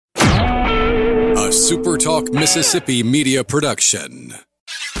SuperTalk Mississippi Media production.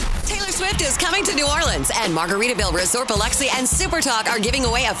 Taylor Swift is coming to New Orleans, and Margaritaville Resort Biloxi and SuperTalk are giving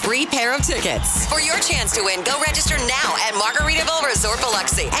away a free pair of tickets. For your chance to win, go register now at Margaritaville Resort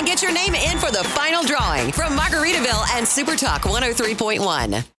Biloxi and get your name in for the final drawing from Margaritaville and SuperTalk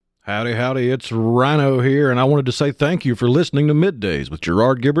 103.1. Howdy, howdy, it's Rhino here, and I wanted to say thank you for listening to Middays with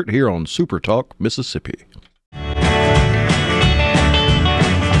Gerard Gibert here on SuperTalk Mississippi.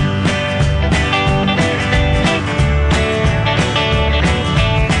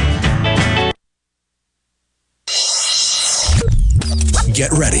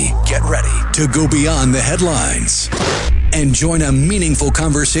 Get ready to go beyond the headlines and join a meaningful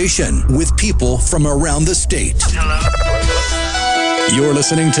conversation with people from around the state. You're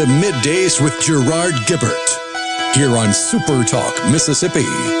listening to Middays with Gerard Gibert here on SuperTalk Mississippi.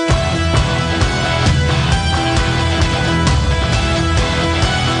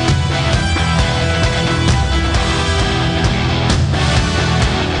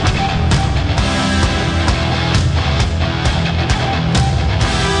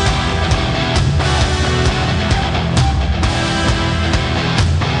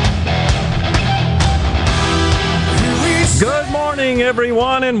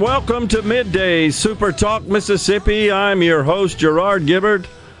 Everyone, and welcome to Middays, SuperTalk Mississippi. I'm your host, Gerard Gibert.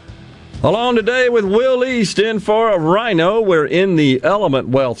 Along today with Will East in for a Rhino. We're in the Element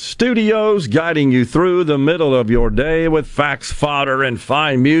Wealth Studios, guiding you through the middle of your day with facts, fodder, and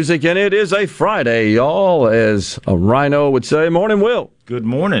fine music. And it is a Friday, y'all, as a Rhino would say. Morning, Will. Good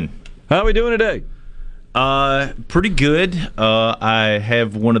morning. How are we doing today? Pretty good. I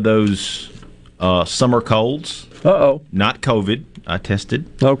have one of those summer colds. Uh-oh. Not COVID. I tested.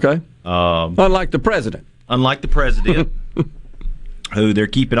 Okay. Unlike the president. Unlike the president, who they're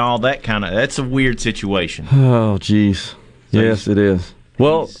keeping all that kind of. That's a weird situation. Oh, geez. Yes, it is.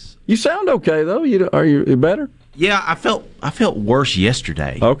 Well, you sound okay though. Are you better? Yeah, I felt worse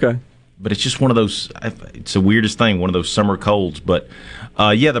yesterday. Okay. But it's just one of those. It's the weirdest thing. One of those summer colds. But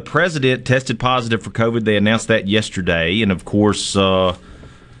yeah, the president tested positive for COVID. They announced that yesterday, and of course, the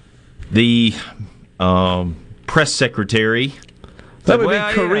press secretary. That would be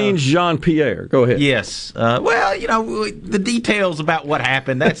Karine Jean-Pierre. Go ahead. Yes. Well, the details about what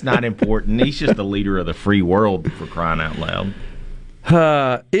happened, that's not important. He's just the leader of the free world, for crying out loud.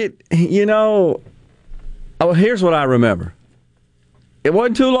 Here's what I remember. It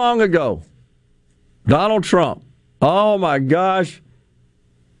wasn't too long ago. Donald Trump. Oh, my gosh.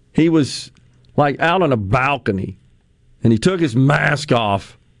 He was like out on a balcony, and he took his mask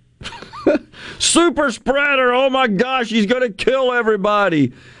off. Super spreader, oh my gosh, he's going to kill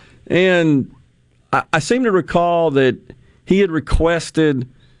everybody. And I seem to recall that he had requested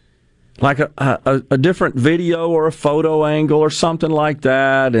like a different video or a photo angle or something like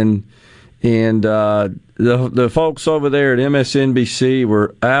that. And the folks over there at MSNBC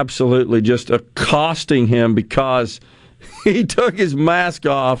were absolutely just accosting him because he took his mask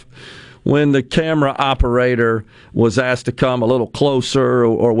off when the camera operator was asked to come a little closer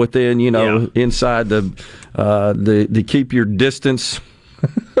or within, inside the keep your distance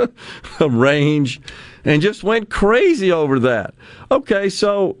range, and just went crazy over that. Okay,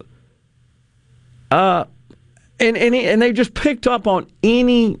 so and they just picked up on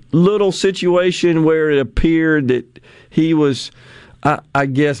any little situation where it appeared that he was, I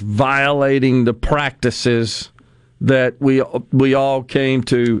guess, violating the practices that we all came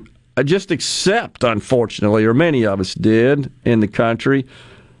to just accept, unfortunately, or many of us did in the country.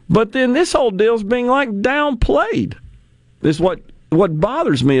 But then this whole deal's being like downplayed. This what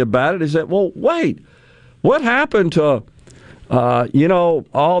bothers me about it is that, well, wait, what happened to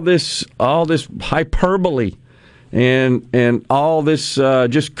all this hyperbole and all this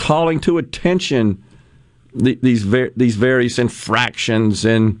just calling to attention these various infractions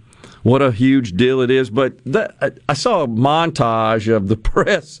and what a huge deal it is. But I saw a montage of the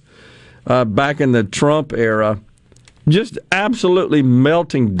press back in the Trump era, just absolutely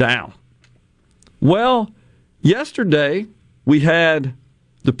melting down. Well, yesterday we had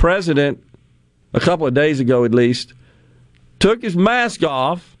the president, a couple of days ago at least, took his mask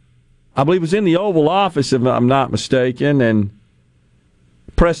off. I believe it was in the Oval Office, if I'm not mistaken, and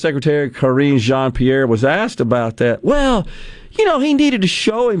Press Secretary Karine Jean-Pierre was asked about that. Well, he needed to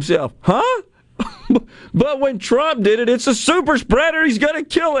show himself. Huh? But when Trump did it, it's a super spreader. He's going to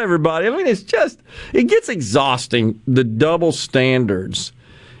kill everybody. I mean, it gets exhausting, the double standards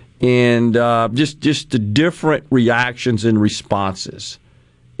and just the different reactions and responses.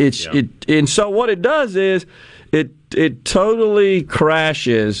 And so what it does is it totally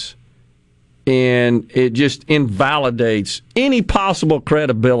crashes and it just invalidates any possible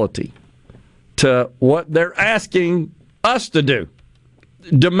credibility to what they're asking us to do,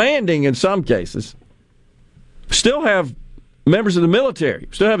 demanding in some cases. Still have members of the military,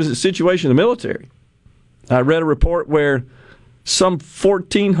 still have a situation in the military. I read a report where some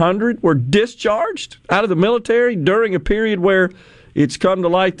 1,400 were discharged out of the military during a period where it's come to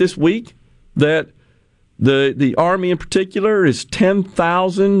light this week that the Army in particular is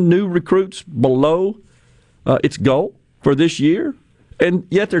 10,000 new recruits below its goal for this year. And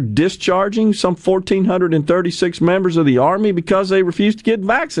yet they're discharging some 1,436 members of the Army because they refuse to get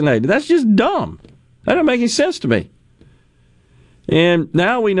vaccinated. That's just dumb. That doesn't make any sense to me. And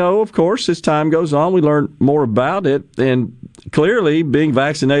now we know, of course, as time goes on, we learn more about it. And clearly, being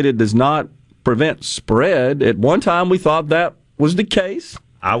vaccinated does not prevent spread. At one time, we thought that was the case.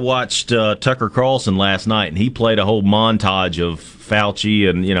 I watched Tucker Carlson last night, and he played a whole montage of Fauci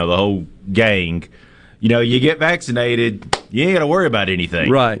and, the whole gang. You get vaccinated, you ain't got to worry about anything.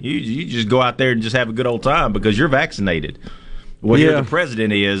 Right. You just go out there and just have a good old time because you're vaccinated. Well, here the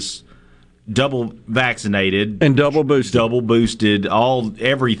president is double vaccinated. And double boosted. Double boosted,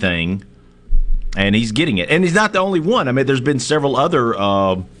 everything, and he's getting it. And he's not the only one. I mean, there's been several other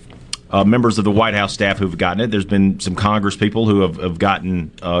members of the White House staff who've gotten it. There's been some Congress people who have gotten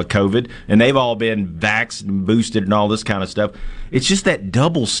COVID, and they've all been vaxxed and boosted and all this kind of stuff. It's just that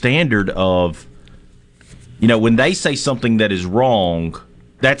double standard of, when they say something that is wrong,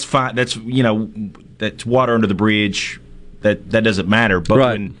 that's fine. That's that's water under the bridge. That doesn't matter. But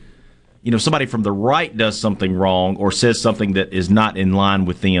when somebody from the right does something wrong or says something that is not in line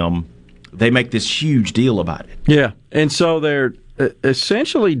with them, they make this huge deal about it. Yeah, and so they're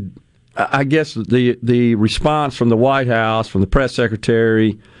essentially, I guess, the response from the White House, from the press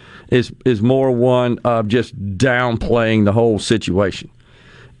secretary, is more one of just downplaying the whole situation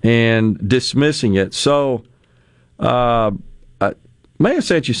and dismissing it. So I may have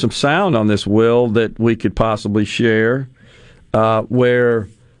sent you some sound on this, Will, that we could possibly share, where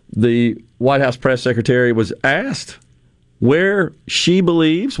the White House press secretary was asked where she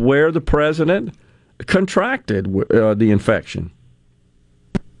believes where the president contracted the infection.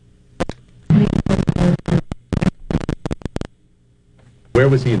 Where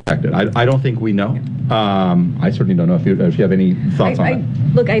was he infected? I don't think we know. I certainly don't know if you have any thoughts on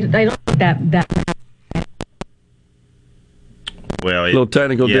that. Look, I don't think that. Well, a little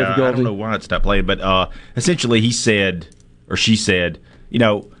technical difficulty. I don't know why it's not playing, but essentially he said, or she said, it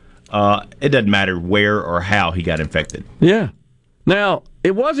doesn't matter where or how he got infected. Yeah. Now,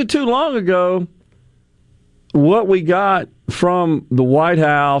 it wasn't too long ago what we got from the White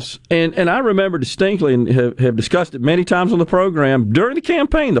House, and I remember distinctly and have discussed it many times on the program, during the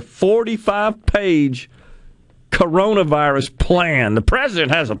campaign, the 45-page coronavirus plan. The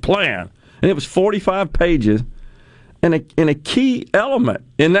president has a plan, and it was 45 pages. And a key element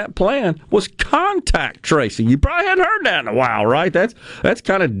in that plan was contact tracing. You probably hadn't heard that in a while, right? That's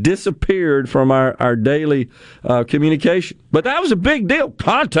kind of disappeared from our daily communication. But that was a big deal,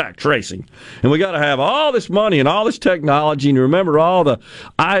 contact tracing. And we got to have all this money and all this technology. And remember all the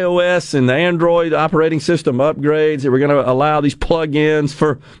iOS and the Android operating system upgrades that were going to allow these plug-ins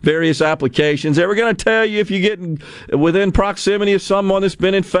for various applications. They were going to tell you if you get within proximity of someone that's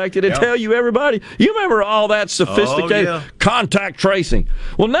been infected and tell you everybody. You remember all that sophisticated contact tracing.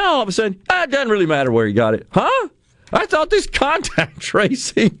 Well, now all of a sudden, it doesn't really matter where you got it. Huh? I thought this contact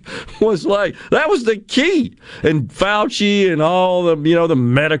tracing was that was the key. And Fauci and all the, the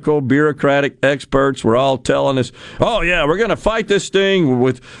medical bureaucratic experts were all telling us, oh, yeah, we're going to fight this thing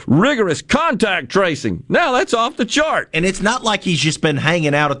with rigorous contact tracing. Now that's off the chart. And it's not like he's just been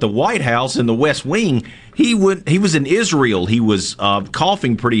hanging out at the White House in the West Wing. He was in Israel. He was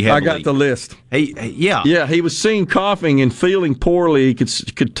coughing pretty heavily. I got the list. Yeah, he was seen coughing and feeling poorly. You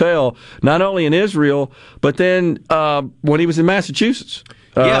could tell, not only in Israel, but then when he was in Massachusetts.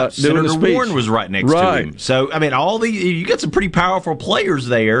 Senator Warren was right next to him. So, I mean, you got some pretty powerful players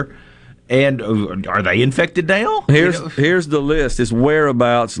there. And are they infected now? Here's the list. His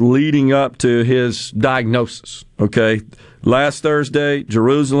whereabouts leading up to his diagnosis. Okay. Last Thursday,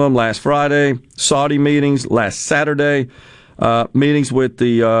 Jerusalem. Last Friday, Saudi meetings. Last Saturday, meetings with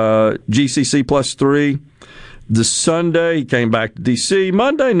the GCC +3. The Sunday, he came back to D.C.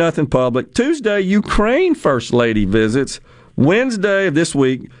 Monday, nothing public. Tuesday, Ukraine First Lady visits. Wednesday of this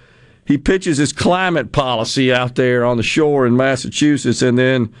week, he pitches his climate policy out there on the shore in Massachusetts, and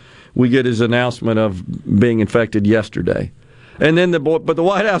then we get his announcement of being infected yesterday. And then the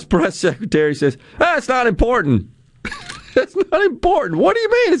White House press secretary says, it's not important. It's not important. What do you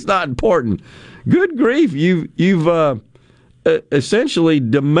mean it's not important? Good grief, you've essentially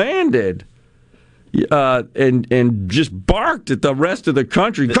demanded and just barked at the rest of the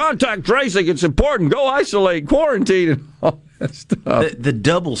country. Contact tracing, it's important. Go isolate, quarantine, and all that stuff. The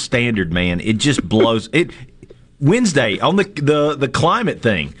double standard, man, it just blows. Wednesday on the climate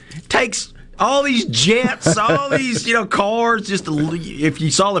thing takes all these jets, all these cars. Just if you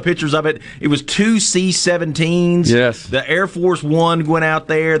saw the pictures of it, it was 2 C-17s. Yes, the Air Force One went out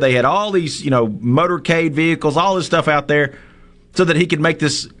there. They had all these motorcade vehicles, all this stuff out there, so that he could make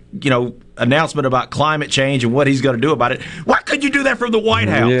this announcement about climate change and what he's going to do about it. Why couldn't you do that from the White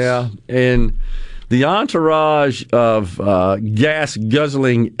House? Yeah, and the entourage of gas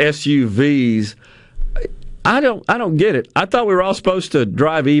guzzling SUVs. I don't get it. I thought we were all supposed to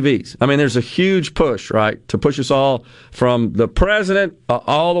drive EVs. I mean, there's a huge push, right, to push us all from the president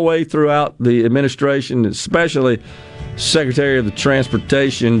all the way throughout the administration, especially Secretary of the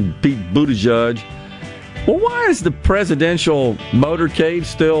Transportation, Pete Buttigieg. Well, why is the presidential motorcade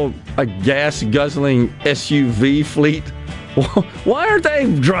still a gas-guzzling SUV fleet? Why aren't they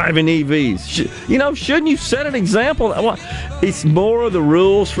driving EVs? Shouldn't you set an example? It's more of the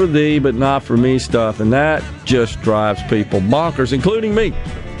rules for thee, but not for me stuff, and that just drives people bonkers, including me.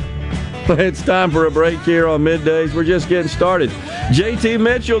 It's time for a break here on Middays. We're just getting started. JT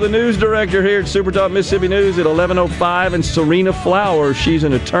Mitchell, the news director here at SuperTalk Mississippi News at 11:05, and Serena Flowers, she's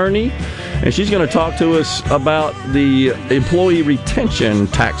an attorney, and she's going to talk to us about the Employee Retention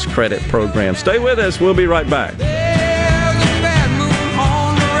Tax Credit Program. Stay with us. We'll be right back.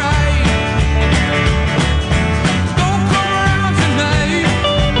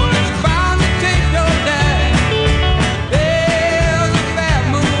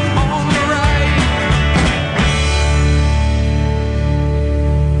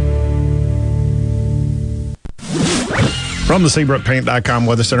 From the SeabrookPaint.com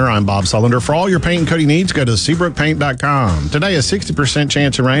Weather Center, I'm Bob Sullender. For all your paint and coating needs, go to SeabrookPaint.com. Today, a 60%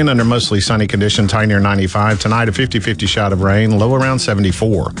 chance of rain under mostly sunny conditions, high near 95. Tonight, a 50-50 shot of rain, low around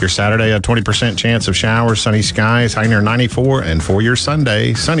 74. Your Saturday, a 20% chance of showers, sunny skies, high near 94. And for your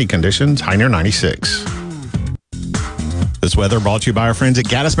Sunday, sunny conditions, high near 96. This weather brought to you by our friends at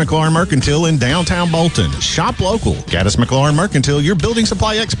Gaddis McLaurin Mercantile in downtown Bolton. Shop local. Gaddis McLaurin Mercantile, your building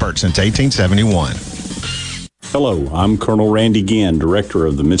supply expert since 1871. Hello, I'm Colonel Randy Ginn, Director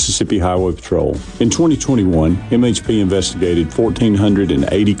of the Mississippi Highway Patrol. In 2021, MHP investigated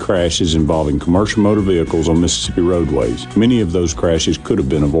 1,480 crashes involving commercial motor vehicles on Mississippi roadways. Many of those crashes could have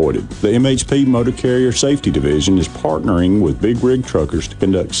been avoided. The MHP Motor Carrier Safety Division is partnering with big rig truckers to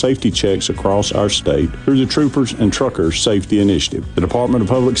conduct safety checks across our state through the Troopers and Truckers Safety Initiative. The Department of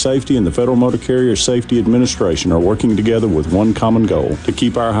Public Safety and the Federal Motor Carrier Safety Administration are working together with one common goal: to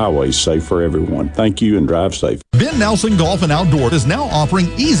keep our highways safe for everyone. Thank you and drive safe. Ben Nelson Golf and Outdoor is now offering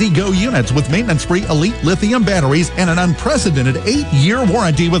easy-go units with maintenance-free elite lithium batteries and an unprecedented 8-year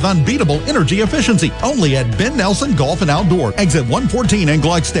warranty with unbeatable energy efficiency. Only at Ben Nelson Golf and Outdoor, exit 114 in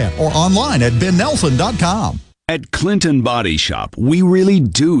Gluckstadt, or online at bennelson.com. At Clinton Body Shop, we really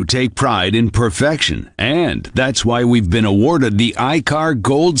do take pride in perfection, and that's why we've been awarded the ICAR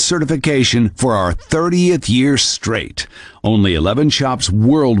Gold certification for our 30th year straight. Only 11 shops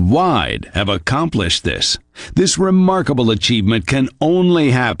worldwide have accomplished this. This remarkable achievement can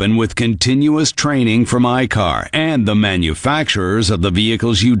only happen with continuous training from ICAR and the manufacturers of the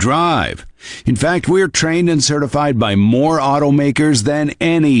vehicles you drive. In fact, we're trained and certified by more automakers than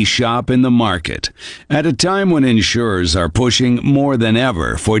any shop in the market. At a time when insurers are pushing more than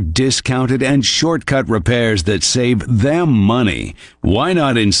ever for discounted and shortcut repairs that save them money, why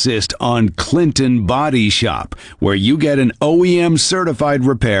not insist on Clinton Body Shop, where you get an OEM certified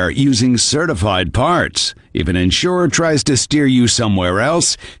repair using certified parts? If an insurer tries to steer you somewhere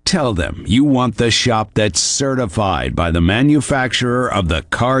else, tell them you want the shop that's certified by the manufacturer of the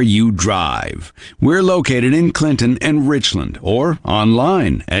car you drive. We're located in Clinton and Richland, or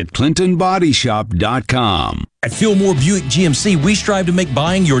online at ClintonBodyShop.com. At Fillmore Buick GMC, we strive to make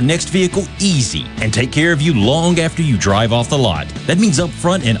buying your next vehicle easy and take care of you long after you drive off the lot. That means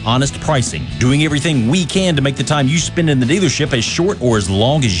upfront and honest pricing, doing everything we can to make the time you spend in the dealership as short or as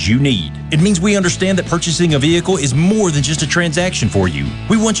long as you need. It means we understand that purchasing a vehicle is more than just a transaction for you.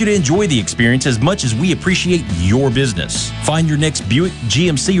 We want you to enjoy the experience as much as we appreciate your business. Find your next Buick,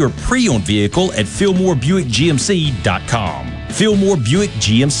 GMC, or pre-owned vehicle at FillmoreBuickGMC.com. Fillmore Buick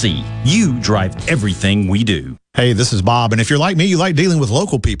GMC. You drive everything we do. Hey, this is Bob, and if you're like me, you like dealing with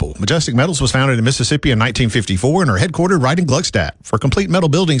local people. Majestic Metals was founded in Mississippi in 1954 and are headquartered right in Gluckstadt. For complete metal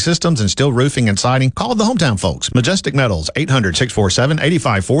building systems and steel roofing and siding, call the hometown folks. Majestic Metals,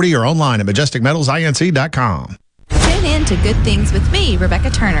 800-647-8540, or online at MajesticMetalsInc.com. Tune in in to Good Things with me, Rebecca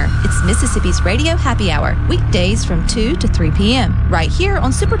Turner. It's Mississippi's Radio Happy Hour, weekdays from 2 to 3 p.m., right here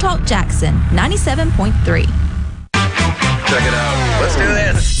on SuperTalk Jackson 97.3. Check it out. Let's do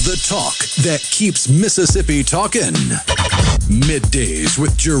this. The talk that keeps Mississippi talking. Middays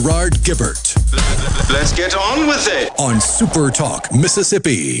with Gerard Gibert. Let's get on with it. On SuperTalk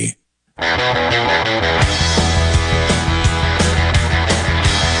Mississippi.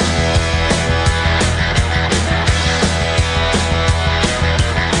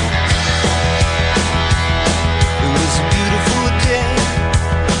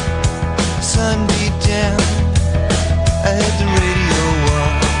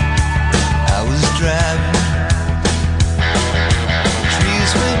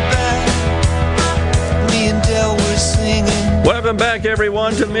 Welcome back,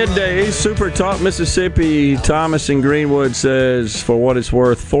 everyone, to Middays. Super Talk Mississippi. Thomas in Greenwood says, for what it's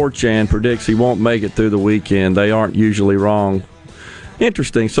worth, 4chan predicts he won't make it through the weekend. They aren't usually wrong.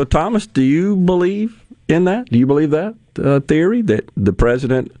 Interesting. So, Thomas, do you believe in that? Do you believe that theory, that the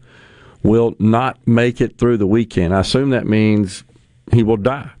president will not make it through the weekend? I assume that means he will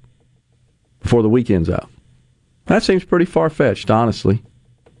die before the weekend's out. That seems pretty far-fetched, honestly.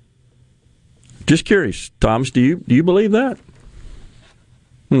 Just curious, Thomas, do you believe that?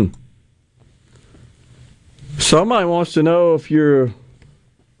 Somebody wants to know if you're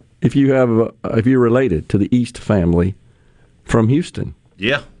related to the East family from Houston.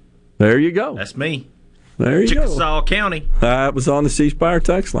 Yeah. There you go. That's me. There you Chickasaw County. It was on the C Spire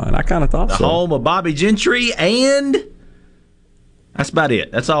text line. I kind of thought the so. Home of Bobby Gentry, and that's about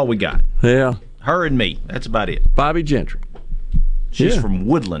it. That's all we got. Yeah. Her and me. That's about it. Bobby Gentry. She's from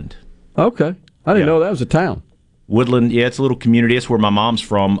Woodland. Okay. I didn't know that was a town. Woodland, yeah, it's a little community. It's where my mom's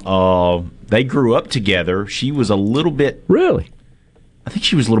from. They grew up together. She was a little bit... Really? I think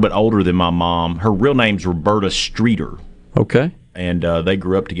she was a little bit older than my mom. Her real name's Roberta Streeter. Okay. And they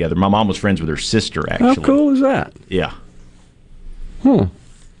grew up together. My mom was friends with her sister, actually. How cool is that? Yeah.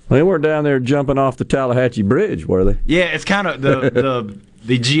 They weren't down there jumping off the Tallahatchie Bridge, were they? Yeah, it's kind of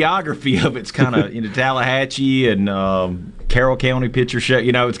the geography of it's kind of in Tallahatchie and Carroll County picture show.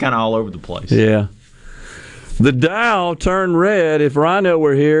 You know, it's kind of all over the place. Yeah. The Dow turned red. If Rhino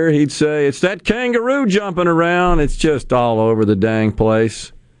were here, he'd say, it's that kangaroo jumping around. It's just all over the dang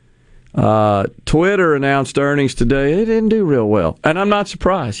place. Twitter announced earnings today. They didn't do real well. And I'm not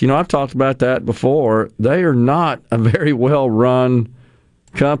surprised. You know, I've talked about that before. They are not a very well-run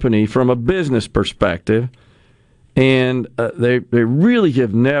company from a business perspective. And they really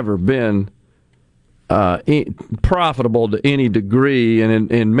have never been profitable to any degree, and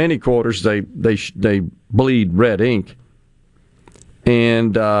in many quarters they bleed red ink.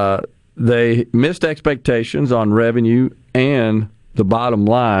 And they missed expectations on revenue and the bottom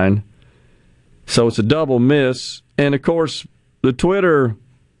line, so it's a double miss. And of course, the Twitter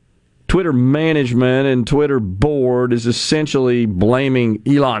management and Twitter board is essentially blaming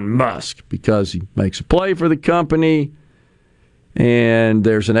Elon Musk because he makes a play for the company. And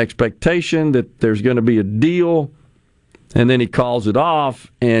there's an expectation that there's going to be a deal, and then he calls it off,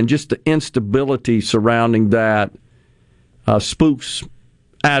 and just the instability surrounding that spooks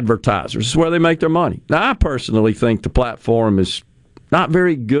advertisers. It's where they make their money. Now, I personally think the platform is not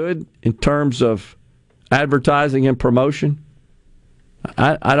very good in terms of advertising and promotion.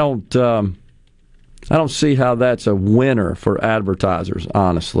 I don't see how that's a winner for advertisers,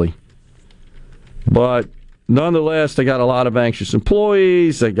 honestly. But nonetheless, they got a lot of anxious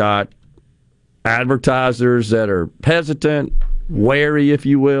employees. They got advertisers that are hesitant, wary, if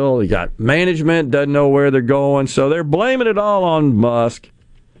you will. They got management doesn't know where they're going, so they're blaming it all on Musk.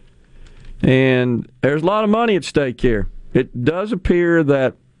 And there's a lot of money at stake here. It does appear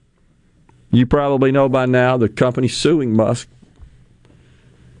that you probably know by now the company's suing Musk,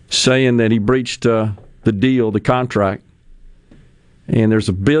 saying that he breached the deal, the contract. And there's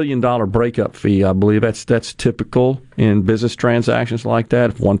 $1 billion breakup fee, I believe. That's typical in business transactions like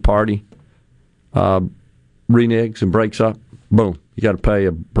that. If one party reneges and breaks up, boom, you got to pay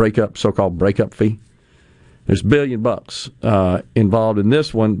a so-called breakup fee. There's $1 billion involved in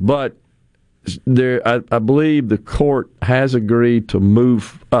this one, but I believe the court has agreed to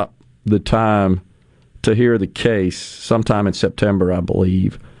move up the time to hear the case sometime in September, I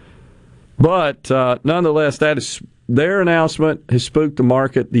believe. But nonetheless, that is their announcement has spooked the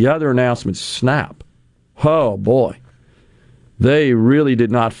market. The other announcements, Snap. Oh, boy. They really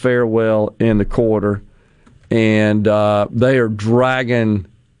did not fare well in the quarter. And they are dragging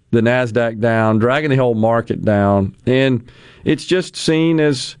the NASDAQ down, dragging the whole market down. And it's just seen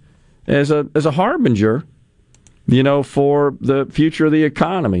as a harbinger, for the future of the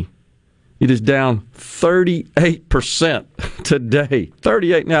economy. It is down 38% today.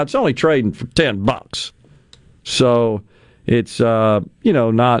 38. Now it's only trading for $10, so it's not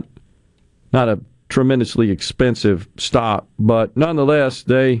a tremendously expensive stock, but nonetheless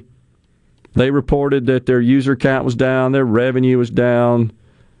they reported that their user count was down, their revenue was down.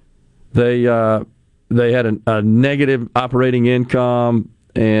 They had a negative operating income,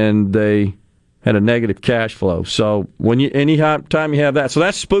 and they had a negative cash flow. So anytime you have that, so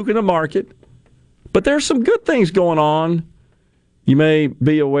that's spooking the market. But there's some good things going on you may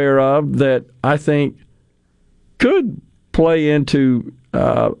be aware of that I think could play into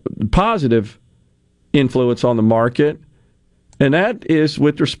positive influence on the market, and that is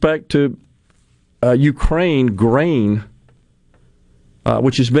with respect to Ukraine grain,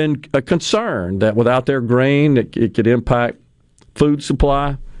 which has been a concern that without their grain, it could impact food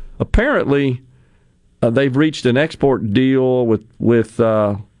supply. Apparently, they've reached an export deal with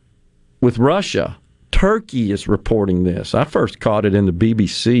Russia. Turkey is reporting this. I first caught it in the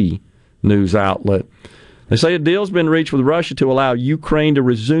BBC news outlet. They say a deal's been reached with Russia to allow Ukraine to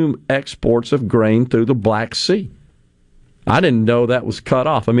resume exports of grain through the Black Sea. I didn't know that was cut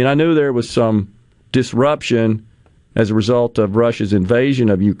off. I mean, I knew there was some disruption as a result of Russia's invasion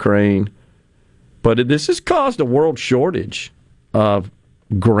of Ukraine, but this has caused a world shortage of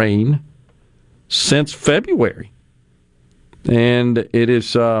grain since February. And it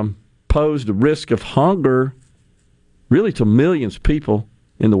has posed a risk of hunger really to millions of people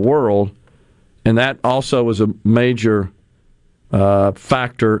in the world, and that also is a major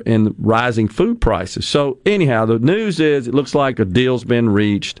factor in rising food prices. So anyhow, the news is it looks like a deal's been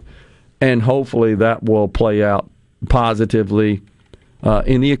reached, and hopefully that will play out positively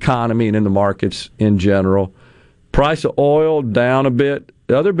in the economy and in the markets in general. Price of oil down a bit.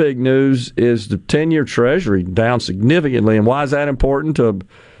 The other big news is the 10-year Treasury down significantly. And why is that important to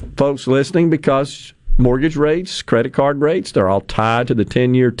folks listening? Because mortgage rates, credit card rates, they're all tied to the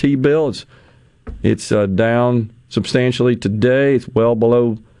 10-year T-bill. It's down substantially today. It's well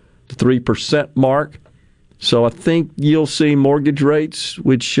below the 3% mark. So I think you'll see mortgage rates,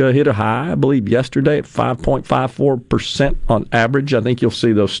 which hit a high, I believe, yesterday at 5.54% on average. I think you'll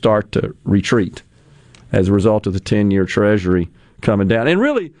see those start to retreat as a result of the 10-year Treasury coming down. And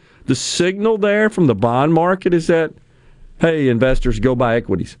really, the signal there from the bond market is that, hey, investors, go buy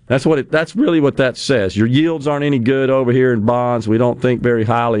equities. That's really what that says. Your yields aren't any good over here in bonds. We don't think very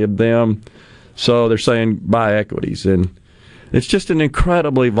highly of them. So they're saying buy equities. And it's just an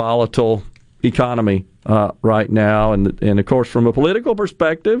incredibly volatile economy right now. And of course, from a political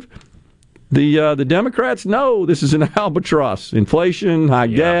perspective, the Democrats know this is an albatross. Inflation, high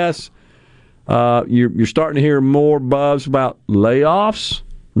gas. You're starting to hear more buzz about layoffs,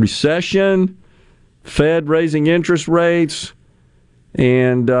 recession, Fed raising interest rates,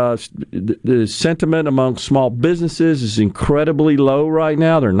 and the sentiment among small businesses is incredibly low right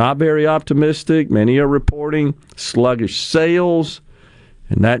now. They're not very optimistic. Many are reporting sluggish sales,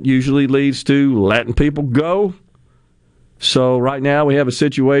 and that usually leads to letting people go. So right now we have a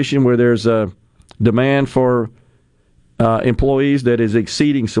situation where there's a demand for employees that is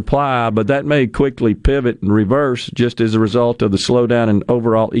exceeding supply, but that may quickly pivot and reverse just as a result of the slowdown in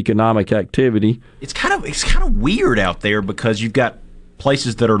overall economic activity. It's kind of weird out there because you've got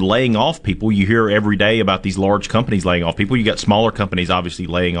places that are laying off people. You hear every day about these large companies laying off people. You got smaller companies obviously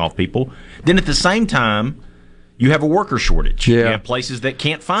laying off people. Then at the same time, you have a worker shortage. Yeah. You have places that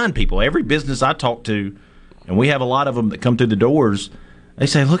can't find people. Every business I talk to, and we have a lot of them that come through the doors, they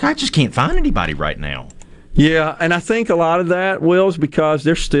say, look, I just can't find anybody right now. Yeah, and I think a lot of that, Will, is because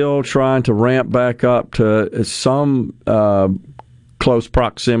they're still trying to ramp back up to some close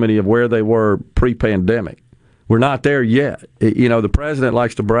proximity of where they were pre-pandemic. We're not there yet. The president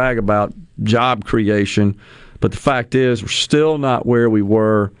likes to brag about job creation, but the fact is we're still not where we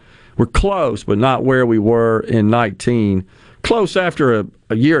were. We're close, but not where we were in 19. Close after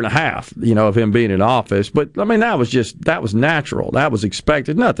a year and a half, of him being in office. But, I mean, that was natural. That was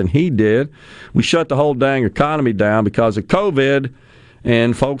expected. Nothing he did. We shut the whole dang economy down because of COVID,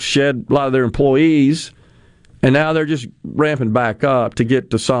 and folks shed a lot of their employees, and now they're just ramping back up to get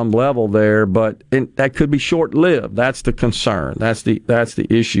to some level there. But that could be short-lived. That's the concern. That's the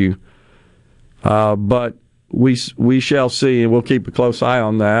issue. But we shall see, and we'll keep a close eye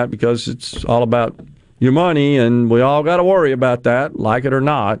on that because it's all about your money, and we all got to worry about that, like it or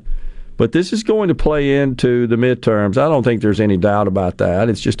not. But this is going to play into the midterms. I don't think there's any doubt about that.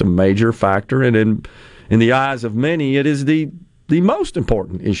 It's just a major factor, and in the eyes of many, it is the most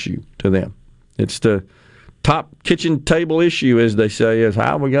important issue to them. It's the top kitchen table issue, as they say, is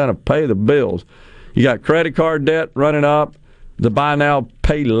how are we going to pay the bills? You got credit card debt running up. the buy now,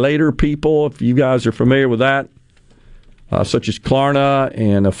 pay later people, if you guys are familiar with that, such as Klarna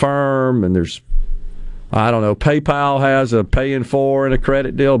and Affirm, and there's, I don't know, PayPal has a pay in 4 and a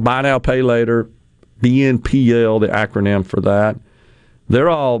credit deal, buy now, pay later, BNPL, the acronym for that. They're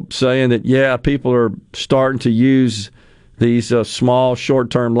all saying that, yeah, people are starting to use these small,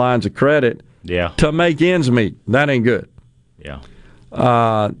 short-term lines of credit to make ends meet. That ain't good. Yeah.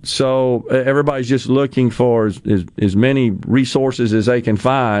 So everybody's just looking for as many resources as they can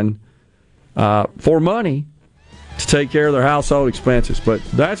find for money to take care of their household expenses. But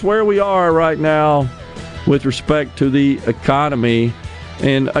that's where we are right now with respect to the economy.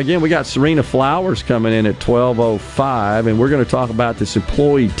 And again, we got Serena Flowers coming in at 12:05, and we're going to talk about this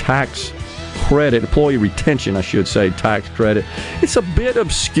employee retention, I should say, tax credit. It's a bit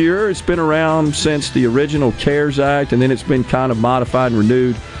obscure. It's been around since the original CARES Act, and then it's been kind of modified and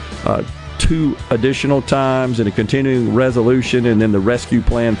renewed 2 additional times, and a continuing resolution, and then the rescue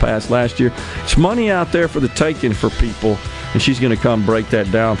plan passed last year. It's money out there for the taking for people, and she's going to come break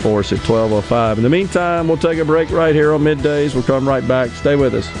that down for us at 12:05. In the meantime, we'll take a break right here on Middays. We'll come right back. Stay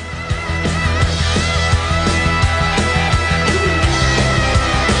with us.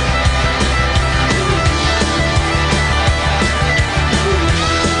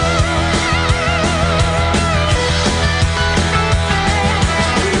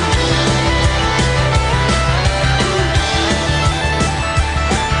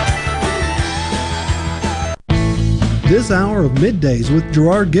 This hour of Middays with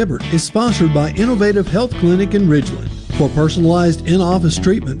Gerard Gibert is sponsored by Innovative Health Clinic in Ridgeland. For personalized in-office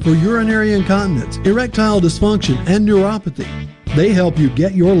treatment for urinary incontinence, erectile dysfunction, and neuropathy, they help you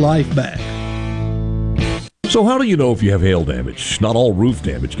get your life back. So how do you know if you have hail damage? Not all roof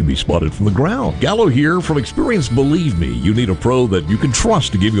damage can be spotted from the ground. Gallo here. From experience, believe me, you need a pro that you can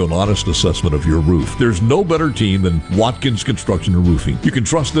trust to give you an honest assessment of your roof. There's no better team than Watkins Construction and Roofing. You can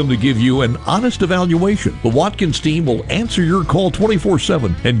trust them to give you an honest evaluation. The Watkins team will answer your call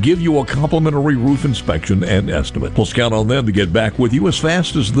 24/7 and give you a complimentary roof inspection and estimate. Plus, count on them to get back with you as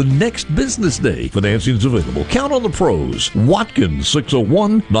fast as the next business day. Financing is available. Count on the pros. Watkins,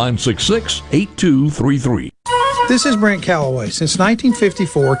 601-966-8233. This is Brent Calloway. Since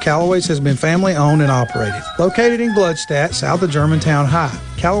 1954, Calloway's has been family-owned and operated. Located in Gluckstadt, south of Germantown High,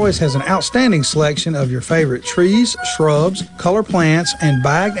 Calloway's has an outstanding selection of your favorite trees, shrubs, color plants, and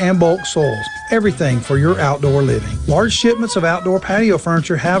bagged and bulk soils. Everything for your outdoor living. Large shipments of outdoor patio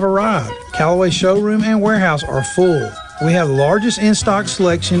furniture have arrived. Callaway's showroom and warehouse are full. We have the largest in-stock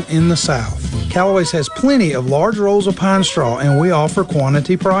selection in the South. Callaway's has plenty of large rolls of pine straw, and we offer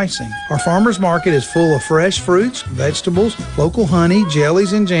quantity pricing. Our farmers market is full of fresh fruits, vegetables, local honey,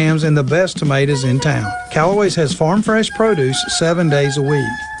 jellies, and jams, and the best tomatoes in town. Callaway's has farm fresh produce 7 days a week.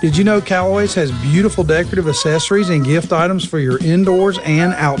 Did you know Callaway's has beautiful decorative accessories and gift items for your indoors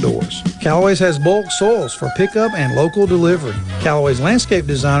and outdoors? Callaway's has bulk soils for pickup and local delivery. Callaway's landscape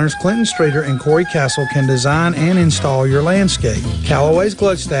designers Clinton Streeter and Corey Castle can design and install your landscape. Callaway's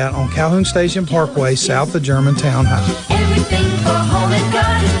Gluckstadt on Calhoun Station Parkway, south of Germantown High. Everything for home and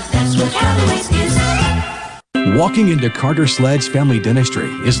garden, that's what Callaway's is. Walking into Carter Sledge Family Dentistry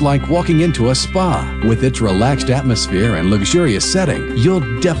is like walking into a spa. With its relaxed atmosphere and luxurious setting, you'll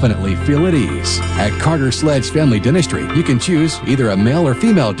definitely feel at ease. At Carter Sledge Family Dentistry, you can choose either a male or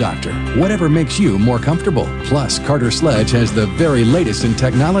female doctor, whatever makes you more comfortable. Plus, Carter Sledge has the very latest in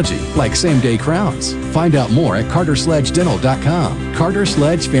technology, like same-day crowns. Find out more at cartersledgedental.com. Carter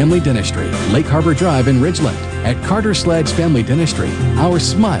Sledge Family Dentistry, Lake Harbor Drive in Ridgeland. At Carter Sledge Family Dentistry, our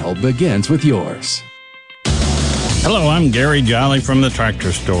smile begins with yours. Hello, I'm Gary Jolly from the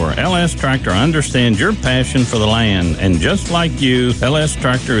Tractor Store. LS Tractor understands your passion for the land, and just like you, LS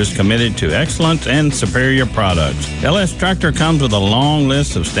Tractor is committed to excellence and superior products. LS Tractor comes with a long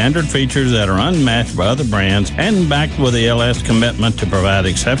list of standard features that are unmatched by other brands and backed with the LS commitment to provide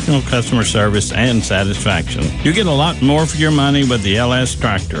exceptional customer service and satisfaction. You get a lot more for your money with the LS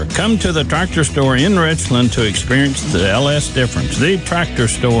Tractor. Come to the Tractor Store in Richland to experience the LS difference. The Tractor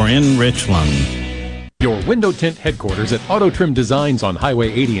Store in Richland. Your window tint headquarters at Auto Trim Designs on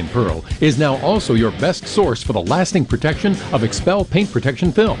Highway 80 in Pearl is now also your best source for the lasting protection of Expel paint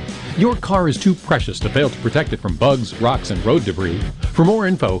protection film. Your car is too precious to fail to protect it from bugs, rocks, and road debris. For more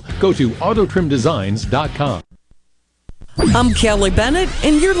info, go to autotrimdesigns.com. I'm Kelly Bennett,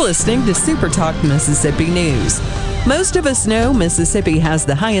 and you're listening to SuperTalk Mississippi News. Most of us know Mississippi has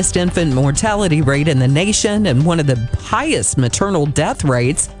the highest infant mortality rate in the nation and one of the highest maternal death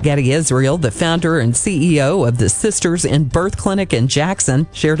rates. Getty Israel, the founder and CEO of the Sisters in Birth Clinic in Jackson,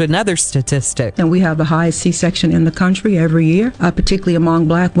 shared another statistic. And we have the highest C-section in the country every year, particularly among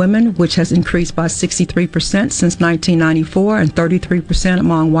black women, which has increased by 63% since 1994 and 33%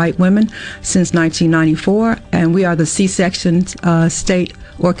 among white women since 1994. And we are the C-section state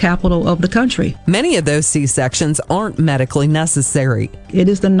or capital of the country. Many of those C-sections aren't medically necessary. It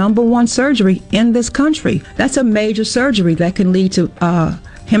is the number one surgery in this country. That's a major surgery that can lead to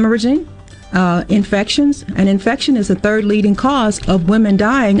hemorrhaging, infections, and infection is the third leading cause of women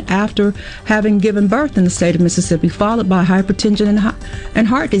dying after having given birth in the state of Mississippi, followed by hypertension and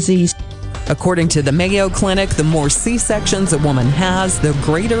heart disease. According to the Mayo Clinic, the more C-sections a woman has, the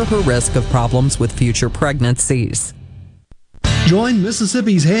greater her risk of problems with future pregnancies. Join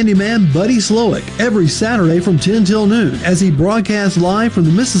Mississippi's handyman Buddy Slowick every Saturday from 10 till noon as he broadcasts live from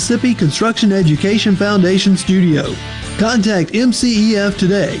the Mississippi Construction Education Foundation studio. Contact MCEF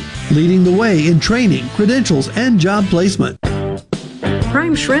today, leading the way in training, credentials, and job placement.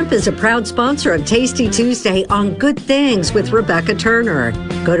 Prime Shrimp is a proud sponsor of Tasty Tuesday on Good Things with Rebecca Turner.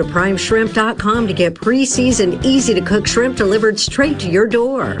 Go to primeshrimp.com to get pre-seasoned, easy-to-cook shrimp delivered straight to your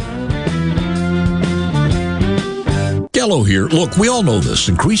door. Gallo here. Look, we all know this.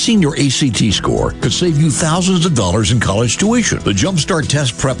 Increasing your ACT score could save you thousands of dollars in college tuition. The Jumpstart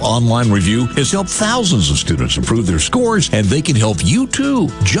Test Prep online review has helped thousands of students improve their scores, and they can help you too.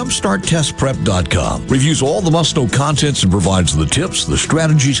 JumpstartTestPrep.com reviews all the must-know contents and provides the tips, the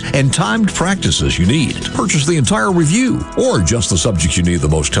strategies, and timed practices you need. Purchase the entire review or just the subjects you need the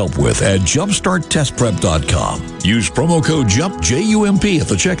most help with at JumpstartTestPrep.com. Use promo code JUMP, J-U-M-P at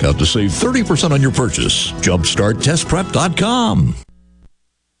the checkout to save 30% on your purchase. JumpstartTestPrep.com. Welcome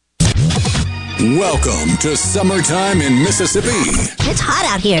to summertime in Mississippi. It's hot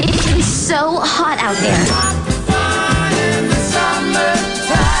out here. It's so hot out there.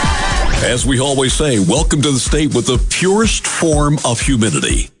 As we always say, welcome to the state with the purest form of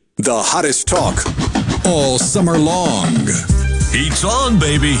humidity. The hottest talk all summer long. Heat's on,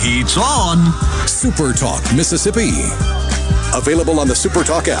 baby. Heat's on. Super Talk Mississippi. Available on the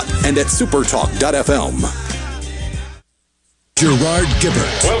SuperTalk app and at supertalk.fm. Gerard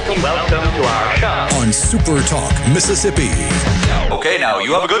Gibert. Welcome to our shop on SuperTalk Mississippi. Okay, now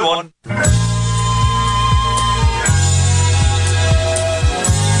you have a good one.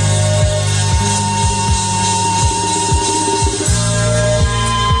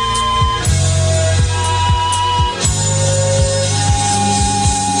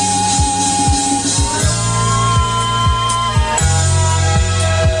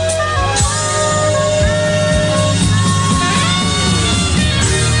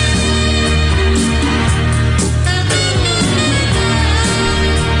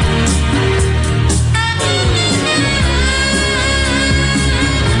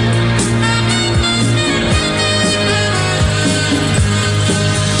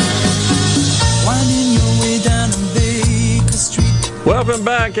 Welcome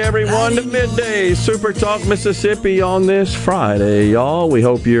back, everyone, to MidDays, Super Talk Mississippi on this Friday, y'all. We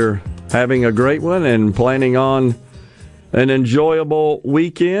hope you're having a great one and planning on an enjoyable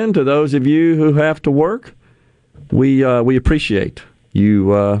weekend. To those of you who have to work, we appreciate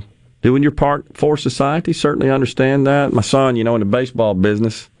you doing your part for society. Certainly understand that. My son, in the baseball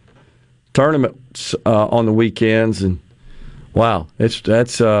business, tournaments on the weekends, and wow,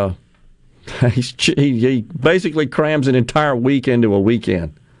 he basically crams an entire week into a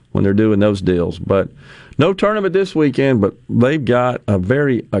weekend when they're doing those deals. But no tournament this weekend, but they've got a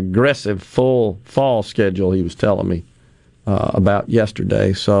very aggressive full fall schedule, he was telling me about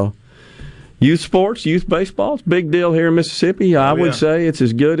yesterday. So youth sports, youth baseball, it's a big deal here in Mississippi. I would say it's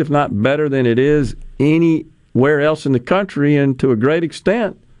as good, if not better, than it is anywhere else in the country. And to a great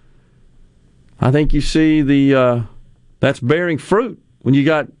extent, I think you see that's bearing fruit when you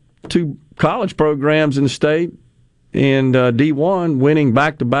got two college programs in the state and D1 winning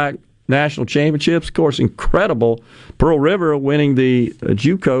back-to-back national championships. Of course, incredible. Pearl River winning the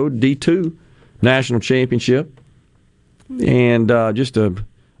JUCO D2 national championship. And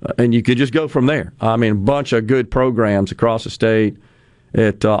and you could just go from there. I mean, a bunch of good programs across the state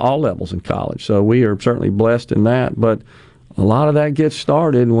at all levels in college. So we are certainly blessed in that. But a lot of that gets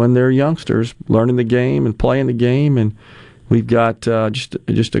started when they're youngsters learning the game and playing the game, and we've got just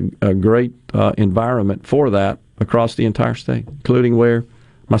a great environment for that across the entire state, including where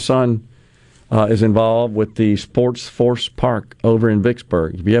my son is involved with the Sports Force Park over in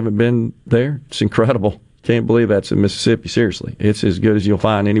Vicksburg. If you haven't been there, it's incredible. Can't believe that's in Mississippi. Seriously, it's as good as you'll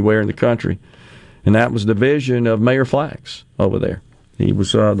find anywhere in the country. and that was the vision of Mayor Flax over there. He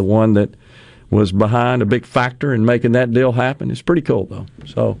was the one that was behind a big factor in making that deal happen. It's pretty cool, though.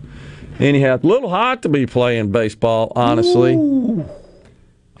 So, anyhow, a little hot to be playing baseball, honestly. Ooh.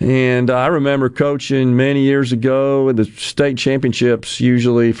 And I remember coaching many years ago at the state championships,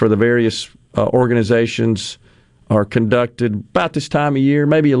 usually for the various organizations, are conducted about this time of year,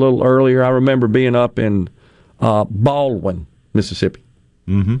 maybe a little earlier. I remember being up in Baldwin, Mississippi.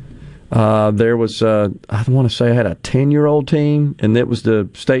 Mm-hmm. There was, I want to say I had a 10-year-old team, and it was the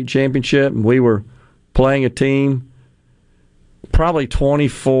state championship, and we were playing a team, probably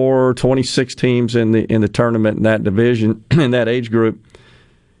 24, 26 teams in the tournament in that division, in that age group.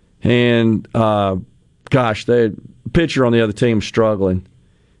 And, the pitcher on the other team was struggling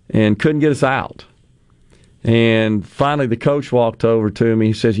and couldn't get us out. And finally the coach walked over to me.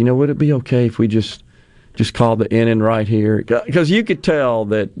 He says, would it be okay if we just called the inning right here? Because you could tell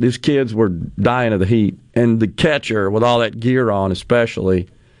that these kids were dying of the heat. And the catcher, with all that gear on especially,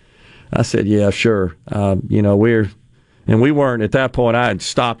 I said, yeah, sure. We weren't, at that point, I had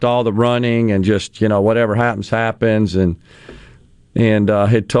stopped all the running and just, whatever happens. And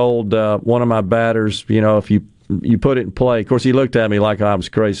had told one of my batters, if you put it in play. Of course, he looked at me like I was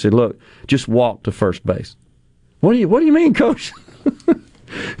crazy. He said, look, just walk to first base. What do you mean, Coach?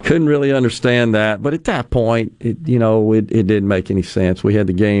 Couldn't really understand that. But at that point, it didn't make any sense. We had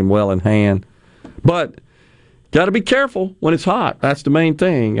the game well in hand. But got to be careful when it's hot. That's the main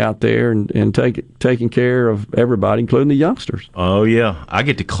thing out there, and taking care of everybody, including the youngsters. Oh, yeah. I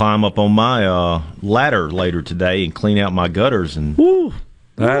get to climb up on my ladder later today and clean out my gutters. And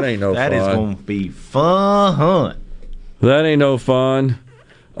that ain't no fun. That is going to be fun. That ain't no fun.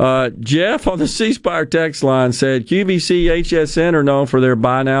 Jeff on the C Spire text line said QVC HSN are known for their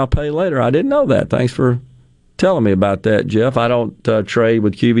buy now, pay later. I didn't know that. Thanks for telling me about that, Jeff. I don't trade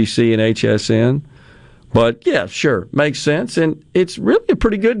with QVC and HSN. But, yeah, sure, makes sense. And it's really a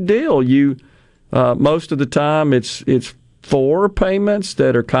pretty good deal. Most of the time it's 4 payments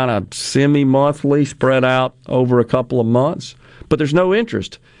that are kind of semi-monthly, spread out over a couple of months. But there's no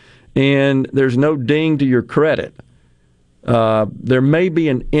interest, and there's no ding to your credit. There may be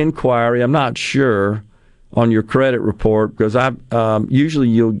an inquiry, I'm not sure, on your credit report, because usually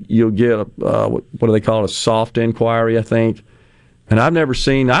you'll get what do they call it, a soft inquiry, I think. And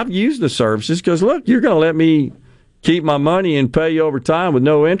I've used the services because, look, you're going to let me keep my money and pay you over time with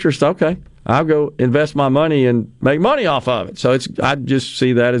no interest. Okay, I'll go invest my money and make money off of it. So I just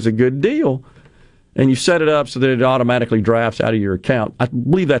see that as a good deal. And you set it up so that it automatically drafts out of your account. I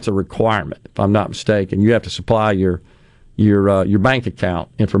believe that's a requirement, if I'm not mistaken. You have to supply your bank account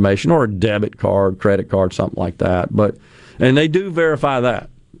information or a debit card, credit card, something like that. And they do verify that.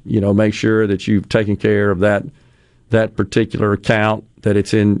 Make sure that you've taken care of that particular account, that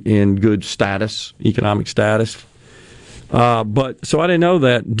it's in good status, economic status. But so I didn't know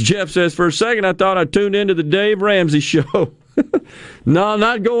that. Jeff says, for a second, I thought I tuned into the Dave Ramsey show. No,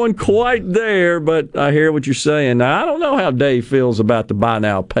 not going quite there, but I hear what you're saying. Now, I don't know how Dave feels about the buy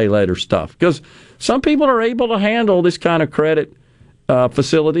now, pay later stuff, because some people are able to handle this kind of credit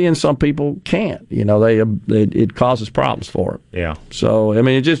facility, and some people can't. It causes problems for them. Yeah. So,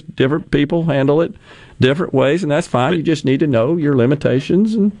 it's just different people handle it different ways, and that's fine. You just need to know your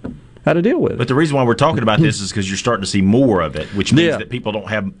limitations and how to deal with it. But the reason why we're talking about this is because you're starting to see more of it, which means that people don't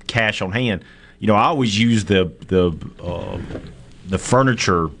have cash on hand. I always use the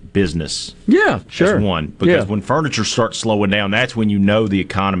furniture business. Yeah, sure. As one, because when furniture starts slowing down, that's when the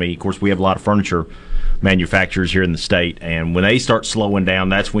economy. Of course, we have a lot of furniture manufacturers here in the state, and when they start slowing down,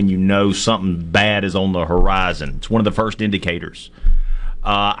 that's when something bad is on the horizon. It's one of the first indicators.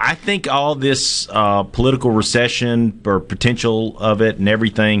 I think all this political recession or potential of it and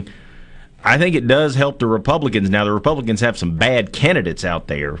everything, I think it does help the Republicans. Now, the Republicans have some bad candidates out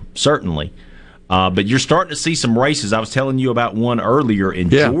there, certainly. But you're starting to see some races. I was telling you about one earlier in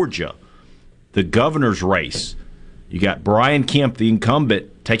Georgia, the governor's race. You got Brian Kemp, the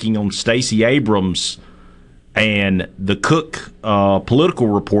incumbent, taking on Stacey Abrams, and the Cook political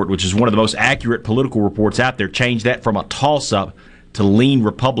report, which is one of the most accurate political reports out there, changed that from a toss-up to lean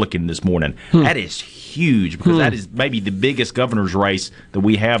Republican this morning. That is huge, because that is maybe the biggest governor's race that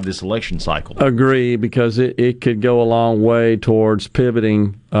we have this election cycle. Agree, because it could go a long way towards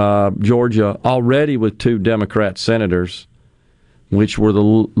pivoting Georgia, already with 2 Democrat senators, which were the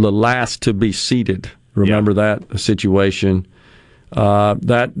last to be seated. Remember that situation?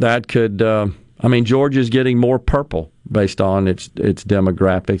 That could... Georgia's getting more purple based on its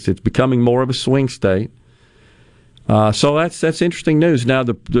demographics. It's becoming more of a swing state. So that's interesting news. Now,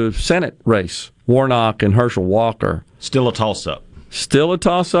 the Senate race, Warnock and Herschel Walker. Still a toss-up. Still a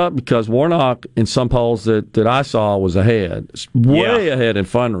toss-up because Warnock, in some polls that I saw, was ahead. Way ahead in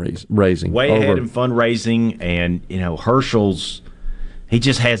fundraising. Way ahead in fundraising. And, Herschel's, he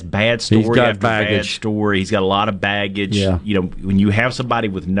just has bad story after bad story. He's got a lot of baggage. Yeah. When you have somebody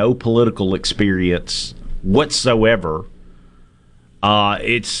with no political experience whatsoever,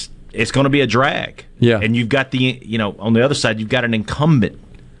 it's going to be a drag. Yeah. And you've got on the other side, you've got an incumbent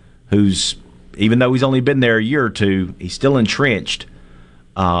who's, even though he's only been there a year or two, he's still entrenched.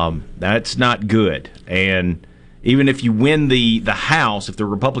 That's not good. And even if you win the House, if the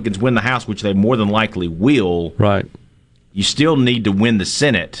Republicans win the House, which they more than likely will, right, you still need to win the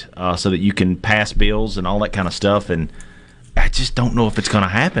Senate so that you can pass bills and all that kind of stuff. And I just don't know if it's going to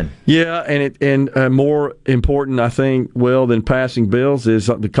happen. Yeah, and more important, I think, Will, than passing bills is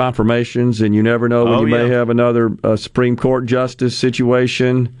the confirmations. And you never know when may have another Supreme Court justice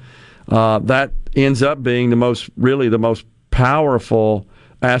situation. That ends up being the most powerful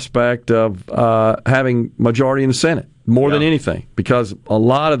aspect of having majority in the Senate, more than anything, because a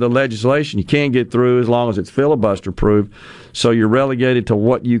lot of the legislation you can't get through as long as it's filibuster-proof, so you're relegated to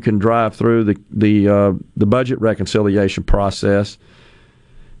what you can drive through the budget reconciliation process.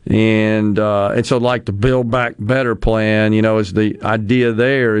 And so, like the Build Back Better plan, is the idea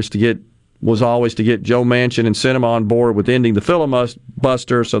there was always to get Joe Manchin and Sinema on board with ending the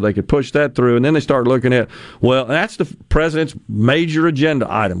filibuster so they could push that through. And then they start looking at, that's the president's major agenda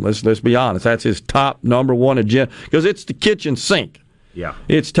item. Let's be honest. That's his top number one agenda because it's the kitchen sink. Yeah.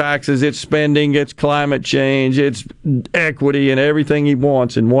 It's taxes, it's spending, it's climate change, it's equity and everything he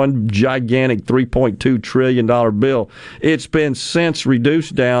wants in one gigantic $3.2 trillion bill. It's been since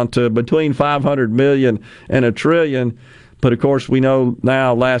reduced down to between $500 million and $1 trillion. But, of course, we know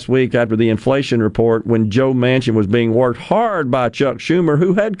now last week after the inflation report when Joe Manchin was being worked hard by Chuck Schumer,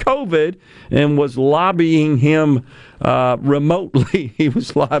 who had COVID and was lobbying him remotely. He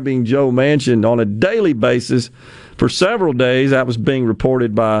was lobbying Joe Manchin on a daily basis for several days. That was being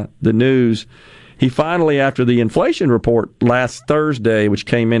reported by the news. He finally, after the inflation report last Thursday, which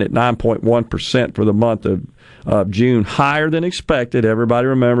came in at 9.1% for the month of June, higher than expected. Everybody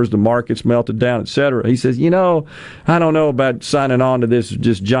remembers the markets melted down, et cetera. He says, I don't know about signing on to this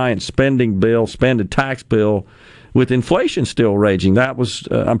just giant spending tax bill with inflation still raging. That was,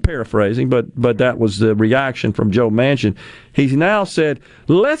 I'm paraphrasing, but that was the reaction from Joe Manchin. He's now said,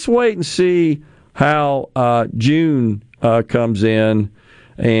 let's wait and see how June comes in.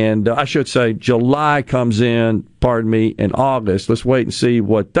 And I should say July comes in, and August. Let's wait and see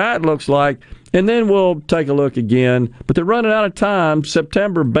what that looks like. And then we'll take a look again. But they're running out of time.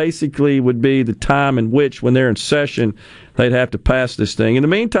 September basically would be the time in which, when they're in session, they'd have to pass this thing. In the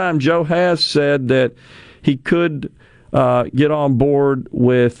meantime, Joe has said that he could get on board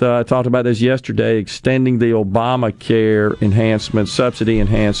with, I talked about this yesterday, extending the Obamacare enhancements, subsidy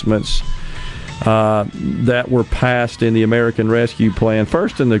enhancements, that were passed in the American Rescue Plan,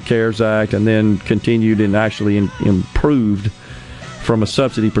 first in the CARES Act and then continued and actually improved from a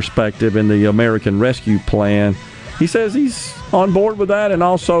subsidy perspective in the American Rescue Plan. He says he's on board with that and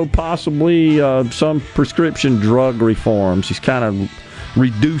also possibly some prescription drug reforms. He's kind of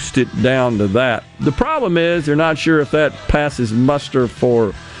reduced it down to that. The problem is they're not sure if that passes muster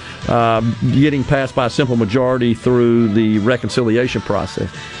for getting passed by a simple majority through the reconciliation process.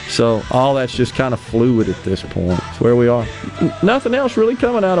 So all that's just kind of fluid at this point. It's where we are. Nothing else really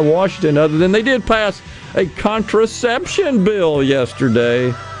coming out of Washington other than they did pass a contraception bill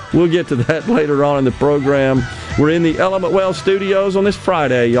yesterday. We'll get to that later on in the program. We're in the Element Well studios on this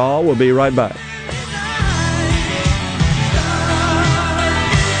Friday, y'all. We'll be right back.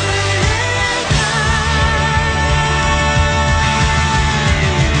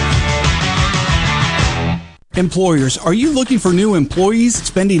 Employers, are you looking for new employees,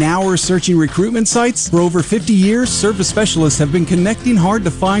 spending hours searching recruitment sites? For over 50 years, service specialists have been connecting hard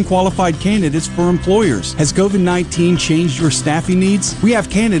to find qualified candidates for employers. Has COVID-19 changed your staffing needs? We have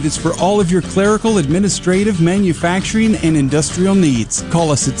candidates for all of your clerical, administrative, manufacturing, and industrial needs. Call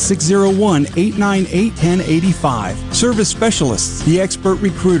us at 601-898-1085. Service Specialists, the expert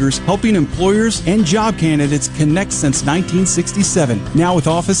recruiters helping employers and job candidates connect since 1967. Now with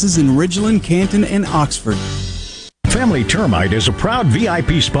offices in Ridgeland, Canton, and Oxford. Family Termite is a proud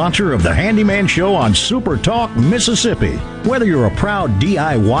VIP sponsor of the Handyman Show on SuperTalk Mississippi. Whether you're a proud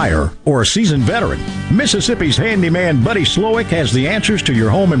DIYer or a seasoned veteran, Mississippi's handyman Buddy Slowick has the answers to your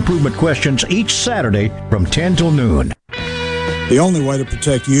home improvement questions each Saturday from 10 till noon. The only way to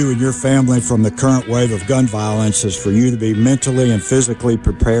protect you and your family from the current wave of gun violence is for you to be mentally and physically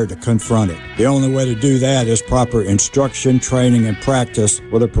prepared to confront it. The only way to do that is proper instruction, training, and practice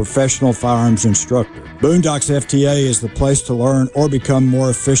with a professional firearms instructor. Boondocks FTA is the place to learn or become more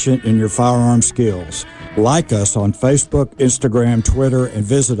efficient in your firearm skills. Like us on Facebook, Instagram, Twitter, and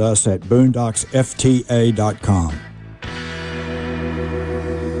visit us at boondocksfta.com.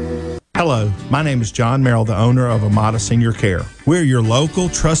 Hello, my name is John Merrill, the owner of Amada Senior Care. We're your local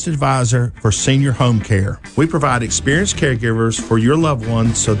trusted advisor for senior home care. We provide experienced caregivers for your loved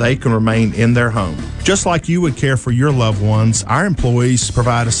ones so they can remain in their home. Just like you would care for your loved ones, our employees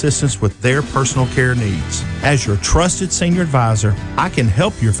provide assistance with their personal care needs. As your trusted senior advisor, I can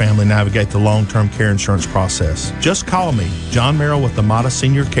help your family navigate the long-term care insurance process. Just call me, John Merrill with Amada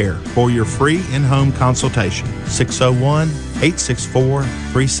Senior Care, for your free in-home consultation.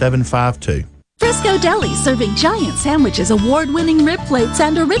 601-864-3752. Frisco Deli serving giant sandwiches, award-winning rib plates,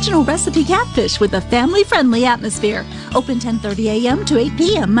 and original recipe catfish with a family-friendly atmosphere. Open 10:30 a.m. to 8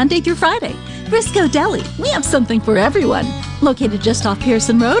 p.m. Monday through Friday. Frisco Deli, we have something for everyone. Located just off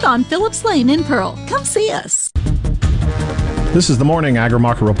Pearson Road on Phillips Lane in Pearl. Come see us. This is the morning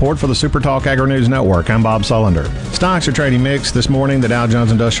Agri-Market Report for the SuperTalk Agri-News Network. I'm Bob Sullender. Stocks are trading mixed this morning. The Dow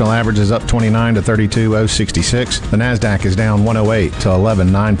Jones Industrial Average is up 29 to 32,066. The NASDAQ is down 108 to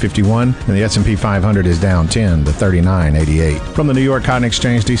 11,951. And the S&P 500 is down 10 to 39,88. From the New York Cotton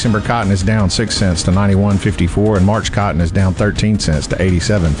Exchange, December cotton is down 6 cents to 91.54, and March cotton is down 13 cents to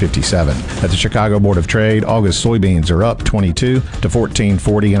 87.57. At the Chicago Board of Trade, August soybeans are up 22 to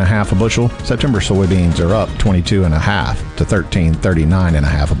 14.40 and a half a bushel. September soybeans are up 22 and a half to 13.39 and a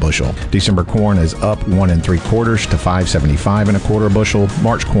half a bushel. December corn is up 1 3/4 to 5.75 and a quarter a bushel.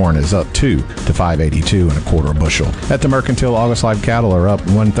 March corn is up 2 to 5.82 and a quarter a bushel. At the Mercantile, August live cattle are up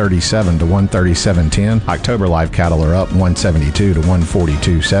 137 to 137.10. October live cattle are up 172 to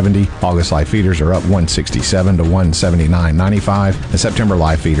 142.70. August live feeders are up 167 to 179.95. And September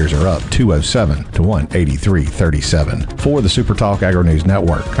live feeders are up 207 to 183.37. For the SuperTalk Agri-News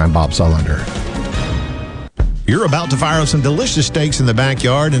Network, I'm Bob Sullender. You're about to fire up some delicious steaks in the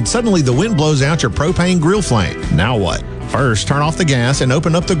backyard, and suddenly the wind blows out your propane grill flame. Now what? First, turn off the gas and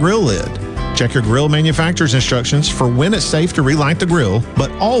open up the grill lid. Check your grill manufacturer's instructions for when it's safe to relight the grill, but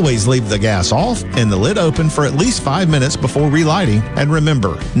always leave the gas off and the lid open for at least 5 minutes before relighting. And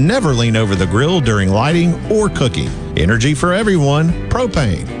remember, never lean over the grill during lighting or cooking. Energy for everyone,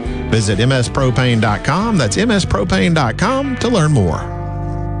 propane. Visit mspropane.com. That's mspropane.com to learn more.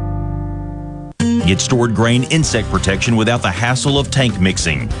 Get stored grain insect protection without the hassle of tank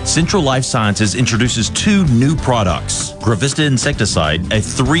mixing. Central Life Sciences introduces 2 new products. Gravista Insecticide, a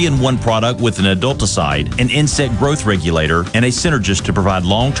 3-in-1 product with an adulticide, an insect growth regulator, and a synergist to provide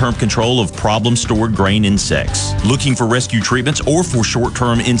long-term control of problem-stored grain insects. Looking for rescue treatments or for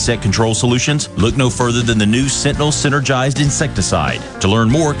short-term insect control solutions? Look no further than the new Sentinel Synergized Insecticide. To learn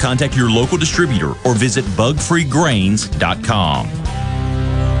more, contact your local distributor or visit bugfreegrains.com.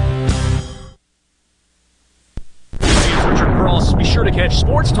 Be sure to catch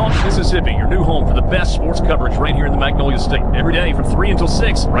Sports Talk Mississippi, your new home for the best sports coverage right here in the Magnolia State. Every day from 3 until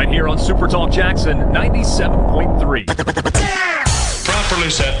 6, right here on SuperTalk Jackson 97.3.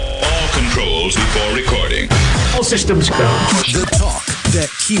 Properly set all controls before recording. All systems go. The talk that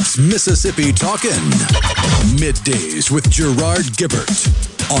keeps Mississippi talking. Middays with Gerard Gibert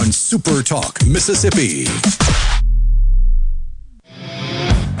on SuperTalk Mississippi.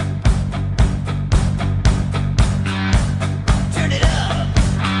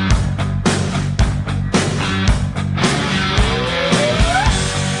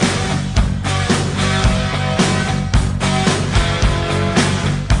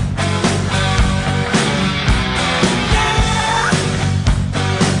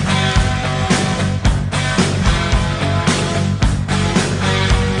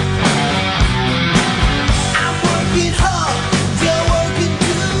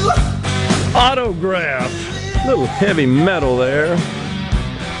 Autograph. Little heavy metal there.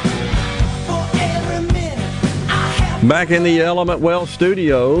 Back in the Element Wealth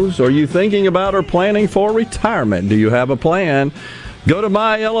studios, are you thinking about or planning for retirement? Do you have a plan? Go to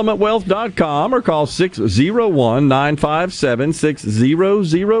myelementwealth.com or call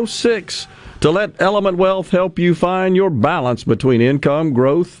 601-957-6006 to let Element Wealth help you find your balance between income,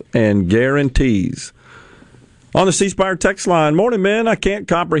 growth, and guarantees. On the C Spire text line, morning, men. I can't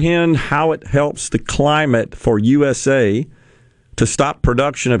comprehend how it helps the climate for USA to stop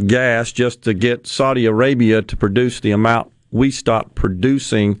production of gas just to get Saudi Arabia to produce the amount we stopped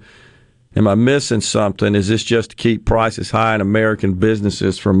producing. Am I missing something? Is this just to keep prices high and American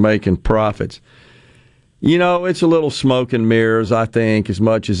businesses from making profits? it's a little smoke and mirrors, I think, as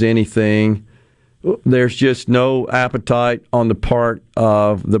much as anything. There's just no appetite on the part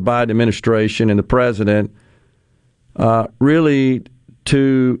of the Biden administration and the president really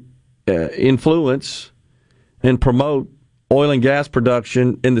to influence and promote oil and gas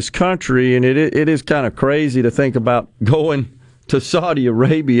production in this country. And it is kind of crazy to think about going to Saudi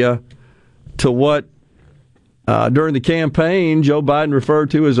Arabia to what during the campaign Joe Biden referred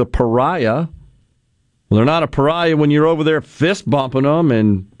to as a pariah. Well, they're not a pariah when you're over there fist bumping them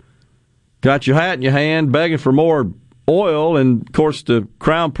and got your hat in your hand begging for more oil. And, of course, the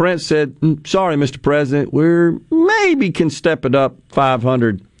Crown Prince said, sorry, Mr. President, we maybe can step it up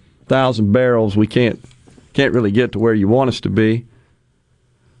 500,000 barrels. We can't really get to where you want us to be.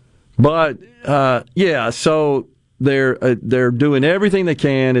 But, so they're doing everything they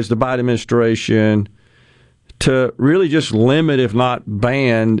can as the Biden administration to really just limit, if not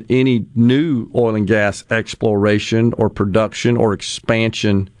ban, any new oil and gas exploration or production or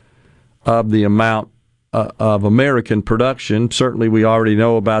expansion of the amount of American production. Certainly, we already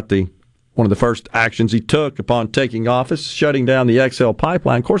know about one of the first actions he took upon taking office, shutting down the XL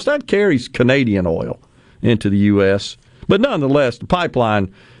pipeline. Of course, that carries Canadian oil into the U.S., but nonetheless, the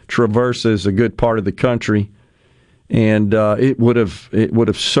pipeline traverses a good part of the country, and it would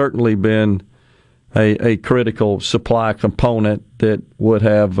have certainly been a critical supply component that would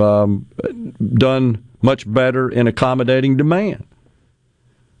have done much better in accommodating demand.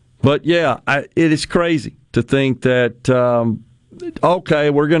 But, it is crazy to think that,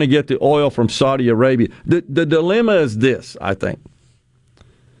 we're going to get the oil from Saudi Arabia. The dilemma is this, I think.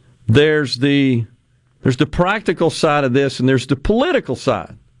 There's the practical side of this, and there's the political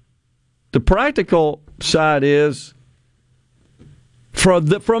side. The practical side is,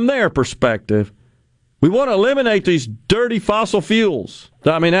 from their perspective, we want to eliminate these dirty fossil fuels.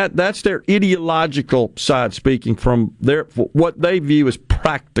 I mean, that's their ideological side speaking from what they view as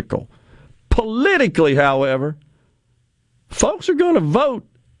practical. Politically, however, folks are going to vote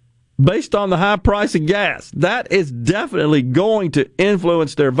based on the high price of gas. That is definitely going to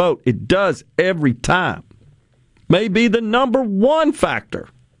influence their vote. It does every time. May be the number one factor.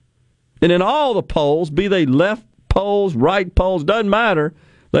 And in all the polls, be they left polls, right polls, doesn't matter,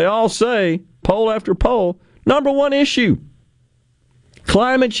 they all say, poll after poll, number one issue.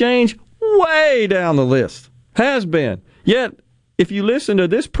 Climate change, way down the list. Has been. Yet, if you listen to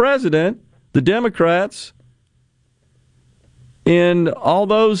this president, the Democrats, and all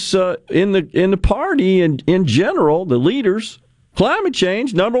those in the party and in general, the leaders, climate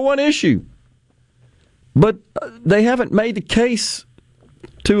change, number one issue. But they haven't made the case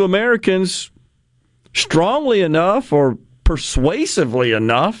to Americans strongly enough or persuasively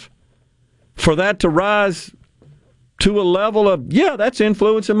enough for that to rise to a level of, that's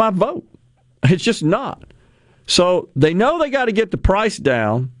influencing my vote. It's just not. So they know they got to get the price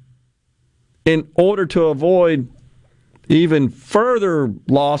down in order to avoid even further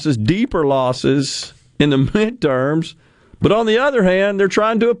losses, deeper losses in the midterms. But on the other hand, they're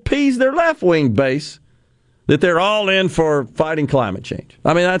trying to appease their left-wing base that they're all in for fighting climate change.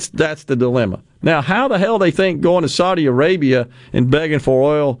 I mean, that's the dilemma. Now, how the hell they think going to Saudi Arabia and begging for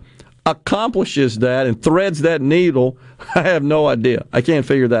oil accomplishes that and threads that needle, I have no idea. I can't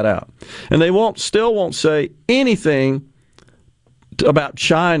figure that out. And they still won't say anything about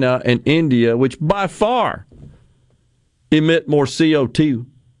China and India, which by far emit more CO2.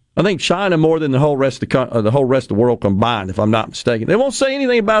 I think China more than the whole rest of the world combined, if I'm not mistaken. They won't say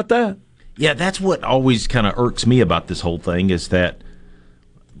anything about that. Yeah, that's what always kind of irks me about this whole thing is that,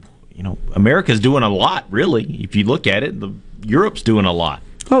 America's doing a lot, really. If you look at it, Europe's doing a lot.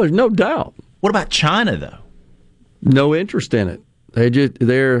 Oh, there's no doubt. What about China, though? No interest in it.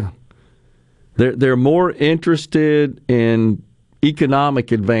 They're more interested in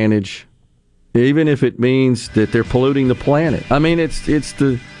economic advantage, even if it means that they're polluting the planet. I mean, it's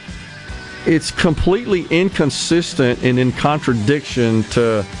completely inconsistent and in contradiction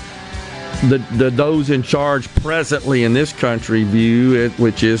to those in charge presently in this country view,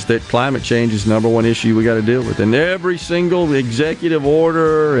 which is that climate change is the number one issue we got to deal with. And every single executive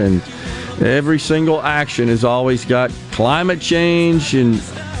order and every single action has always got climate change and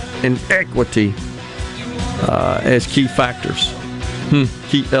equity as key factors,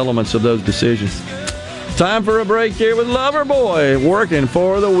 key elements of those decisions. Time for a break here with Loverboy, working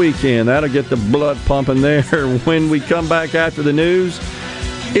for the weekend. That'll get the blood pumping there. When we come back after the news,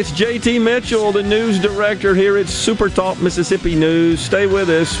 it's JT Mitchell, the news director here at SuperTalk Mississippi News. Stay with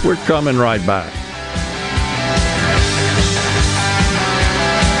us. We're coming right back.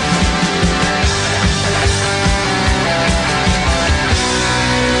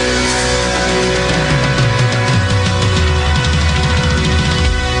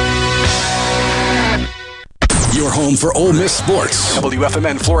 for Ole Miss sports.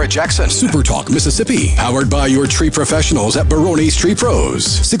 WFMN Flora Jackson. SuperTalk Mississippi. Powered by your tree professionals at Barone's Tree Pros.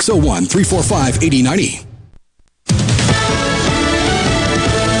 601-345-8090.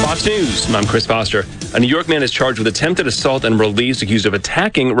 Fox News, I'm Chris Foster. A New York man is charged with attempted assault and released accused of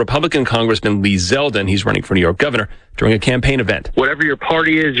attacking Republican Congressman Lee Zeldin. He's running for New York governor during a campaign event. Whatever your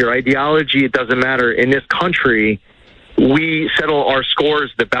party is, your ideology, it doesn't matter. In this country, we settle our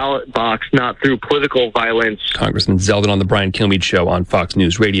scores, the ballot box, not through political violence. Congressman Zeldin on the Brian Kilmeade Show on Fox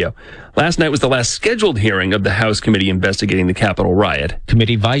News Radio. Last night was the last scheduled hearing of the House committee investigating the Capitol riot.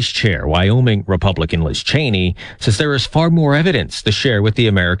 Committee Vice Chair, Wyoming Republican Liz Cheney, says there is far more evidence to share with the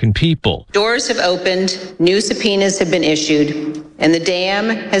American people. Doors have opened, new subpoenas have been issued, and the dam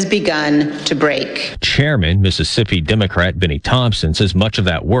has begun to break. Chairman, Mississippi Democrat Benny Thompson, says much of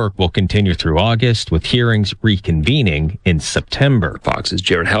that work will continue through August, with hearings reconvening in September. Fox's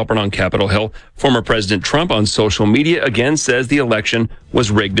Jared Halpern on Capitol Hill. Former President Trump on social media again says the election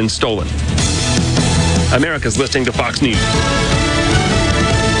was rigged and stolen. America's listening to Fox News.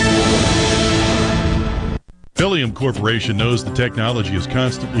 Pelium Corporation knows the technology is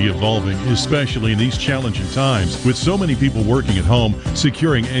constantly evolving, especially in these challenging times. With so many people working at home,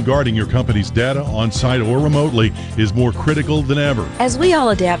 securing and guarding your company's data on-site or remotely is more critical than ever. As we all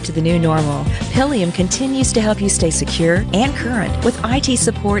adapt to the new normal, Pelium continues to help you stay secure and current with IT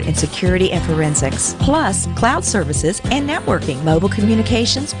support in security and forensics, plus cloud services and networking, mobile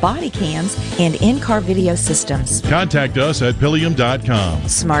communications, body cams, and in-car video systems. Contact us at Pelium.com.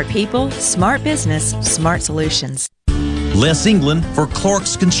 Smart people, smart business, smart solutions. Les England for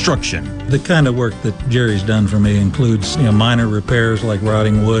Clark's Construction. The kind of work that Jerry's done for me includes minor repairs like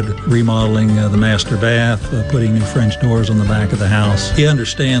rotting wood, remodeling the master bath, putting new French doors on the back of the house. He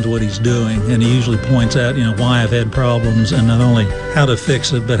understands what he's doing, and he usually points out why I've had problems, and not only how to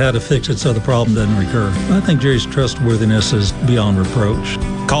fix it, but how to fix it so the problem doesn't recur. I think Jerry's trustworthiness is beyond reproach.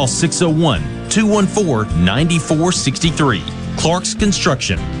 Call 601-214-9463. Clark's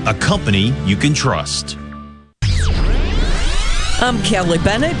Construction, a company you can trust. I'm Kelly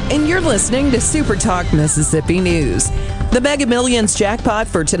Bennett, and you're listening to SuperTalk Mississippi News. The Mega Millions jackpot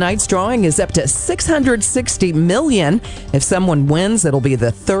for tonight's drawing is up to $660 million. If someone wins, it'll be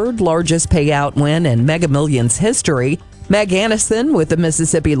the third largest payout win in Mega Millions history. Meg Annison with the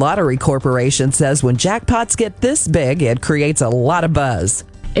Mississippi Lottery Corporation says when jackpots get this big, it creates a lot of buzz.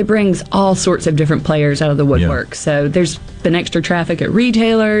 It brings all sorts of different players out of the woodwork. Yeah. So there's been extra traffic at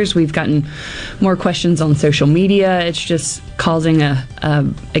retailers. We've gotten more questions on social media. It's just causing a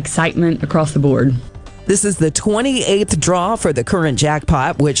excitement across the board. This is the 28th draw for the current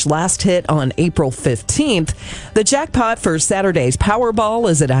jackpot, which last hit on April 15th. The jackpot for Saturday's Powerball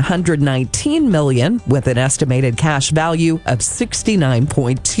is at $119 million, with an estimated cash value of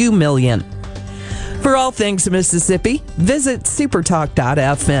 $69.2 million. For all things Mississippi, visit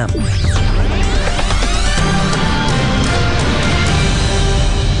supertalk.fm.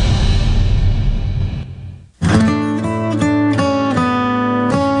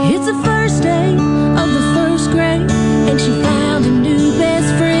 It's the first day of the first grade, and she found a new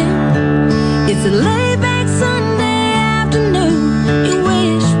best friend. It's a laid-back Sunday afternoon, you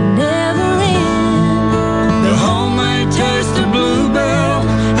wish would never end. The homemade taste of Bluebell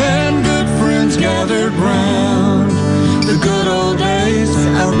and good friends gathered round. The good old days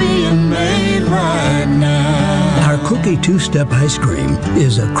are being made right now. Our Cookie Two-Step Ice Cream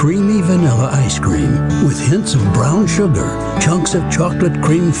is a creamy vanilla ice cream with hints of brown sugar, chunks of chocolate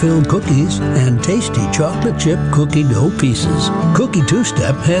cream-filled cookies, and tasty chocolate chip cookie dough pieces. Cookie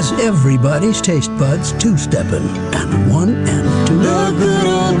Two-Step has everybody's taste buds two-stepping, and one and two. The good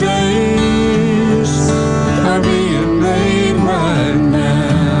old days are being made right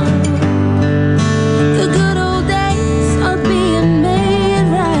now. The good old days are being made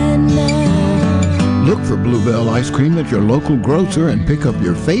right now. Look for Bluebell ice cream at your local grocer and pick up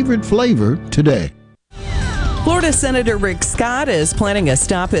your favorite flavor today. Florida Senator Rick Scott is planning a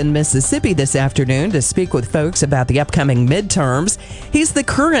stop in Mississippi this afternoon to speak with folks about the upcoming midterms. He's the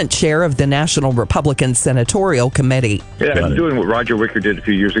current chair of the National Republican Senatorial Committee. Yeah, I'm doing what Roger Wicker did a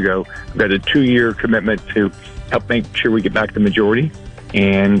few years ago. We've got a 2-year commitment to help make sure we get back the majority.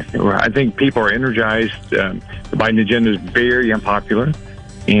 And I think people are energized. The Biden agenda is very unpopular,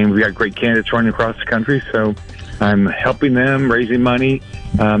 and we've got great candidates running across the country. So I'm helping them, raising money,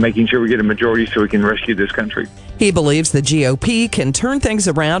 making sure we get a majority so we can rescue this country. He believes the GOP can turn things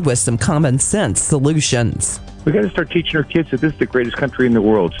around with some common sense solutions. We got to start teaching our kids that this is the greatest country in the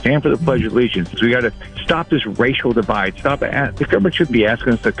world. Stand for the Pledge of Allegiance. We got to stop this racial divide. The government shouldn't be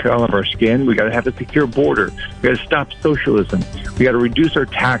asking us the color of our skin. We got to have a secure border. We got to stop socialism. We got to reduce our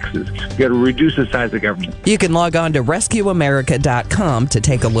taxes. We got to reduce the size of government. You can log on to RescueAmerica.com to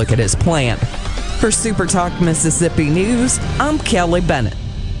take a look at his plan. For SuperTalk Mississippi News, I'm Kelly Bennett.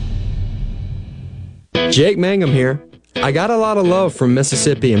 Jake Mangum here. I got a lot of love from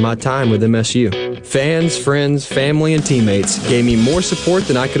Mississippi in my time with MSU. Fans, friends, family, and teammates gave me more support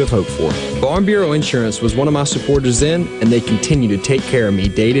than I could have hoped for. Farm Bureau Insurance was one of my supporters then, and they continue to take care of me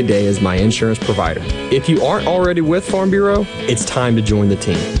day to day as my insurance provider. If you aren't already with Farm Bureau, it's time to join the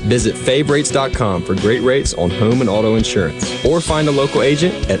team. Visit favrates.com for great rates on home and auto insurance, or find a local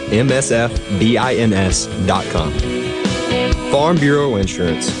agent at msfbins.com. Farm Bureau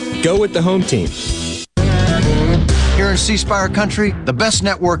Insurance. Go with the home team. Here in C Spire country, the best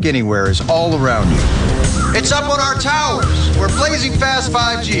network anywhere is all around you. It's up on our towers, where blazing fast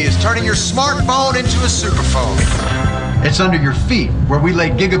 5G is turning your smartphone into a superphone. It's under your feet, where we lay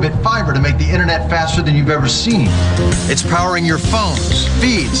gigabit fiber to make the internet faster than you've ever seen. It's powering your phones,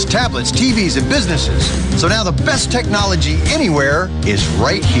 feeds, tablets, TVs, and businesses. So now the best technology anywhere is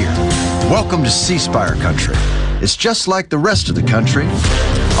right here. Welcome to C Spire country. It's just like the rest of the country,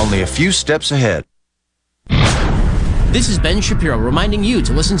 only a few steps ahead. This is Ben Shapiro reminding you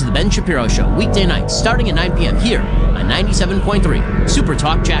to listen to The Ben Shapiro Show weekday nights starting at 9 p.m. here on 97.3 Super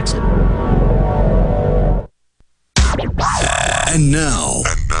Talk Jackson. And now,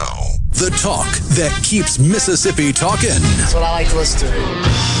 the talk that keeps Mississippi talking. That's what I like to listen to.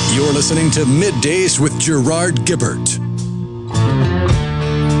 You're listening to Middays with Gerard Gibert.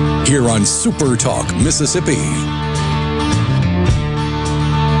 Here on Super Talk Mississippi.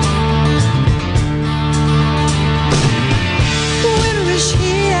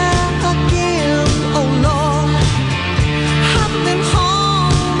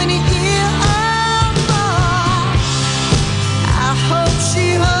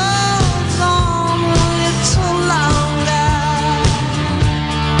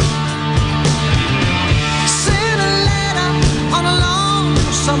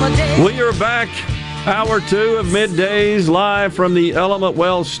 We are back, hour 2 of Middays, live from the Element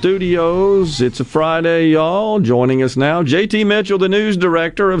Wealth Studios. It's a Friday, y'all. Joining us now, JT Mitchell, the news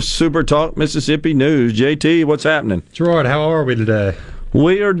director of Super Talk Mississippi News. JT, what's happening? Gerard, how are we today?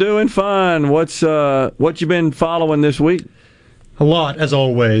 We are doing fine. What you been following this week? A lot, as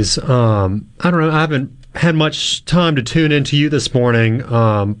always. I don't know. I haven't had much time to tune into you this morning,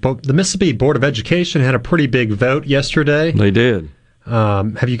 but the Mississippi Board of Education had a pretty big vote yesterday. They did.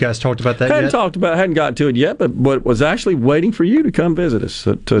 Have you guys talked about that yet? Hadn't gotten to it yet, but was actually waiting for you to come visit us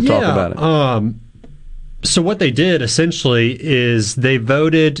to talk about it. So what they did essentially is they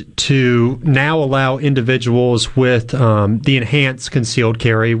voted to now allow individuals with the enhanced concealed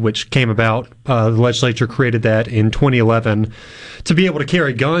carry, which came about. The legislature created that in 2011 to be able to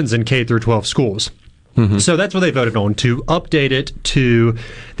carry guns in K through 12 schools. Mm-hmm. So that's what they voted on, to update it to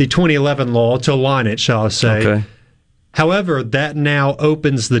the 2011 law, to align it, shall I say. Okay. However, that now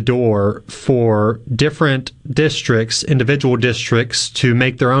opens the door for different districts, individual districts, to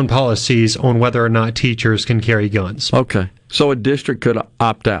make their own policies on whether or not teachers can carry guns. Okay. So a district could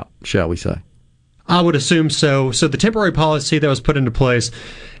opt out, shall we say? I would assume so. So the temporary policy that was put into place,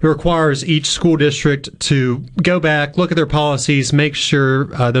 it requires each school district to go back, look at their policies, make sure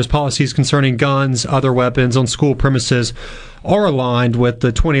those policies concerning guns, other weapons on school premises are aligned with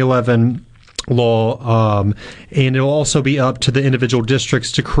the 2011 law, and it'll also be up to the individual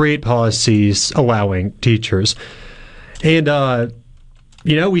districts to create policies allowing teachers. And,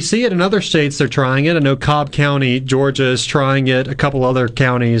 we see it in other states. They're trying it. I know Cobb County, Georgia, is trying it, a couple other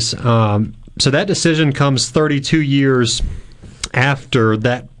counties. So that decision comes 32 years after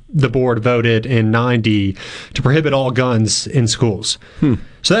that the board voted in 90 to prohibit all guns in schools.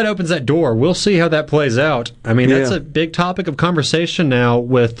 So that opens that door. We'll see how that plays out. I mean, that's a big topic of conversation now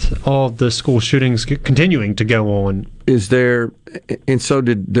with all of the school shootings continuing to go on. Is there, and so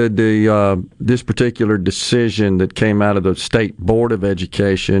did the this particular decision that came out of the State Board of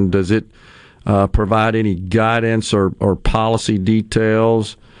Education, does it provide any guidance or policy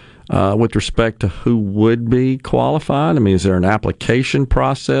details with respect to who would be qualified? I mean, is there an application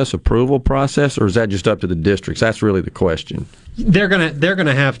process, approval process, or is that just up to the districts? That's really the question. They're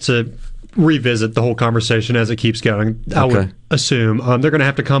gonna have to revisit the whole conversation as it keeps going. I would assume they're gonna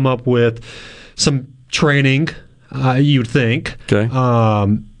have to come up with some training. You'd think. Okay.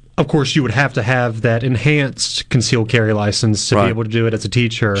 Of course, you would have to have that enhanced concealed carry license to be able to do it as a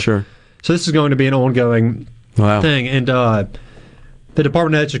teacher. Sure. So this is going to be an ongoing thing, and the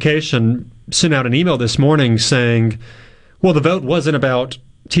Department of Education sent out an email this morning saying, well, the vote wasn't about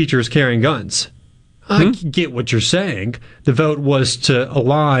teachers carrying guns. I get what you're saying. The vote was to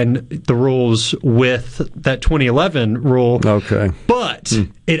align the rules with that 2011 rule. Okay. But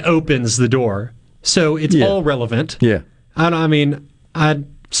it opens the door. So it's all relevant. Yeah. I mean, I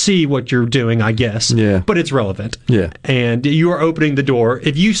see what you're doing, I guess. Yeah. But it's relevant. Yeah. And you are opening the door.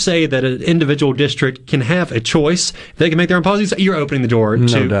 If you say that an individual district can have a choice, they can make their own policies, you're opening the door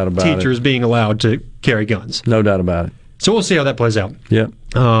to doubt about teachers being allowed to carry guns. No doubt about it. So we'll see how that plays out. Yeah.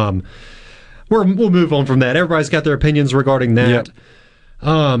 We'll move on from that. Everybody's got their opinions regarding that.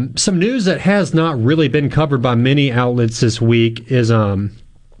 Yep. Some news that has not really been covered by many outlets this week is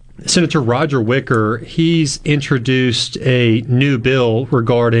Senator Roger Wicker. He's introduced a new bill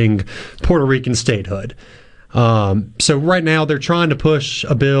regarding Puerto Rican statehood. So right now they're trying to push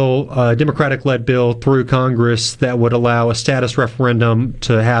a bill, a Democratic-led bill through Congress that would allow a status referendum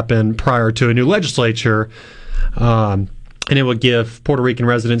to happen prior to a new legislature. And it would give Puerto Rican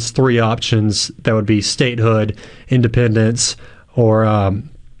residents 3 options. That would be statehood, independence, or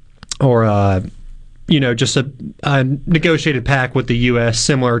just a negotiated pact with the U.S.,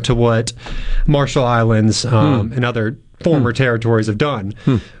 similar to what Marshall Islands and other former territories have done.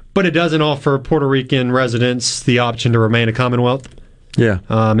 But it doesn't offer Puerto Rican residents the option to remain a Commonwealth. Yeah.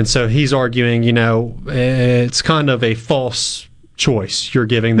 And so he's arguing, it's kind of a false choice you're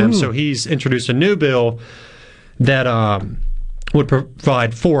giving them. So he's introduced a new bill that would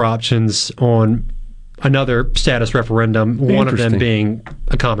provide 4 options on another status referendum, one of them being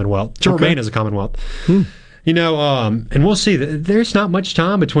a Commonwealth, to remain as a Commonwealth. And we'll see. There's not much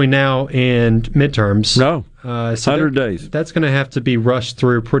time between now and midterms. No, so 100 days. That's going to have to be rushed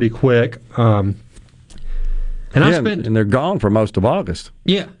through pretty quick. And they're gone for most of August.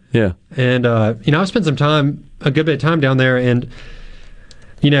 Yeah. Yeah. And, I've spent a good bit of time down there, and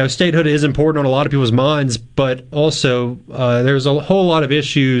statehood is important on a lot of people's minds, but also there's a whole lot of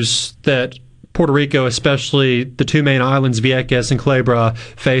issues that Puerto Rico, especially the 2 main islands, Vieques and Culebra,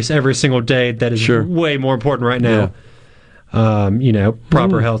 face every single day that is way more important right now. Yeah.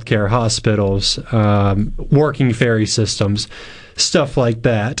 Proper health care, hospitals, working ferry systems, stuff like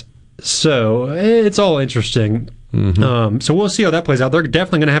that. So it's all interesting. So we'll see how that plays out. They're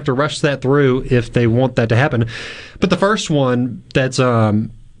definitely going to have to rush that through if they want that to happen. But the first one that's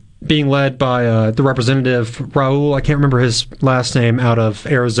being led by the representative Raul, I can't remember his last name, out of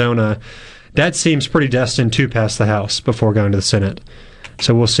Arizona, that seems pretty destined to pass the House before going to the Senate.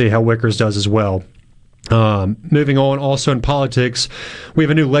 So we'll see how Wickers does as well. Moving on, also in politics, we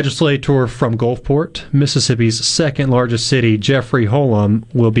have a new legislator from Gulfport, Mississippi's second largest city. Jeffrey Holcomb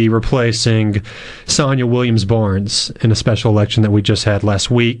will be replacing Sonia Williams Barnes in a special election that we just had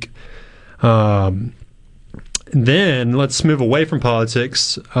last week. Then let's move away from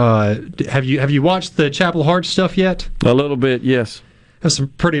politics. Have you watched the Chapel Hart stuff yet? A little bit, yes. That's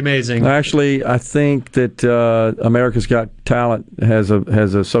pretty amazing. Actually, I think that America's Got Talent has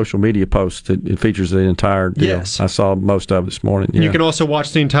a social media post that it features the entire deal. Yes. I saw most of it this morning. Yeah. You can also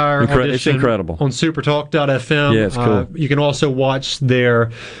watch the entire audition. It's incredible. On supertalk.fm. Yeah, it's cool. You can also watch their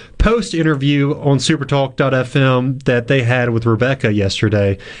post-interview on supertalk.fm that they had with Rebecca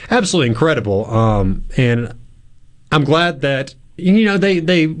yesterday. Absolutely incredible. And I'm glad that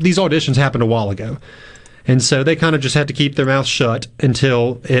these auditions happened a while ago. And so they kind of just had to keep their mouth shut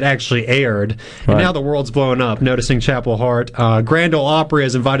until it actually aired. Right. And now the world's blowing up, noticing Chapel Hart. Grand Ole Opry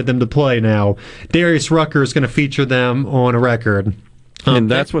has invited them to play now. Darius Rucker is going to feature them on a record. And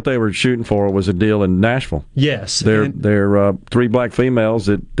that's what they were shooting for, was a deal in Nashville. Yes. They're 3 black females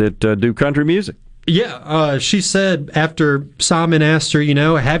that do country music. Yeah, she said after Simon asked her,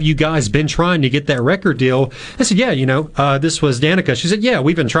 have you guys been trying to get that record deal? I said, yeah, this was Danica. She said, yeah,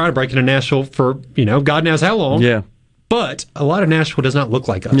 we've been trying to break into Nashville for, God knows how long. Yeah. But a lot of Nashville does not look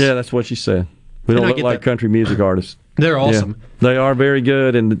like us. Yeah, that's what she said. We don't look like country music artists. They're awesome. Yeah, they are very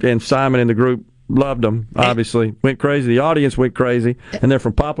good, and Simon and the group loved them, obviously. Went crazy. The audience went crazy, and they're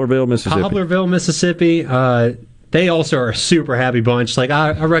from Poplarville, Mississippi. They also are a super happy bunch. Like,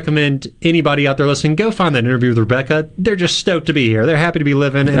 I recommend anybody out there listening, go find that interview with Rebecca. They're just stoked to be here. They're happy to be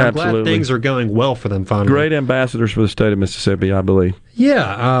living, and I'm glad things are going well for them finally. Great ambassadors for the state of Mississippi, I believe.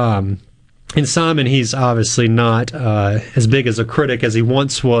 Yeah. And Simon, he's obviously not as big as a critic as he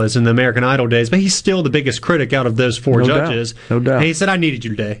once was in the American Idol days, but he's still the biggest critic out of those 4 judges. No doubt. And he said, I needed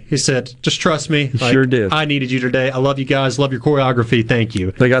you today. He said, just trust me. He sure did. I needed you today. I love you guys. Love your choreography. Thank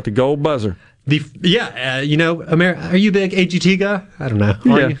you. They got the gold buzzer. Are you a big AGT guy? I don't know.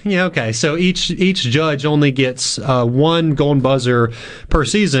 Yeah. Okay. So each judge only gets 1 golden buzzer per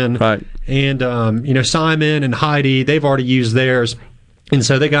season. Right. And, Simon and Heidi, they've already used theirs. And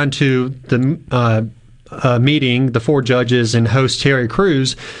so they got into the meeting, the 4 judges and host Terry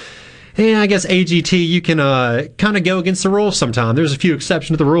Crews. And I guess AGT, you can kind of go against the rules sometimes. There's a few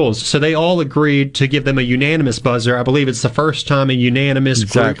exceptions to the rules. So they all agreed to give them a unanimous buzzer. I believe it's the first time a unanimous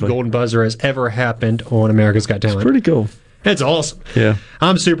group golden buzzer has ever happened on America's Got Talent. It's pretty cool. It's awesome. Yeah.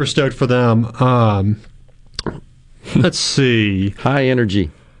 I'm super stoked for them. Let's see. High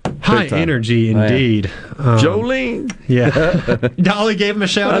energy. High energy, indeed. Jolene. Yeah. Dolly gave him a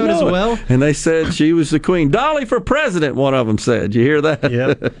shout out as well. And they said she was the queen. Dolly for president, one of them said. You hear that?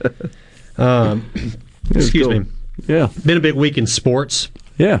 Yep. Excuse me. Yeah. Been a big week in sports.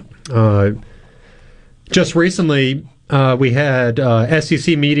 Yeah. Just recently, we had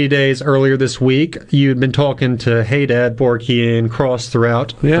SEC Media Days earlier this week. You'd been talking to Haydad, Borky, and Cross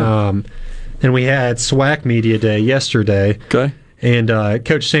throughout. Yeah. And we had SWAC Media Day yesterday. Okay. And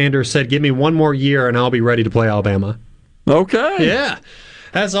Coach Sanders said, give me one more year and I'll be ready to play Alabama. Okay. Yeah.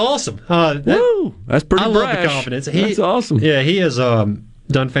 That's awesome. Woo! That's pretty I brash. love the confidence. That's awesome. Yeah, he has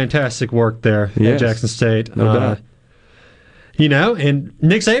done fantastic work there at Jackson State. No doubt. You know, and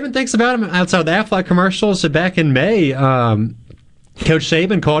Nick Saban thinks about him outside of the Aflac commercials. So back in May, Coach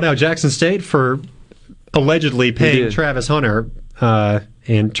Saban called out Jackson State for allegedly paying Travis Hunter,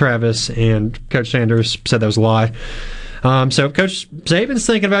 and Travis and Coach Sanders said that was a lie. So Coach Saban's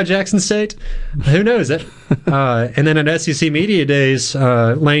thinking about Jackson State. Who knows it? And then at SEC Media Days,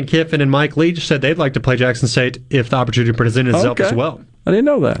 Lane Kiffin and Mike Leach said they'd like to play Jackson State if the opportunity presented itself as well. I didn't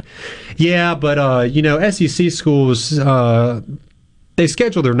know that. Yeah, but you know, SEC schools they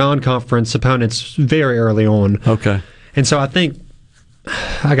schedule their non-conference opponents very early on. Okay. And so I think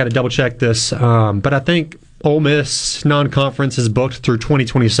I got to double check this, but I think Ole Miss non-conference is booked through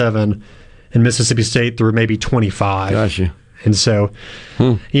 2027. And Mississippi State through maybe 25. Gotcha. And so,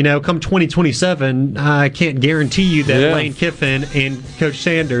 you know, come 2027, I can't guarantee you that Lane Kiffin and Coach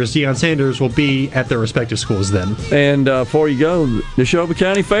Sanders, Deion Sanders, will be at their respective schools then. And before you go, Neshoba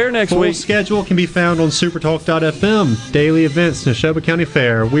County Fair next week. Full schedule can be found on supertalk.fm. Daily events, Neshoba County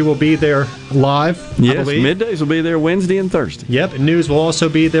Fair. We will be there live, yes, I believe. Middays will be there Wednesday and Thursday. Yep, and news will also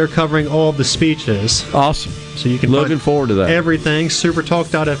be there covering all of the speeches. Awesome. So you can looking forward to that. Everything,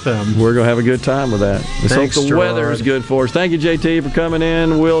 supertalk.fm. We're going to have a good time with that. Let's hope the weather is good for us. Thank you, JT, for coming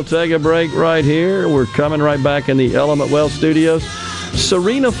in. We'll take a break right here. We're coming right back in the Element Wealth Studios.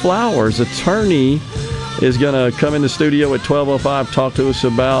 Serena Flowers, attorney, is going to come in the studio at 12:05, talk to us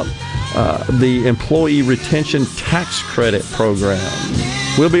about the Employee Retention Tax Credit Program.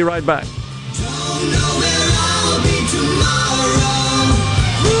 We'll be right back.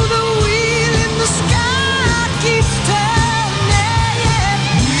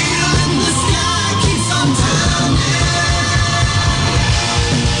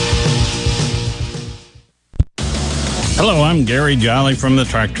 Hello, I'm Gary Jolly from the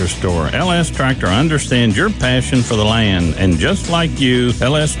Tractor Store. LS Tractor understands your passion for the land, and just like you,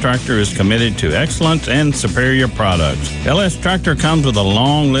 LS Tractor is committed to excellence and superior products. LS Tractor comes with a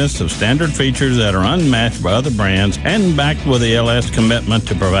long list of standard features that are unmatched by other brands and backed with the LS commitment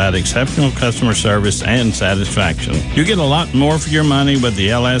to provide exceptional customer service and satisfaction. You get a lot more for your money with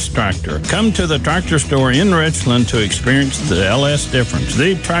the LS Tractor. Come to the Tractor Store in Richland to experience the LS difference.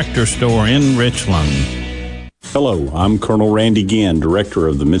 The Tractor Store in Richland. Hello, I'm Colonel Randy Ginn, Director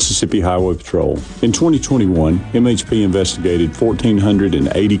of the Mississippi Highway Patrol. In 2021, MHP investigated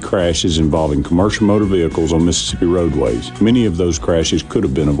 1,480 crashes involving commercial motor vehicles on Mississippi roadways. Many of those crashes could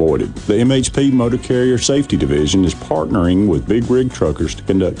have been avoided. The MHP Motor Carrier Safety Division is partnering with big rig truckers to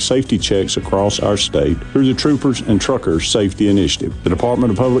conduct safety checks across our state through the Troopers and Truckers Safety Initiative. The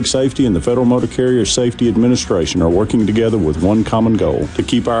Department of Public Safety and the Federal Motor Carrier Safety Administration are working together with one common goal: to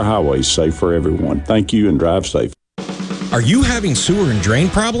keep our highways safe for everyone. Thank you and drive safe. Are you having sewer and drain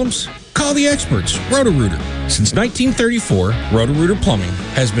problems? Call the experts, Roto-Rooter. Since 1934, Roto-Rooter Plumbing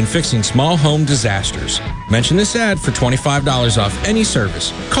has been fixing small home disasters. Mention this ad for $25 off any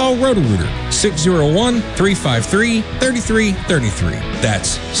service. Call Roto-Rooter, 601-353-3333.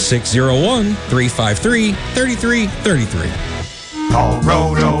 That's 601-353-3333. Call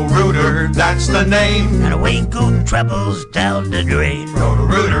Roto-Rooter, that's the name. And away go troubles down the drain.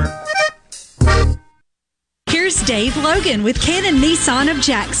 Roto-Rooter. Here's Dave Logan with Cannon Nissan of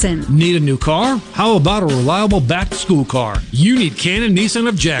Jackson. Need a new car? How about a reliable back-to-school car? You need Cannon Nissan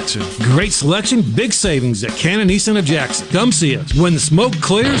of Jackson. Great selection, big savings at Cannon Nissan of Jackson. Come see us. When the smoke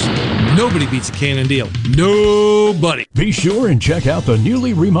clears, nobody beats a Cannon deal. Nobody. Be sure and check out the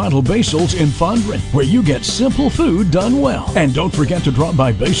newly remodeled Basil's in Fondren, where you get simple food done well. And don't forget to drop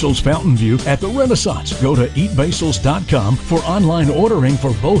by Basil's Fountain View at the Renaissance. Go to eatbasils.com for online ordering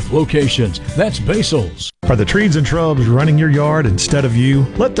for both locations. That's Basil's. Are the trees and shrubs running your yard instead of you?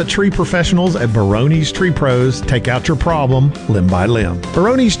 Let the tree professionals at Baroni's Tree Pros take out your problem limb by limb.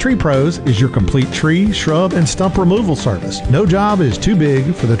 Baroni's Tree Pros is your complete tree, shrub, and stump removal service. No job is too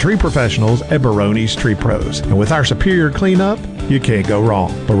big for the tree professionals at Baroni's Tree Pros. And with our superior cleanup, you can't go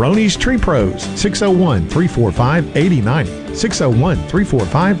wrong. Baroni's Tree Pros, 601-345-8090.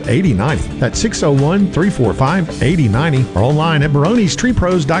 601-345-8090. That's 601-345-8090. Or online at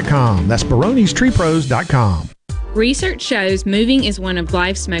baronistreepros.com. That's baronistreepros.com. Research shows moving is one of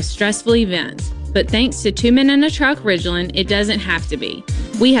life's most stressful events. But thanks to Two Men and a Truck Ridgeland, it doesn't have to be.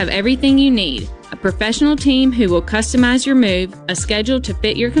 We have everything you need. A professional team who will customize your move, a schedule to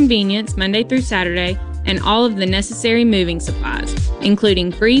fit your convenience Monday through Saturday, and all of the necessary moving supplies,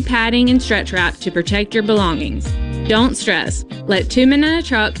 including free padding and stretch wrap to protect your belongings. Don't stress. Let Two Men and a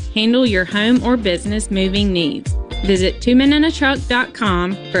Truck handle your home or business moving needs. Visit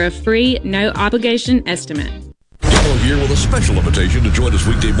twomenandatruck.com for a free, no-obligation estimate. Here with a special invitation to join us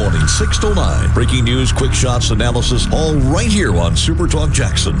weekday morning, 6 to 9. Breaking news, quick shots, analysis, all right here on SuperTalk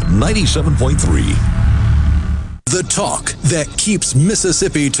Jackson 97.3. The talk that keeps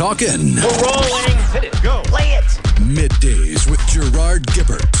Mississippi talking. We're rolling. Hit it. Go. Play it. Middays with Gerard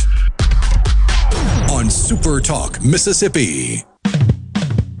Gibert on SuperTalk Mississippi.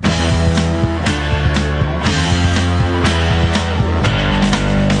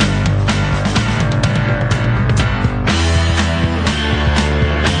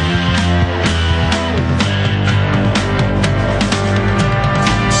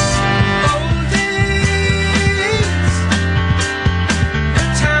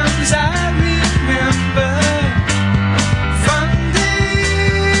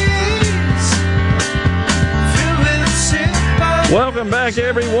 Welcome back,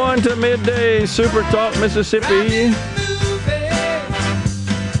 everyone, to Midday Super Talk Mississippi.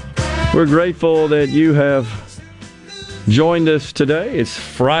 We're grateful that you have joined us today. It's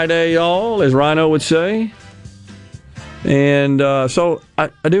Friday, y'all, as Rhino would say. And so I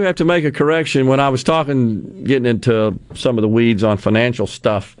do have to make a correction. When I was getting into some of the weeds on financial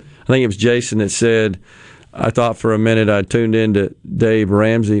stuff, I think it was Jason that said, I thought for a minute I tuned into Dave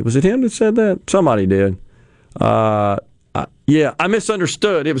Ramsey. Was it him that said that? Somebody did. Yeah, I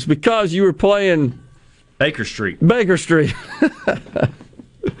misunderstood. It was because you were playing Baker Street.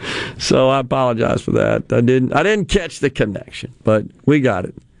 So I apologize for that. I didn't catch the connection, but we got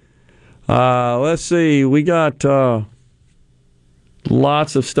it. Let's see. We got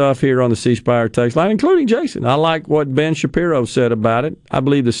lots of stuff here on the C Spire text line, including Jason. I like what Ben Shapiro said about it. I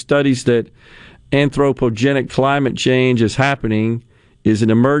believe the studies that anthropogenic climate change is happening is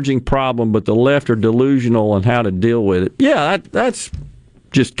an emerging problem, but the left are delusional on how to deal with it. Yeah, that's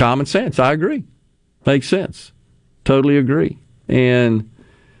just common sense. I agree. Makes sense. Totally agree. And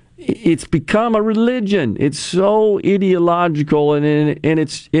it's become a religion. It's so ideological, and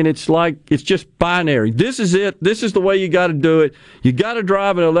it's like it's just binary. This is it. This is the way you got to do it. You got to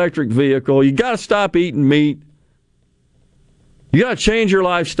drive an electric vehicle. You got to stop eating meat. You got to change your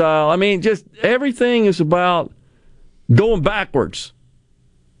lifestyle. I mean, just everything is about going backwards.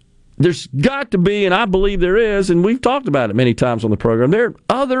 There's got to be, and I believe there is, and we've talked about it many times on the program, there are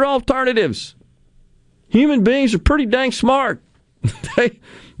other alternatives. Human beings are pretty dang smart.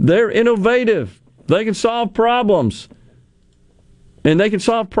 They're innovative. They can solve problems. And they can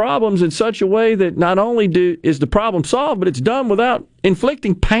solve problems in such a way that not only is the problem solved, but it's done without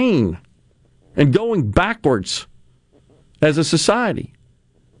inflicting pain and going backwards as a society.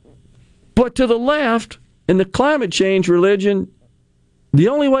 But to the left, in the climate change religion, the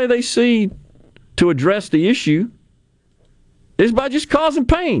only way they see to address the issue is by just causing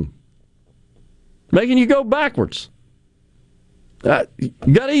pain, making you go backwards. You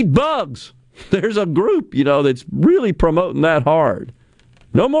got to eat bugs. There's a group, that's really promoting that hard.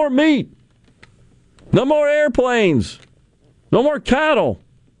 No more meat. No more airplanes. No more cattle.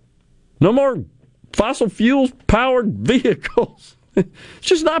 No more fossil fuels-powered vehicles. It's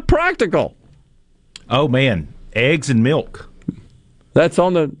just not practical. Oh, man. Eggs and milk. That's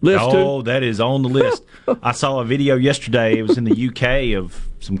on the list, too? Oh, that is on the list. I saw a video yesterday. It was in the UK of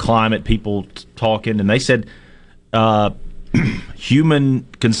some climate people talking, and they said human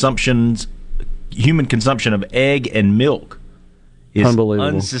consumption of egg and milk is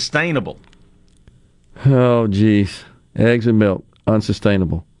unsustainable. Oh, geez. Eggs and milk,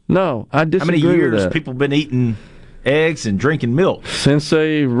 unsustainable. No, I disagree with that. How many years people been eating eggs and drinking milk? Since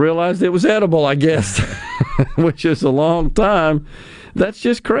they realized it was edible, I guess, which is a long time. That's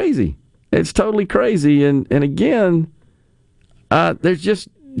just crazy. It's totally crazy. And again, there just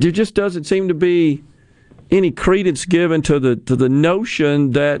doesn't seem to be any credence given to the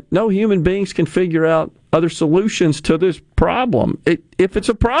notion that no human beings can figure out other solutions to this problem, if it's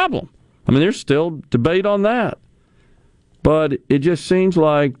a problem. I mean, there's still debate on that. But it just seems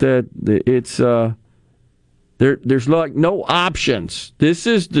like that it's there's like no options. This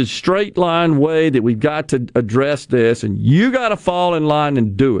is the straight line way that we've got to address this, and you got to fall in line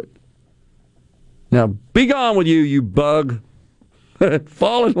and do it. Now, be gone with you, you bug.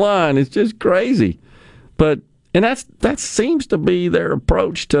 Fall in line. It's just crazy. And that seems to be their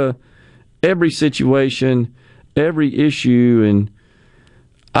approach to every situation, every issue, and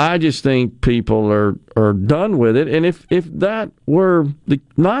I just think people are done with it. And if that were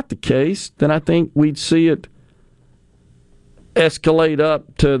not the case, then I think we'd see it escalate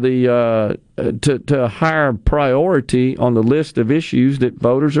up to to a higher priority on the list of issues that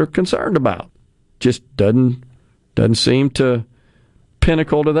voters are concerned about. Just doesn't seem to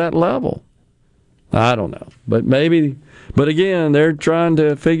pinnacle to that level. I don't know, but again, they're trying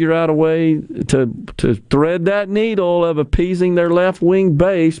to figure out a way to thread that needle of appeasing their left-wing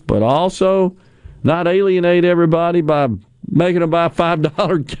base, but also not alienate everybody by making them buy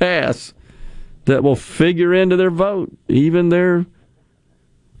 $5 gas that will figure into their vote. Even their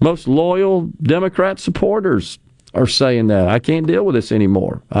most loyal Democrat supporters are saying that. I can't deal with this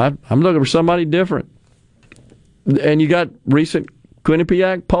anymore. I'm looking for somebody different. And you got recent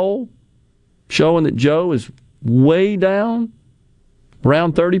Quinnipiac poll showing that Joe is way down,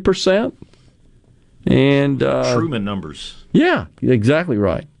 around 30%. And Truman numbers. Yeah, exactly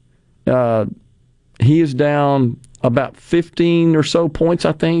right. He is down about 15 or so points,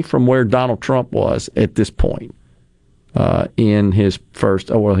 I think, from where Donald Trump was at this point in his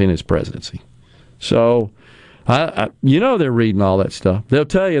presidency. So, they're reading all that stuff. They'll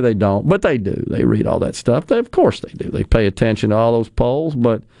tell you they don't, but they do. They read all that stuff. Of course they do. They pay attention to all those polls,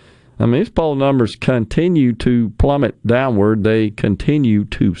 but I mean, his poll numbers continue to plummet downward. They continue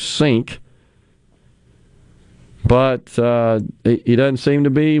to sink. But he doesn't seem to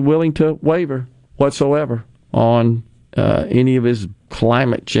be willing to waver whatsoever on any of his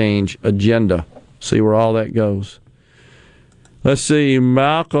climate change agenda. See where all that goes. Let's see.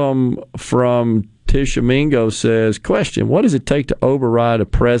 Malcolm from Tishomingo says, question, what does it take to override a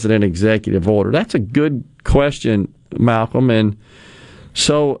president executive order? That's a good question, Malcolm. And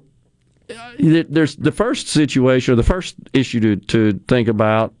so there's the first situation, or the first issue to think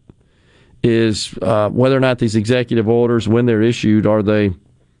about is whether or not these executive orders, when they're issued, are they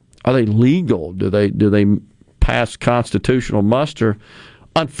legal? Do they pass constitutional muster?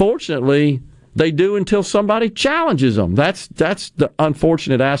 Unfortunately, they do until somebody challenges them. That's the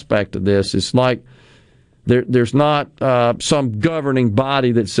unfortunate aspect of this. It's like there's not some governing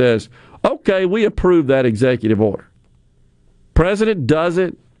body that says, okay, we approve that executive order. President does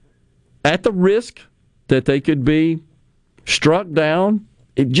it at the risk that they could be struck down.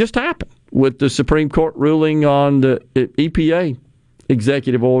 It just happened with the Supreme Court ruling on the EPA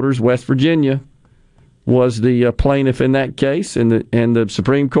executive orders. West Virginia was the plaintiff in that case, and the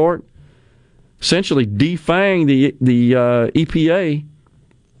Supreme Court essentially defanged the EPA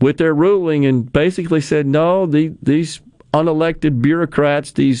with their ruling and basically said, no, these unelected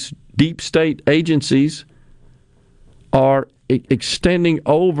bureaucrats, these deep state agencies are extending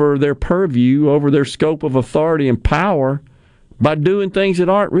over their purview, over their scope of authority and power by doing things that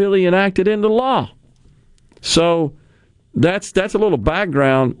aren't really enacted into law. So that's a little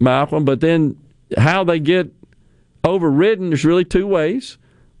background, Malcolm, but then how they get overridden, there's really two ways.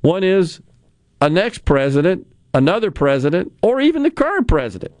 One is a next president, another president, or even the current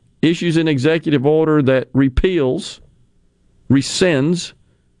president issues an executive order that rescinds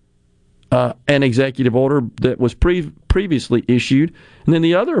an executive order that was previously issued. And then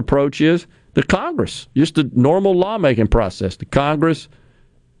the other approach is the Congress, just the normal lawmaking process. The Congress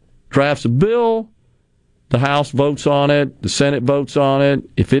drafts a bill, the House votes on it, the Senate votes on it.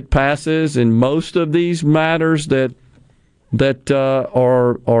 If it passes, and most of these matters that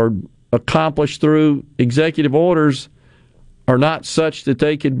are accomplished through executive orders are not such that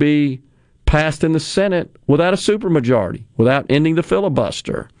they could be passed in the Senate without a supermajority, without ending the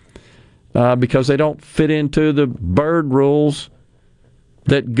filibuster, because they don't fit into the Byrd rules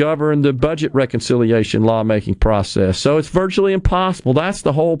that govern the budget reconciliation lawmaking process. So it's virtually impossible. That's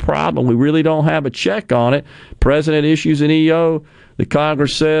the whole problem. We really don't have a check on it. President issues an EO. The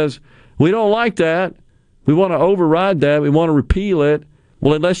Congress says, we don't like that. We want to override that. We want to repeal it.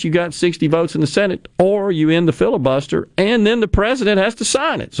 Well, unless you got 60 votes in the Senate, or you end the filibuster, and then the president has to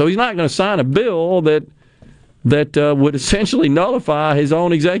sign it. So he's not going to sign a bill that would essentially nullify his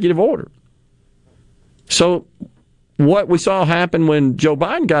own executive order. So what we saw happen when Joe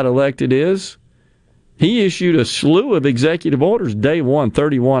Biden got elected is he issued a slew of executive orders. Day one,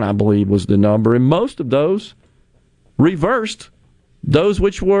 31, I believe, was the number, and most of those reversed those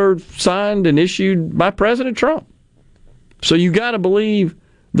which were signed and issued by President Trump. So you got to believe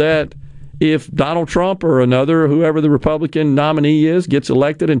that if Donald Trump or whoever the Republican nominee is, gets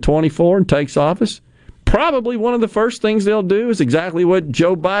elected in 24 and takes office, probably one of the first things they'll do is exactly what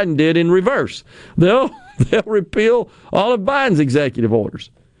Joe Biden did in reverse. They'll repeal all of Biden's executive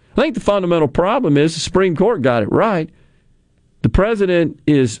orders. I think the fundamental problem is the Supreme Court got it right. The president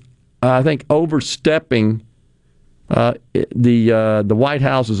is, I think, overstepping the White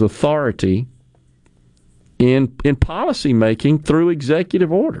House's authority in policy making through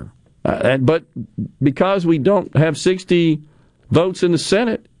executive order. But because we don't have 60 votes in the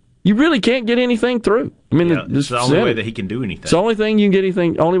Senate, you really can't get anything through. I mean, it's the only way that he can do anything. It's the only way you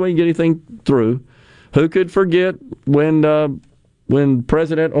can get anything through. Who could forget when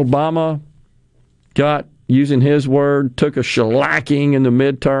President Obama got, using his word, took a shellacking in the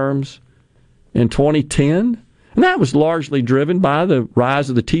midterms in 2010? And that was largely driven by the rise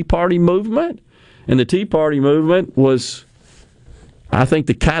of the Tea Party movement. And the Tea Party movement was, I think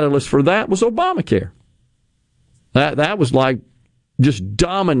the catalyst for that was Obamacare. That was like just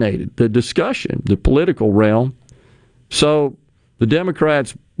dominated the discussion, the political realm. So the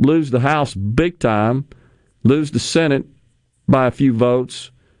Democrats lose the House big time, lose the Senate by a few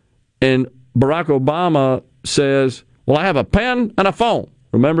votes, and Barack Obama says, well, I have a pen and a phone.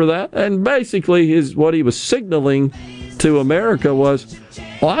 Remember that? And basically what he was signaling to America was,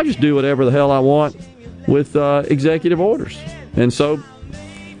 well, I just do whatever the hell I want with executive orders. And so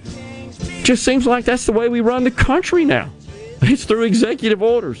it just seems like that's the way we run the country now. It's through executive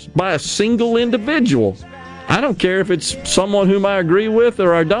orders by a single individual. I don't care if it's someone whom I agree with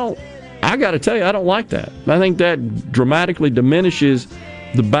or I don't. I got to tell you, I don't like that. I think that dramatically diminishes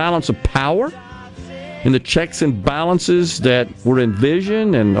the balance of power and the checks and balances that were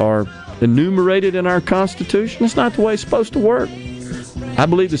envisioned and are enumerated in our Constitution. It's not the way it's supposed to work. I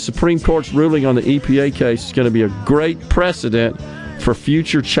believe the Supreme Court's ruling on the EPA case is going to be a great precedent for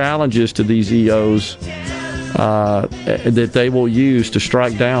future challenges to these EOs that they will use to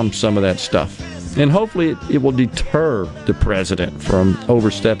strike down some of that stuff. And hopefully it will deter the president from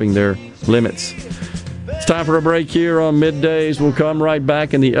overstepping their limits. It's time for a break here on Middays. We'll come right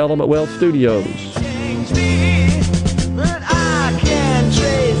back in the Element Wealth Studios.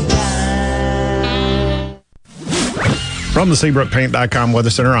 From the SeabrookPaint.com Weather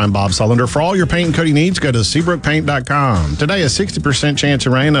Center, I'm Bob Sullender. For all your paint and coating needs, go to SeabrookPaint.com. Today, a 60% chance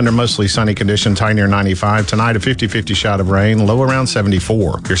of rain under mostly sunny conditions, high near 95. Tonight, a 50-50 shot of rain, low around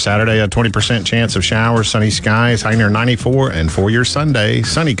 74. Your Saturday, a 20% chance of showers, sunny skies, high near 94. And for your Sunday,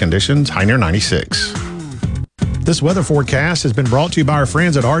 sunny conditions, high near 96. This weather forecast has been brought to you by our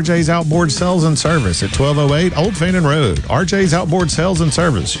friends at RJ's Outboard Sales and Service at 1208 Old Fannin Road. RJ's Outboard Sales and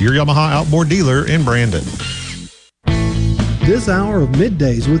Service, your Yamaha outboard dealer in Brandon. This hour of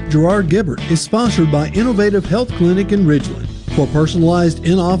Middays with Gerard Gibert is sponsored by Innovative Health Clinic in Ridgeland. For personalized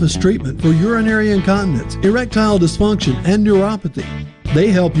in-office treatment for urinary incontinence, erectile dysfunction, and neuropathy,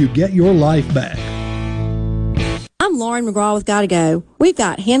 they help you get your life back. I'm Lauren McGraw with Gotta Go. We've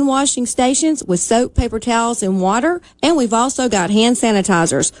got hand washing stations with soap, paper towels, and water, and we've also got hand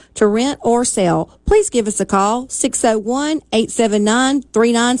sanitizers to rent or sell. Please give us a call,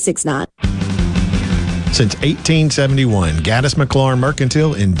 601-879-3969. Since 1871, Gaddis McLaurin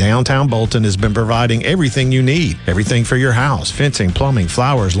Mercantile in downtown Bolton has been providing everything you need. Everything for your house, fencing, plumbing,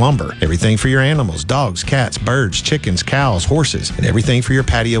 flowers, lumber. Everything for your animals, dogs, cats, birds, chickens, cows, horses, and everything for your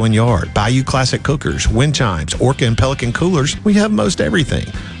patio and yard. Bayou Classic cookers, wind chimes, Orca and Pelican coolers. We have most everything.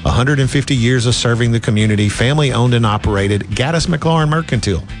 150 years of serving the community, family owned and operated. Gaddis McLaurin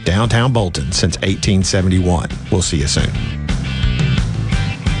Mercantile, downtown Bolton since 1871. We'll see you soon.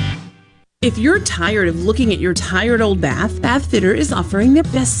 If you're tired of looking at your tired old bath, Bathfitter is offering their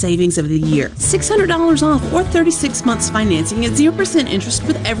best savings of the year. $600 off or 36 months financing at 0% interest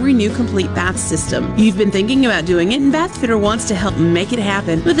with every new complete bath system. You've been thinking about doing it, and Bathfitter wants to help make it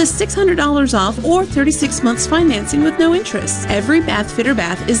happen with a $600 off or 36 months financing with no interest. Every Bathfitter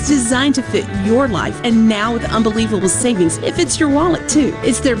bath is designed to fit your life, and now with unbelievable savings, it fits your wallet too.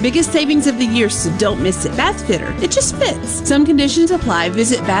 It's their biggest savings of the year, so don't miss it. Bathfitter, it just fits. Some conditions apply.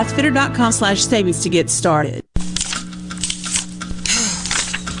 Visit bathfitter.com/savings to get started.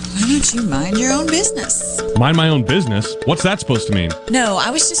 Leonard suggest you mind your own business. Mind my own business? What's that supposed to mean? No, I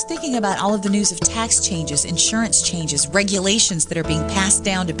was just thinking about all of the news of tax changes, insurance changes, regulations that are being passed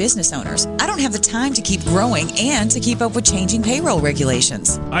down to business owners. I don't have the time to keep growing and to keep up with changing payroll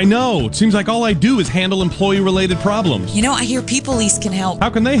regulations. I know. It seems like all I do is handle employee-related problems. You know, I hear People Lease can help. How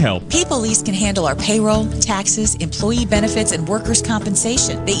can they help? People Lease can handle our payroll, taxes, employee benefits, and workers'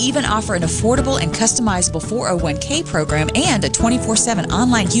 compensation. They even offer an affordable and customizable 401k program and a 24/7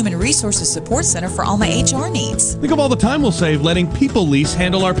 online human resources support center for all my HR needs. Think of all the time we'll save letting People Lease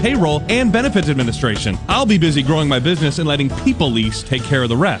handle our payroll and benefits administration. I'll be busy growing my business and letting People Lease take care of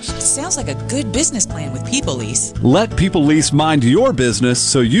the rest. Sounds like a good business plan with People Lease. Let People Lease mind your business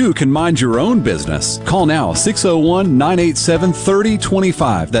so you can mind your own business. Call now,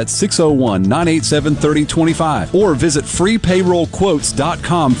 601-987-3025. That's 601-987-3025. Or visit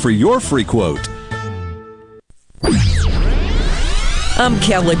freepayrollquotes.com for your free quote. I'm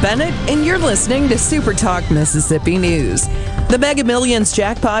Kelly Bennett, and you're listening to SuperTalk Mississippi News. The Mega Millions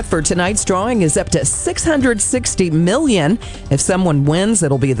jackpot for tonight's drawing is up to $660 million. If someone wins,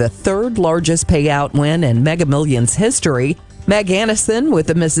 it'll be the third largest payout win in Mega Millions history. Meg Annison with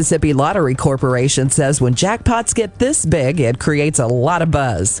the Mississippi Lottery Corporation says when jackpots get this big, it creates a lot of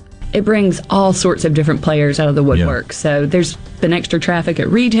buzz. It brings all sorts of different players out of the woodwork. Yeah. So there's been extra traffic at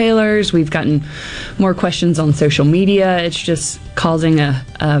retailers. We've gotten more questions on social media. It's just causing a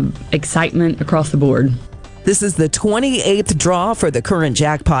excitement across the board. This is the 28th draw for the current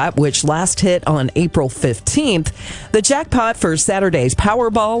jackpot, which last hit on April 15th. The jackpot for Saturday's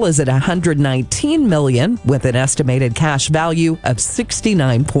Powerball is at $119 million, with an estimated cash value of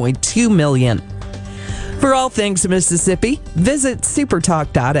 $69.2 million. For all things Mississippi, visit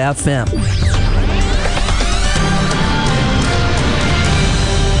supertalk.fm.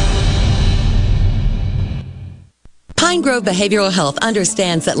 Pine Grove Behavioral Health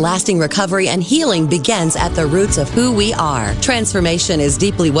understands that lasting recovery and healing begins at the roots of who we are. Transformation is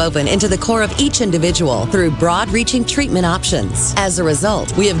deeply woven into the core of each individual through broad-reaching treatment options. As a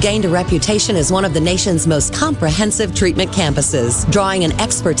result, we have gained a reputation as one of the nation's most comprehensive treatment campuses, drawing an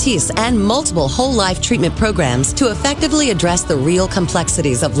expertise and multiple whole-life treatment programs to effectively address the real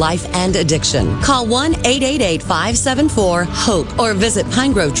complexities of life and addiction. Call 1-888-574-HOPE or visit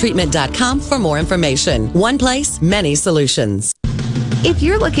pinegrovetreatment.com for more information. One place, many solutions. If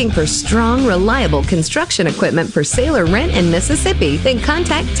you're looking for strong, reliable construction equipment for sale or rent in Mississippi, then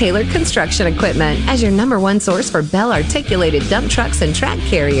contact Taylor Construction Equipment. As your #1 source for Bell articulated dump trucks and track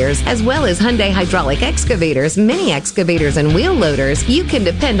carriers, as well as Hyundai hydraulic excavators, mini excavators, and wheel loaders, you can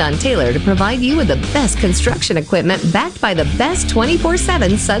depend on Taylor to provide you with the best construction equipment backed by the best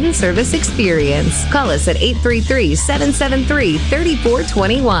 24/7 sudden service experience. Call us at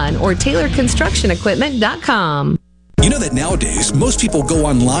 833-773-3421 or TaylorConstructionEquipment.com. You know that nowadays, most people go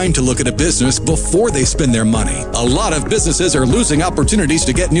online to look at a business before they spend their money. A lot of businesses are losing opportunities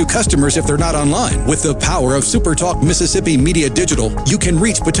to get new customers if they're not online. With the power of SuperTalk Mississippi Media Digital, you can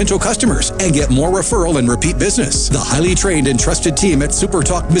reach potential customers and get more referral and repeat business. The highly trained and trusted team at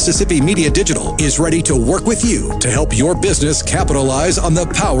SuperTalk Mississippi Media Digital is ready to work with you to help your business capitalize on the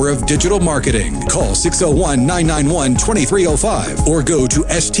power of digital marketing. Call 601-991-2305 or go to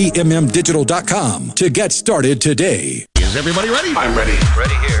stmmdigital.com to get started today. Is everybody ready? I'm ready.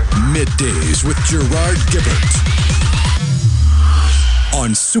 Ready here. Middays with Gerard Gibert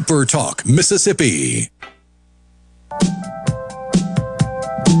on SuperTalk Mississippi. I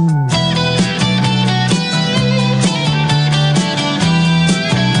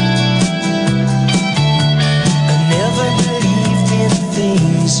never believed in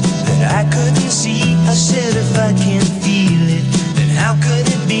things that I couldn't see. I said if I can't feel it, then how could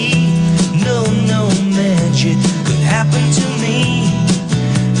it be? No magic happened to me.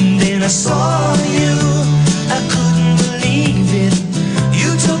 And then I saw you, I couldn't believe it.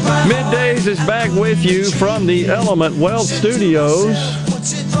 You took my Middays is back with you from the Element Wealth Studios.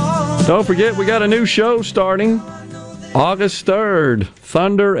 Don't forget, we got a new show starting August 3rd,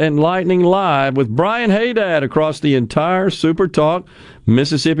 Thunder and Lightning Live with Brian Haydad across the entire SuperTalk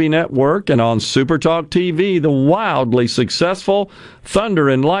Mississippi Network and on SuperTalk TV. The wildly successful Thunder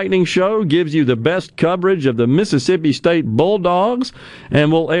and Lightning Show gives you the best coverage of the Mississippi State Bulldogs and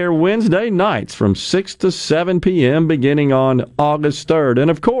will air Wednesday nights from 6 to 7 p.m. beginning on August 3rd.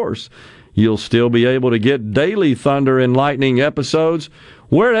 And of course, you'll still be able to get daily Thunder and Lightning episodes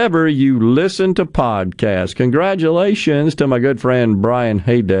wherever you listen to podcasts. Congratulations to my good friend Brian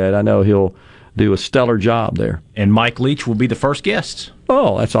Haydad. I know he'll do a stellar job there. And Mike Leach will be the first guest.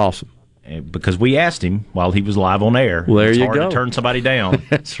 Oh, that's awesome. Because we asked him while he was live on air. Well, there it's you hard go. to turn somebody down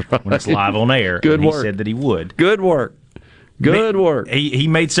That's right. when it's live on air. Good and work. He said that he would. Good work. Good work. He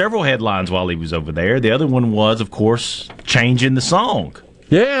made several headlines while he was over there. The other one was, of course, changing the song.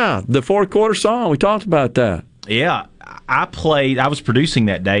 Yeah, the fourth quarter song. We talked about that. Yeah, I was producing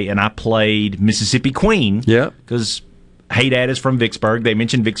that day, and I played Mississippi Queen. Yep. Because Hey Dad is from Vicksburg. They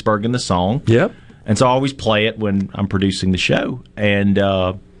mentioned Vicksburg in the song. Yep. And so I always play it when I'm producing the show. And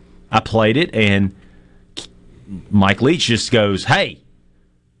I played it, and Mike Leach just goes, "Hey,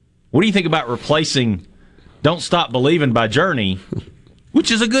 what do you think about replacing Don't Stop Believing by Journey,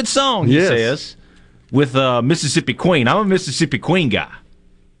 which is a good song," he says, with Mississippi Queen. I'm a Mississippi Queen guy.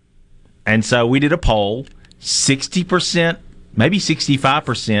 And so we did a poll. 60%, maybe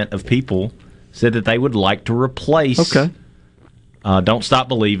 65% of people said that they would like to replace Don't Stop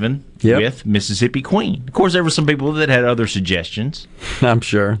Believing with Mississippi Queen. Of course, there were some people that had other suggestions. I'm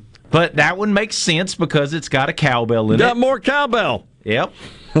sure. But that one makes sense because it's got a cowbell in it. Got more cowbell. Yep.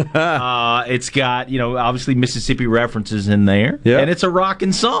 It's got, obviously Mississippi references in there. Yeah. And it's a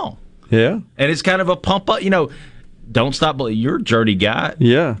rocking song. Yeah. And it's kind of a pump up, Don't Stop Believing. You're a Journey guy.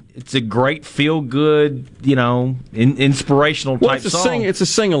 Yeah. It's a great feel good, inspirational type song. It's a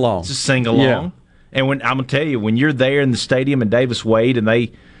sing along. It's a sing along. Yeah. And when I'm gonna tell you, when you're there in the stadium in Davis Wade and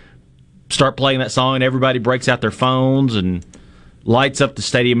they start playing that song and everybody breaks out their phones and lights up the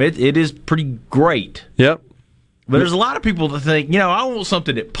stadium, it is pretty great. Yep. But there's a lot of people that think, I want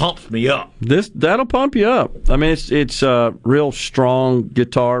something that pumps me up. That'll pump you up. I mean, it's a real strong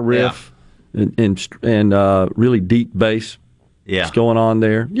guitar riff. And really deep bass. Yeah. What's going on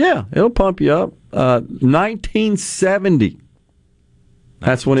there? Yeah, it'll pump you up. 1970.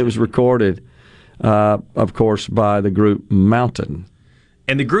 That's when it was recorded, of course, by the group Mountain.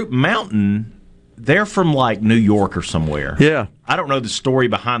 And the group Mountain, they're from like New York or somewhere. Yeah. I don't know the story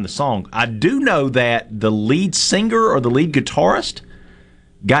behind the song. I do know that the lead singer or the lead guitarist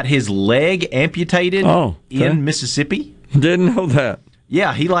got his leg amputated in Mississippi. Didn't know that.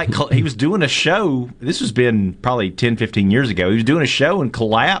 Yeah, he was doing a show. This has been probably 10, 15 years ago. He was doing a show and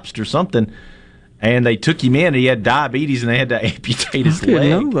collapsed or something, and they took him in, and he had diabetes, and they had to amputate his leg. I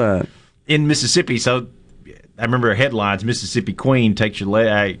didn't know that. In Mississippi. So I remember headlines, Mississippi Queen takes your leg.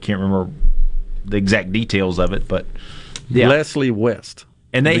 I can't remember the exact details of it, but yeah. Leslie West,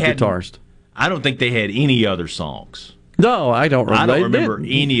 and they had guitarist. I don't think they had any other songs. No, I don't remember. I don't remember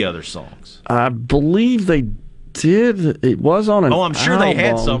any other songs. I believe they did. It was on an I'm sure they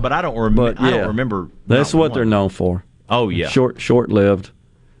had some, but I don't remember. I don't remember. That's what they're known for. Oh yeah, short-lived,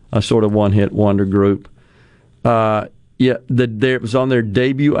 a sort of one-hit wonder group. It was on their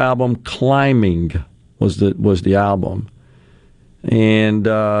debut album. Climbing was the album, and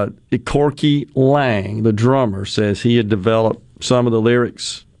Corky Lang, the drummer, says he had developed some of the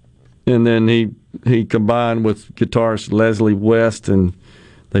lyrics, and then he combined with guitarist Leslie West, and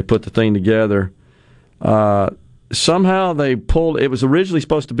they put the thing together. Somehow they pulled. It was originally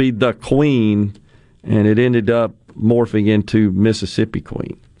supposed to be The Queen, and it ended up morphing into Mississippi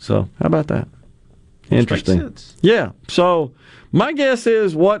Queen. So how about that? Interesting. Makes sense. Yeah. So my guess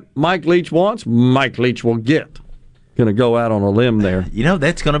is what Mike Leach wants, Mike Leach will get. Going to go out on a limb there.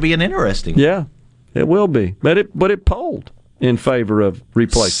 That's going to be an interesting. Yeah, it will be. But it polled in favor of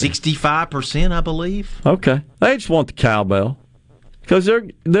replacing. 65%, I believe. Okay. They just want the cowbell. Because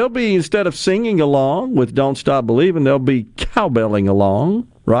they'll be, instead of singing along with Don't Stop Believing, they'll be cowbelling along,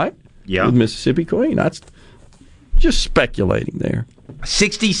 right? Yeah. With Mississippi Queen. That's just speculating there.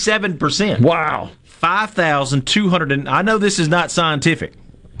 67%. Wow. 5,200. I know this is not scientific.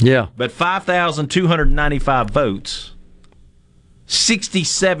 Yeah. But 5,295 votes.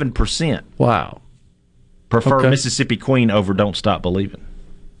 67%. Wow. Prefer Mississippi Queen over Don't Stop Believing.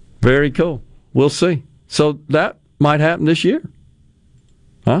 Very cool. We'll see. So that might happen this year.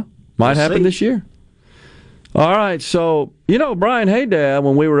 Huh? Might happen this year. All right. So, Brian Haydad,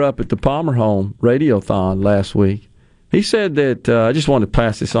 when we were up at the Palmer Home Radiothon last week, he said that, I just wanted to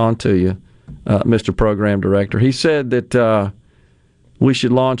pass this on to you, Mr. Program Director. He said that we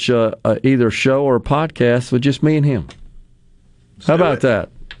should launch either a show or a podcast with just me and him. How about that?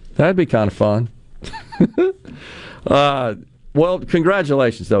 That'd be kind of fun. Well,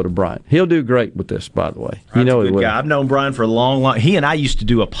 congratulations, though, to Brian. He'll do great with this, by the way. He will. I've known Brian for a long. He and I used to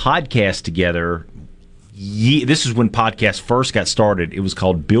do a podcast together. This is when podcasts first got started. It was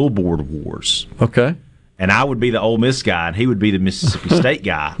called Billboard Wars. Okay. And I would be the Ole Miss guy, and he would be the Mississippi State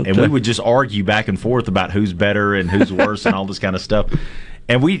guy. And we would just argue back and forth about who's better and who's worse and all this kind of stuff.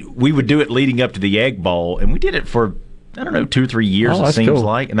 And we would do it leading up to the Egg Bowl, and we did it for, 2 or 3 years, it seems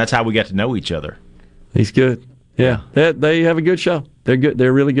like. And that's how we got to know each other. He's good. Yeah. They have a good show. They're good.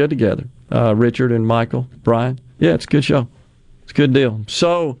 They're really good together. Richard and Michael, Brian. Yeah, it's a good show. It's a good deal.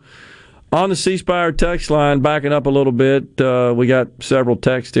 So, On the C Spire text line, backing up a little bit, we got several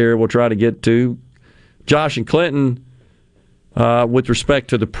texts here we'll try to get to. Josh and Clinton, with respect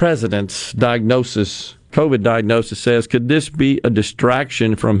to the president's diagnosis, COVID diagnosis, says, could this be a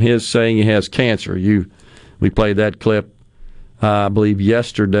distraction from his saying he has cancer? We played that clip, I believe,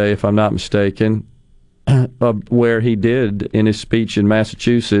 yesterday, if I'm not mistaken, where he did in his speech in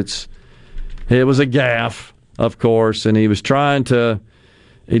Massachusetts. It was a gaffe, of course, and he was trying to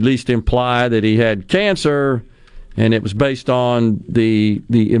at least imply that he had cancer, and it was based on the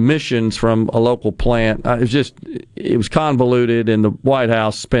emissions from a local plant. It was convoluted, and the White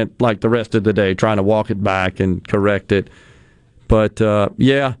House spent like the rest of the day trying to walk it back and correct it. But,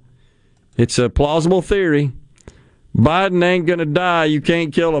 yeah, it's a plausible theory. Biden ain't going to die. You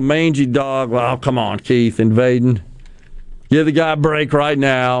can't kill a mangy dog. Well, come on, Keith, invading. Give the guy a break right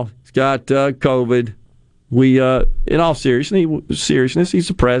now. He's got COVID. We, in all seriousness, he's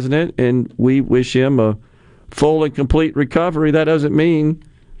the president, and we wish him a full and complete recovery. That doesn't mean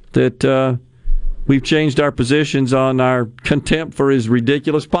that we've changed our positions on our contempt for his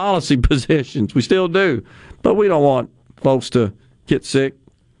ridiculous policy positions. We still do. But we don't want folks to get sick,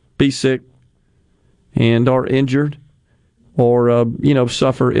 be sick, and are injured, or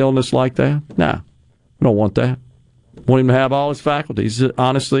suffer illness like that. No, we don't want that. We want him to have all his faculties.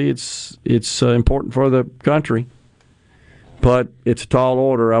 Honestly, it's important for the country, but it's a tall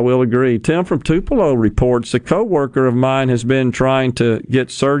order. I will agree. Tim from Tupelo reports a coworker of mine has been trying to get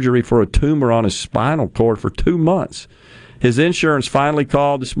surgery for a tumor on his spinal cord for 2 months. His insurance finally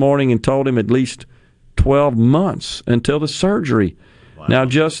called this morning and told him at least 12 months until the surgery. Wow. Now,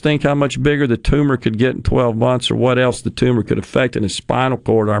 just think how much bigger the tumor could get in 12 months, or what else the tumor could affect in his spinal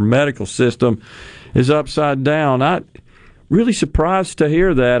cord. Our medical system is upside down. I'm really surprised to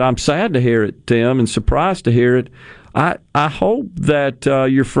hear that. I'm sad to hear it, Tim, and surprised to hear it. I hope that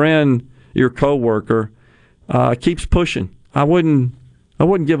your friend, your coworker, keeps pushing. I wouldn't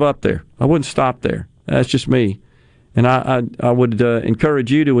give up there. I wouldn't stop there. That's just me. And I would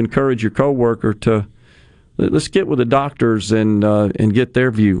encourage you to encourage your coworker to let's get with the doctors and get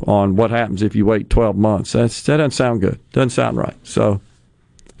their view on what happens if you wait 12 months. That doesn't sound good. Doesn't sound right. So,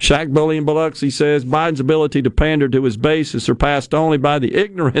 Shaq Bully in Biloxi says Biden's ability to pander to his base is surpassed only by the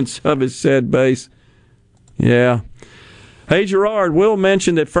ignorance of his said base. Yeah. Hey, Gerard, Will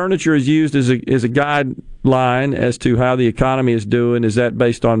mentioned that furniture is used as a guideline as to how the economy is doing. Is that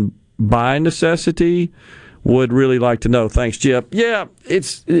based on buying necessity? Would really like to know. Thanks, Jeff. Yeah,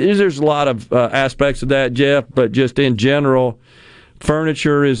 there's a lot of aspects of that, Jeff, but just in general,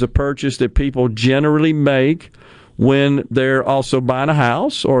 furniture is a purchase that people generally make when they're also buying a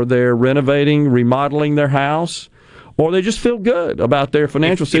house, or they're renovating, remodeling their house, or they just feel good about their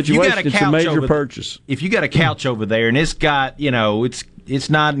financial situation. It's a major purchase. If you got a couch over there and it's got, it's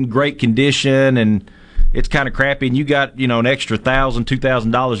not in great condition and it's kind of crappy, and you got, an extra $1,000,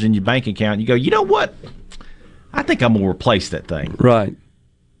 $2,000 in your bank account, you go, you know what? I think I'm going to replace that thing. Right.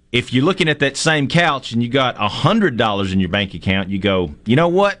 If you're looking at that same couch and you got $100 in your bank account, you go, you know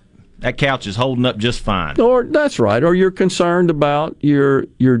what? That couch is holding up just fine. Or that's right. Or you're concerned about your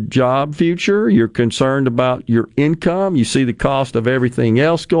job future. You're concerned about your income. You see the cost of everything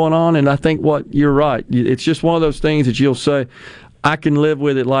else going on. And I think you're right. It's just one of those things that you'll say, I can live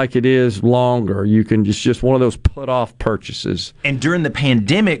with it like it is longer. You can just one of those put-off purchases. And during the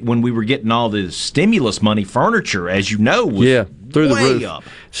pandemic, when we were getting all the stimulus money, furniture, as you know, was through the way roof. Up.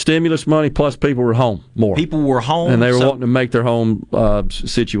 Stimulus money, plus people were home more. People were home. And they were wanting to make their home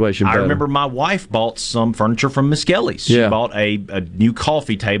situation better. I remember my wife bought some furniture from Miss Kelly's. She bought a new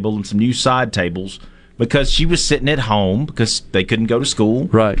coffee table and some new side tables because she was sitting at home because they couldn't go to school.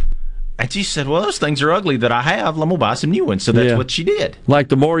 Right. And she said, well, those things are ugly that I have. I'm going to buy some new ones. So that's what she did. Like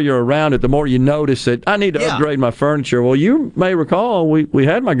the more you're around it, the more you notice that I need to upgrade my furniture. Well, you may recall we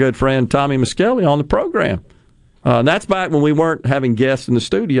had my good friend Tommy Miskelly on the program. That's back when we weren't having guests in the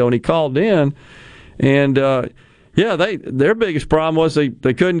studio, and he called in. And, their biggest problem was they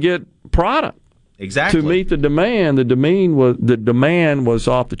couldn't get product. Exactly. To meet the demand. The demand was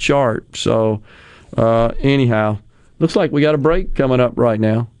off the chart. So, anyhow, looks like we got a break coming up right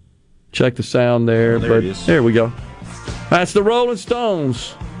now. Check the sound there. There we go. That's the Rolling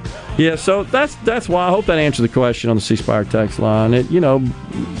Stones. Yeah, so that's why I hope that answers the question on the C Spire text line.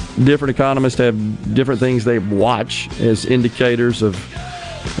 Different economists have different things they watch as indicators of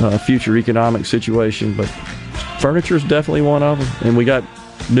future economic situation, but furniture is definitely one of them. And we got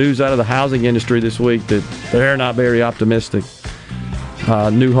news out of the housing industry this week that they're not very optimistic.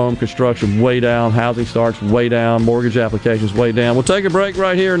 New home construction way down, housing starts way down, mortgage applications way down. We'll take a break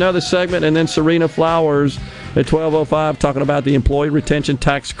right here, another segment, and then Serena Flowers at 12:05 talking about the employee retention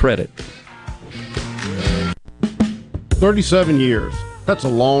tax credit. 37 years. That's a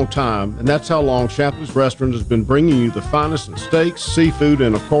long time, and that's how long Shapley's Restaurant has been bringing you the finest in steaks, seafood,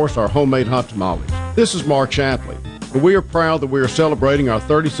 and of course our homemade hot tamales. This is Mark Shapley, and we are proud that we are celebrating our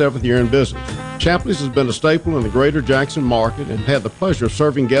 37th year in business. Shapley's has been a staple in the greater Jackson market and had the pleasure of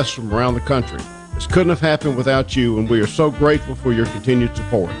serving guests from around the country. This couldn't have happened without you, and we are so grateful for your continued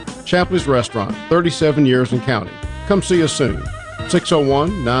support. Shapley's Restaurant, 37 years and counting. Come see us soon.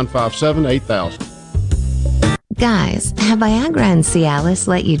 601-957-8000. Guys, have Viagra and Cialis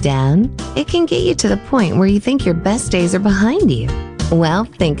let you down? It can get you to the point where you think your best days are behind you. Well,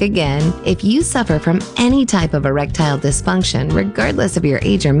 think again. If you suffer from any type of erectile dysfunction, regardless of your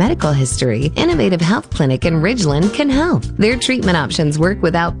age or medical history, Innovative Health Clinic in Ridgeland can help. Their treatment options work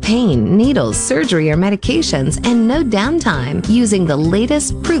without pain, needles, surgery, or medications, and no downtime, using the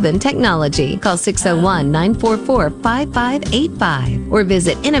latest proven technology. Call 601-944-5585 or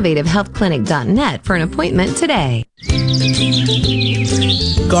visit innovativehealthclinic.net for an appointment today.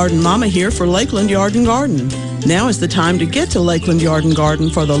 Garden Mama here for Lakeland Yard and Garden. Now is the time to get to Lakeland Yard and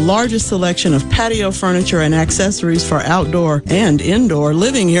Garden for the largest selection of patio furniture and accessories for outdoor and indoor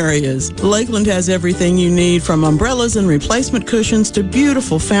living areas. Lakeland has everything you need, from umbrellas and replacement cushions to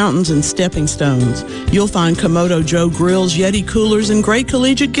beautiful fountains and stepping stones. You'll find Komodo Joe grills, Yeti coolers, and great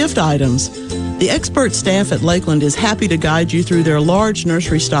collegiate gift items. The expert staff at Lakeland is happy to guide you through their large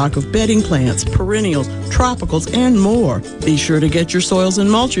nursery stock of bedding plants, perennials, tropicals, and more. Be sure to get your soils and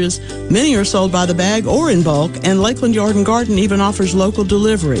mulches. Many are sold by the bag or in bulk, and Lakeland Yard and Garden even offers local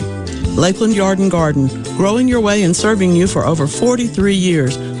delivery. Lakeland Yard and Garden, growing your way and serving you for over 43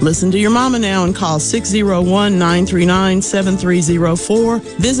 years. Listen to your mama now and call 601-939-7304.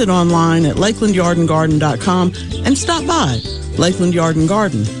 Visit online at lakelandyardandgarden.com and stop by. Lakeland Yard and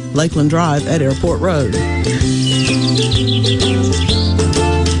Garden, Lakeland Drive at Airport Road.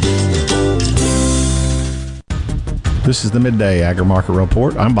 This is the Midday Agri-Market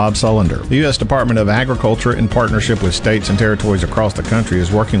Report. I'm Bob Sullender. The U.S. Department of Agriculture, in partnership with states and territories across the country,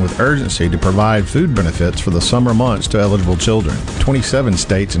 is working with urgency to provide food benefits for the summer months to eligible children. 27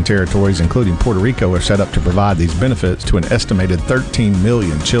 states and territories, including Puerto Rico, are set up to provide these benefits to an estimated 13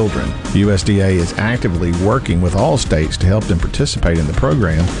 million children. The USDA is actively working with all states to help them participate in the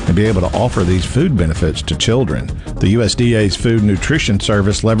program and be able to offer these food benefits to children. The USDA's Food Nutrition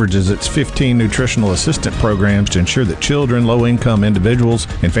Service leverages its 15 nutritional assistant programs to ensure that children, low-income individuals,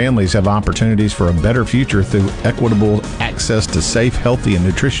 and families have opportunities for a better future through equitable access to safe, healthy, and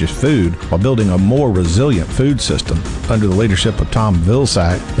nutritious food while building a more resilient food system. Under the leadership of Tom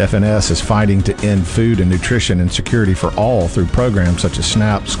Vilsack, FNS is fighting to end food and nutrition insecurity for all through programs such as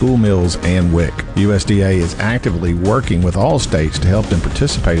SNAP, school meals, and WIC. USDA is actively working with all states to help them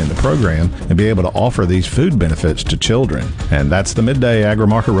participate in the program and be able to offer these food benefits to children. And that's the Midday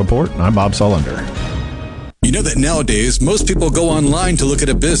Agri-Market Report. I'm Bob Sullender. You know that nowadays, most people go online to look at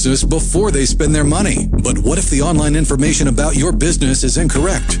a business before they spend their money. But what if the online information about your business is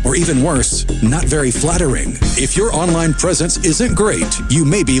incorrect? Or even worse, not very flattering? If your online presence isn't great, you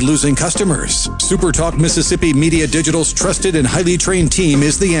may be losing customers. SuperTalk Mississippi Media Digital's trusted and highly trained team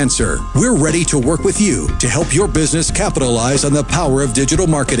is the answer. We're ready to work with you to help your business capitalize on the power of digital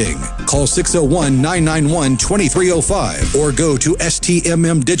marketing. Call 601-991-2305 or go to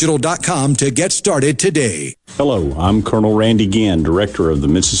stmmdigital.com to get started today. Hello, I'm Colonel Randy Ginn, Director of the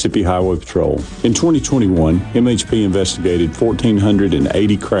Mississippi Highway Patrol. In 2021, MHP investigated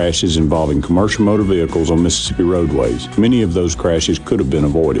 1,480 crashes involving commercial motor vehicles on Mississippi roadways. Many of those crashes could have been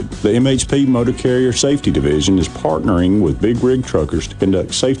avoided. The MHP Motor Carrier Safety Division is partnering with big rig truckers to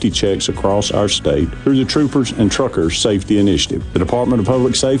conduct safety checks across our state through the Troopers and Truckers Safety Initiative. The Department of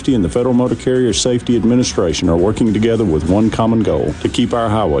Public Safety and the Federal Motor Carrier Safety Administration are working together with one common goal: to keep our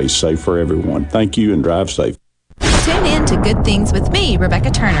highways safe for everyone. Thank you and drive safe. Tune in to Good Things with me,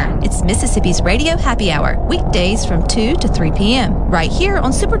 Rebecca Turner. It's Mississippi's Radio Happy Hour, weekdays from 2 to 3 p.m. right here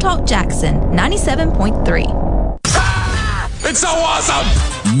on SuperTalk Jackson 97.3. It's so awesome!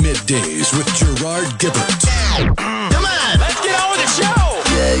 Middays with Gerard Gibert. Come on, let's get on with the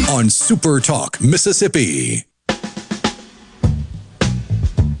show! On SuperTalk Mississippi.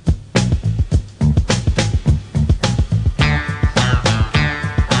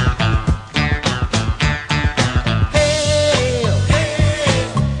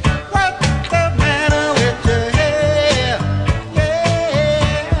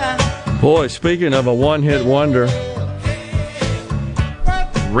 Boy, speaking of a one-hit wonder,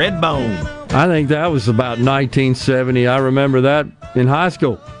 Redbone. I think that was about 1970. I remember that in high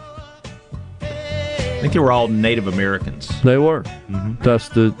school. I think they were all Native Americans. They were. Mm-hmm. That's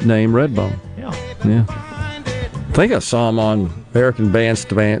the name Redbone. Yeah. I think I saw him on American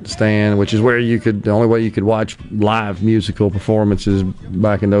Bandstand, which is where the only way you could watch live musical performances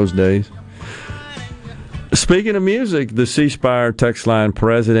back in those days. Speaking of music, the C Spire text line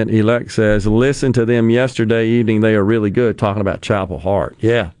president-elect says, listen to them yesterday evening. They are really good, talking about Chapel Hart.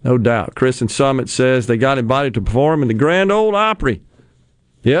 Yeah, no doubt. Chris in Summit says they got invited to perform in the Grand Ole Opry.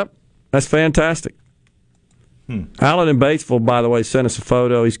 Yep, that's fantastic. Alan in Batesville, by the way, sent us a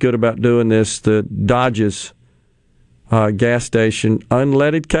photo. He's good about doing this. The Dodge's gas station,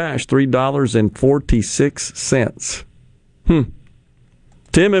 unleaded cash, $3.46.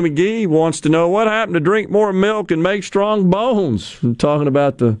 Tim and McGee wants to know what happened to drink more milk and make strong bones. I'm talking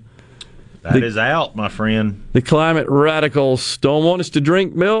about that is out, my friend. The climate radicals don't want us to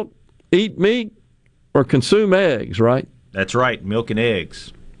drink milk, eat meat, or consume eggs, right? That's right, milk and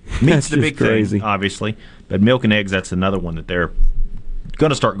eggs. Meat's the big thing, obviously. But milk and eggs, that's another one that they're going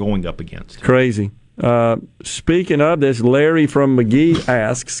to start going up against. Crazy. Speaking of this, Larry from McGee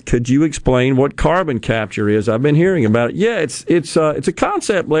asks, could you explain what carbon capture is? I've been hearing about it. Yeah, it's a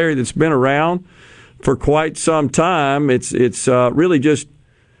concept, Larry, that's been around for quite some time. It's really just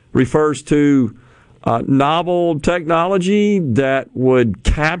refers to novel technology that would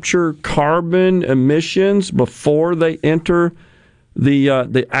capture carbon emissions before they enter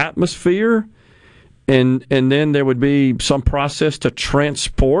the atmosphere. And then there would be some process to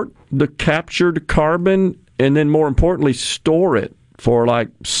transport the captured carbon and then, more importantly, store it for like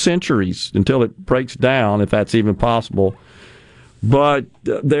centuries until it breaks down, if that's even possible. But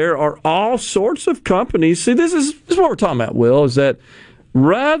there are all sorts of companies. See, this is what we're talking about, Will, is that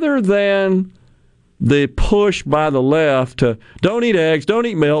rather than the push by the left to don't eat eggs, don't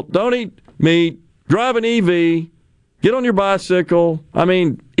eat milk, don't eat meat, drive an EV, get on your bicycle,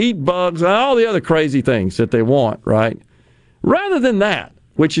 eat bugs, and all the other crazy things that they want, right? Rather than that,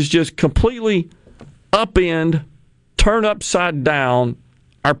 which is just completely upend, turn upside down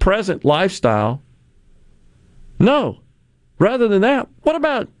our present lifestyle. No. Rather than that, what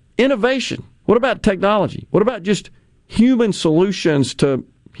about innovation? What about technology? What about just human solutions to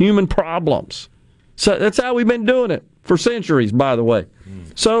human problems? So that's how we've been doing it for centuries, by the way.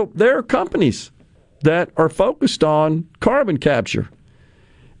 So there are companies that are focused on carbon capture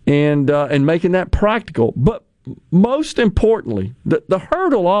and making that practical. But most importantly, the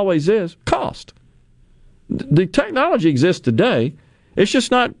hurdle always is cost. The technology exists today. It's just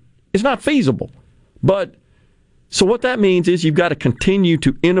not feasible. But so what that means is you've got to continue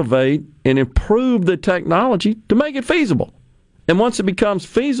to innovate and improve the technology to make it feasible. And once it becomes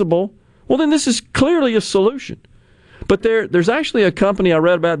feasible, well, then this is clearly a solution. But there's actually a company I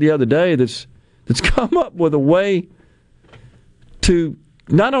read about the other day that's come up with a way to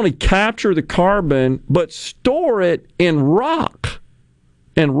not only capture the carbon, but store it in rocks,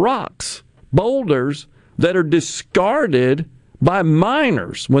 boulders that are discarded by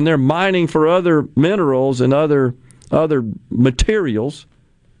miners when they're mining for other minerals and other materials.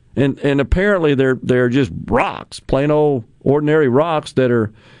 And apparently they're just rocks, plain old ordinary rocks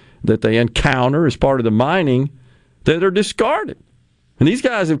that they encounter as part of the mining that are discarded. And these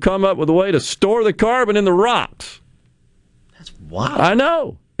guys have come up with a way to store the carbon in the rocks. That's wild. I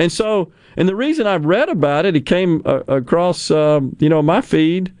know. And the reason I've read about it, it came across my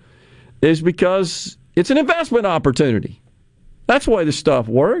feed, is because it's an investment opportunity. That's the way this stuff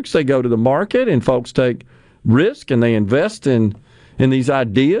works. They go to the market and folks take risk and they invest in these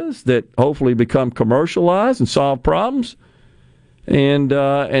ideas that hopefully become commercialized and solve problems. And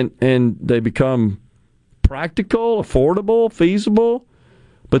they become practical, affordable, feasible.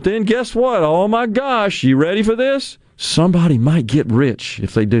 But then guess what? Oh my gosh, you ready for this? Somebody might get rich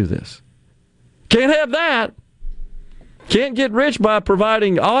if they do this. Can't have that. Can't get rich by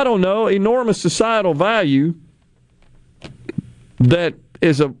providing, enormous societal value that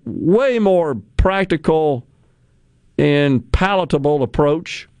is a way more practical and palatable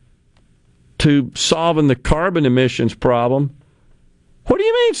approach to solving the carbon emissions problem. What do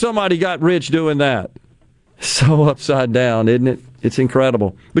you mean somebody got rich doing that? So upside down, isn't it? It's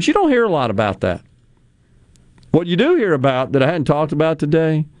incredible. But you don't hear a lot about that. What you do hear about that I hadn't talked about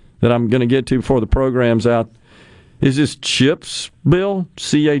today, that I'm going to get to before the program's out, is this CHIPS bill,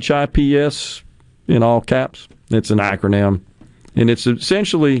 CHIPS in all caps. It's an acronym. And it's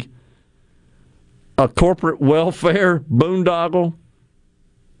essentially a corporate welfare boondoggle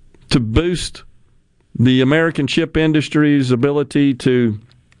to boost the American chip industry's ability to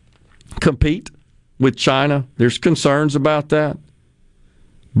compete with China. There's concerns about that.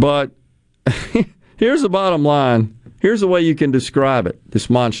 But here's the bottom line. Here's the way you can describe it, this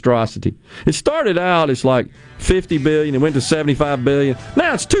monstrosity. It started out as like $50 billion. It went to $75 billion.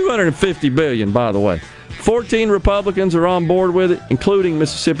 Now it's $250 billion, by the way. 14 Republicans are on board with it, including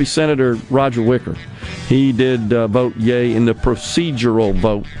Mississippi Senator Roger Wicker. He did vote yay in the procedural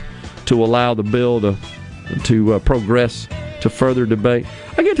vote to allow the bill to progress to further debate.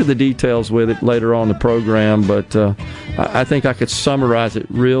 I get to the details with it later on in the program, but I think I could summarize it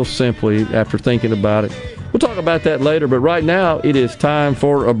real simply after thinking about it. We'll talk about that later, but right now it is time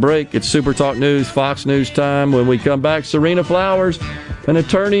for a break. It's Super Talk News, Fox News time. When we come back, Serena Flowers, an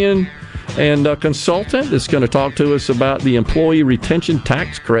attorney and a consultant, is going to talk to us about the Employee Retention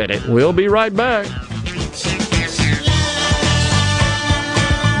Tax Credit. We'll be right back.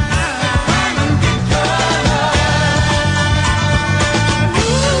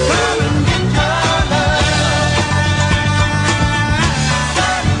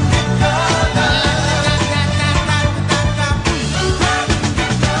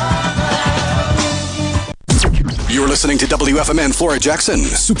 You're listening to WFMN Flora Jackson,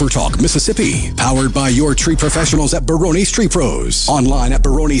 Super Talk Mississippi, powered by your tree professionals at Baroni's Tree Pros. Online at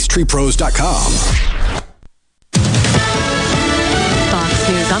baronistreepros.com.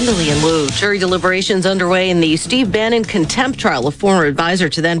 I'm Lillian Wu. Jury deliberations underway in the Steve Bannon contempt trial, a former advisor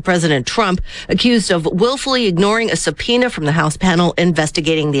to then President Trump, accused of willfully ignoring a subpoena from the House panel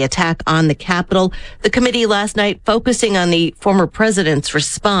investigating the attack on the Capitol. The committee last night focusing on the former president's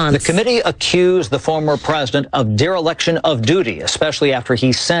response. The committee accused the former president of dereliction of duty, especially after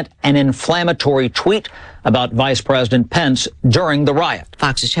he sent an inflammatory tweet about Vice President Pence during the riot.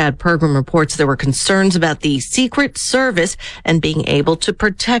 Fox's Chad Pergram reports there were concerns about the Secret Service and being able to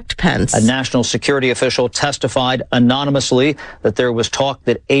protect Pence. A national security official testified anonymously that there was talk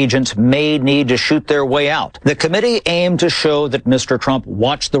that agents may need to shoot their way out. The committee aimed to show that Mr. Trump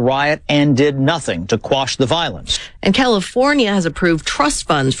watched the riot and did nothing to quash the violence. And California has approved trust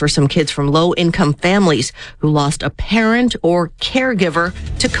funds for some kids from low-income families who lost a parent or caregiver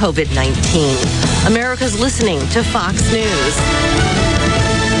to COVID-19. America's listening to Fox News.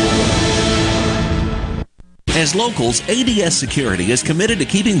 As locals, ADS Security is committed to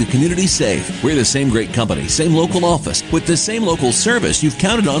keeping the community safe. We're the same great company, same local office, with the same local service you've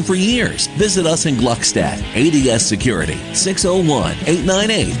counted on for years. Visit us in Gluckstadt. ADS Security,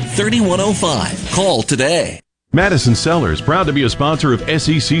 601-898-3105. Call today. Madison Cellars, proud to be a sponsor of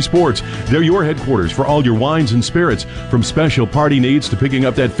SEC Sports. They're your headquarters for all your wines and spirits. From special party needs to picking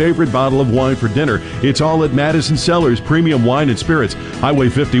up that favorite bottle of wine for dinner, it's all at Madison Cellars Premium Wine and Spirits, Highway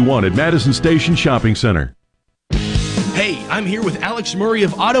 51 at Madison Station Shopping Center. Hey, I'm here with Alex Murray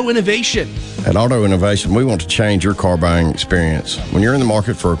of Auto Innovation. At Auto Innovation, we want to change your car buying experience. When you're in the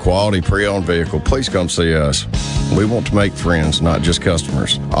market for a quality pre-owned vehicle, please come see us. We want to make friends, not just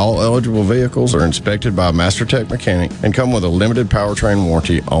customers. All eligible vehicles are inspected by a MasterTech mechanic and come with a limited powertrain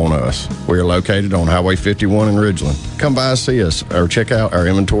warranty on us. We are located on Highway 51 in Ridgeland. Come by and see us or check out our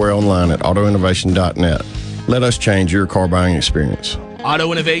inventory online at autoinnovation.net. Let us change your car buying experience.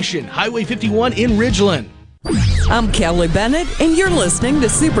 Auto Innovation, Highway 51 in Ridgeland. I'm Kelly Bennett, and you're listening to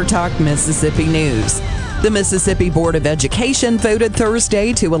Super Talk Mississippi News. The Mississippi Board of Education voted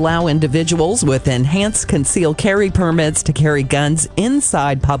Thursday to allow individuals with enhanced concealed carry permits to carry guns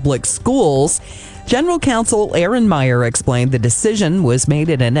inside public schools. General Counsel Aaron Meyer explained the decision was made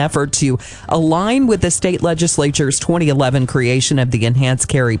in an effort to align with the state legislature's 2011 creation of the enhanced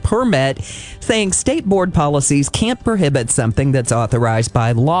carry permit, saying state board policies can't prohibit something that's authorized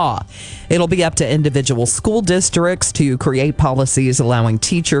by law. It'll be up to individual school districts to create policies allowing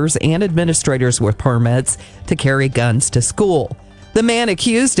teachers and administrators with permits to carry guns to school. The man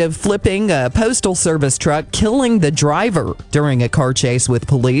accused of flipping a Postal Service truck, killing the driver during a car chase with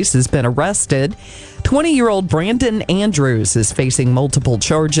police, has been arrested. 20-year-old Brandon Andrews is facing multiple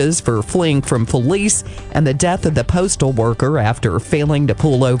charges for fleeing from police and the death of the postal worker after failing to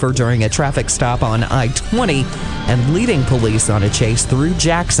pull over during a traffic stop on I-20 and leading police on a chase through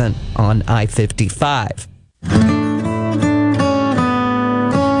Jackson on I-55.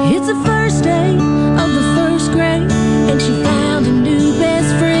 It's the first day of the first grade, and she found a new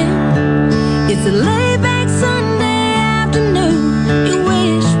best friend. It's a laid-back Sunday afternoon, you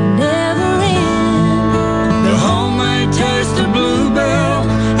wish would never end. The homemade taste of Bluebell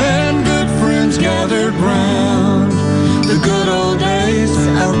and good friends gathered round. The good old days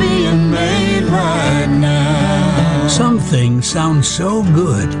are being made right now. Some things sound so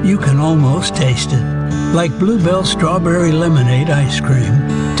good you can almost taste it. Like Bluebell Strawberry Lemonade Ice Cream.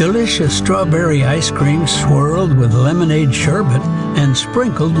 Delicious strawberry ice cream swirled with lemonade sherbet and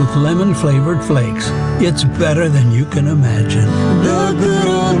sprinkled with lemon-flavored flakes. It's better than you can imagine. The good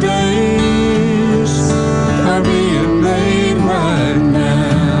old days are being made right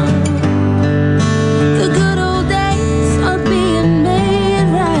now. The good old days are being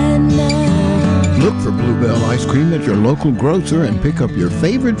made right now. Look for local grocer and pick up your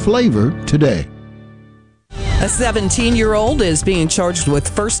favorite flavor today. A 17-year-old is being charged with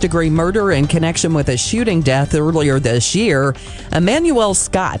first-degree murder in connection with a shooting death earlier this year. Emmanuel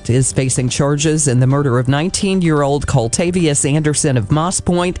Scott is facing charges in the murder of 19-year-old Coltavius Anderson of Moss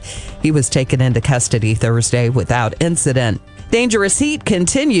Point. He was taken into custody Thursday without incident. Dangerous heat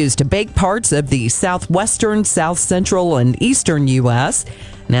continues to bake parts of the southwestern, south central, and eastern U.S.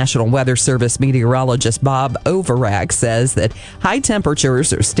 National Weather Service meteorologist Bob Overack says that high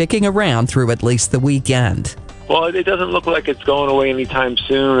temperatures are sticking around through at least the weekend. Well, it doesn't look like it's going away anytime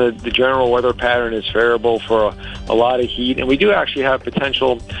soon. The general weather pattern is favorable for a lot of heat, and we do actually have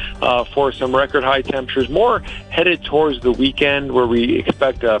potential for some record high temperatures, more headed towards the weekend, where we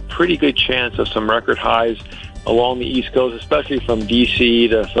expect a pretty good chance of some record highs along the East Coast, especially from D.C.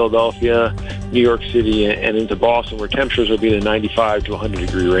 to Philadelphia, New York City, and into Boston, where temperatures will be in the 95 to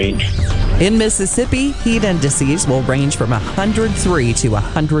 100-degree range. In Mississippi, heat indices will range from 103 to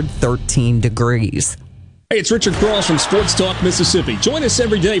 113 degrees. Hey, it's Richard Cross from Sports Talk Mississippi. Join us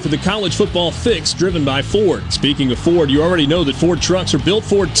every day for the College Football Fix driven by Ford. Speaking of Ford, you already know that Ford trucks are built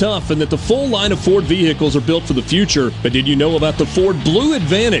Ford tough and that the full line of Ford vehicles are built for the future. But did you know about the Ford Blue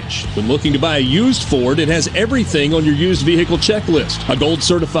Advantage? When looking to buy a used Ford, it has everything on your used vehicle checklist. A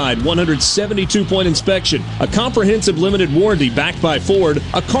gold-certified 172-point inspection, a comprehensive limited warranty backed by Ford,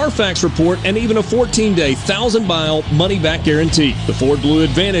 a Carfax report, and even a 14-day, 1,000-mile money-back guarantee. The Ford Blue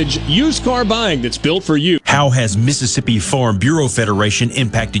Advantage, used car buying that's built for you. How has Mississippi Farm Bureau Federation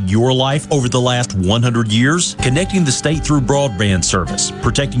impacted your life over the last 100 years? Connecting the state through broadband service,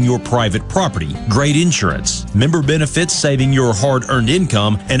 protecting your private property, great insurance, member benefits saving your hard-earned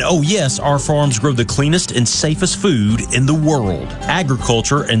income, and oh yes, our farms grow the cleanest and safest food in the world.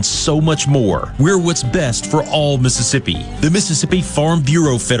 Agriculture and so much more. We're what's best for all Mississippi. The Mississippi Farm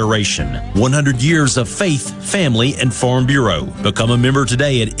Bureau Federation. 100 years of faith, family, and Farm Bureau. Become a member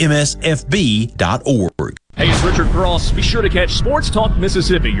today at msfb.org. Hey, it's Richard Cross. Be sure to catch Sports Talk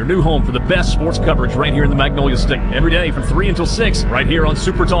Mississippi, your new home for the best sports coverage right here in the Magnolia State. Every day from 3 until 6, right here on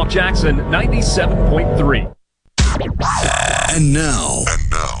SuperTalk Jackson 97.3. And now,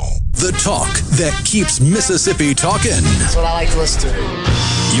 the talk that keeps Mississippi talking. That's what I like to listen to.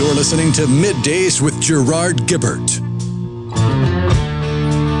 You're listening to Middays with Gerard Gibert.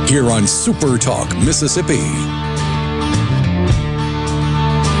 Here on SuperTalk Mississippi.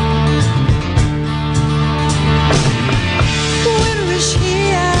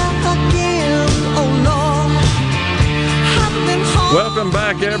 Welcome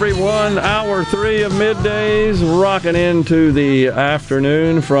back, everyone. Hour 3 of Middays, rocking into the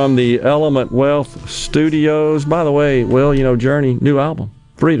afternoon from the Element Wealth Studios. By the way, well, you know, Journey, new album,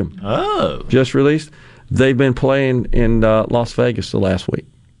 Freedom. Oh. Just released. They've been playing in Las Vegas the last week.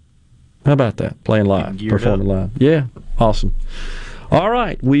 How about that? Playing live, performing live. Yeah, awesome. All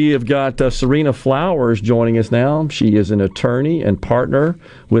right, we have got Serena Flowers joining us now. She is an attorney and partner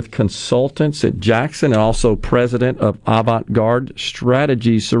with consultants at Jackson and also president of Avant-Garde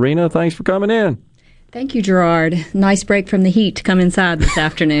Strategies. Serena, thanks for coming in. Thank you, Gerard. Nice break from the heat to come inside this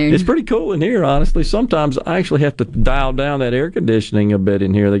afternoon. It's pretty cool in here, honestly. Sometimes I actually have to dial down that air conditioning a bit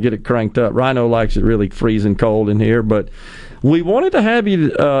in here. They get it cranked up. Rhino likes it really freezing cold in here, but we wanted to have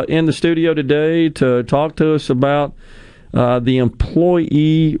you in the studio today to talk to us about the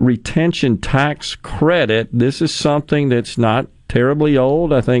employee retention tax credit. This is something that's not terribly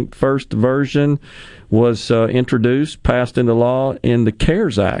old. I think first version was introduced, passed into law in the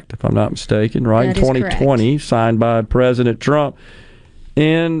CARES Act, if I'm not mistaken, right? That in 2020, signed by President Trump.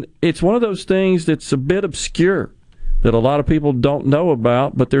 And it's one of those things that's a bit obscure that a lot of people don't know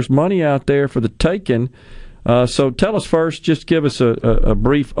about, but there's money out there for the taking. So tell us first, just give us a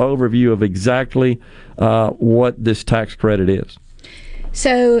brief overview of exactly what this tax credit is.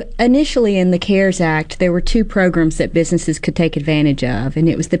 So initially in the CARES Act, there were two programs that businesses could take advantage of, and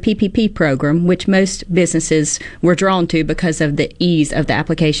it was the PPP program, which most businesses were drawn to because of the ease of the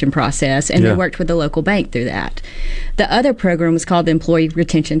application process, and they worked with the local bank through that. The other program was called the Employee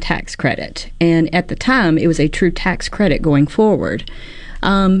Retention Tax Credit, and at the time, it was a true tax credit going forward.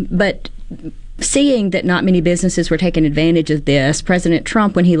 But seeing that not many businesses were taking advantage of this, President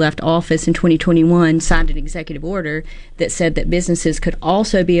Trump, when he left office in 2021, signed an executive order that said that businesses could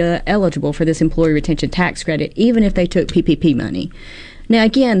also be eligible for this employee retention tax credit, even if they took PPP money. Now,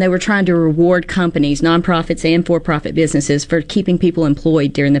 again, they were trying to reward companies, nonprofits and for-profit businesses, for keeping people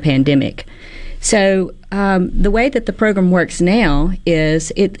employed during the pandemic. So the way that the program works now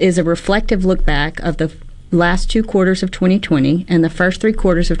is it is a reflective look back of the last 2 quarters of 2020 and the first 3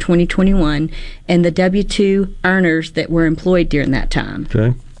 quarters of 2021 and the W-2 earners that were employed during that time.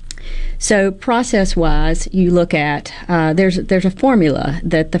 Okay. So process-wise, you look at there's a formula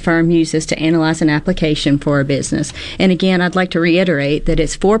that the firm uses to analyze an application for a business. And again, I'd like to reiterate that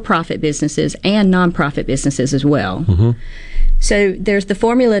it's for-profit businesses and nonprofit businesses as well. Mm-hmm. So there's the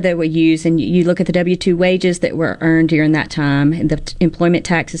formula that we use, and you look at the W-2 wages that were earned during that time, and the employment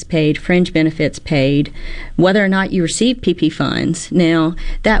taxes paid, fringe benefits paid, whether or not you receive PP funds. Now,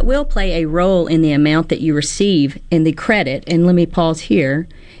 that will play a role in the amount that you receive in the credit. And let me pause here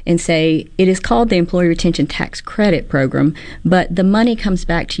and say it is called the Employee Retention Tax Credit Program, but the money comes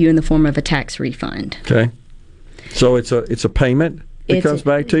back to you in the form of a tax refund. Okay. So it's a payment that comes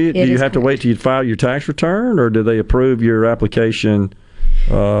back to you? Do you have to wait till you file your tax return, or do they approve your application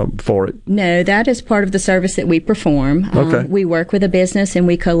for it? No, that is part of the service that we perform. Okay. We work with a business and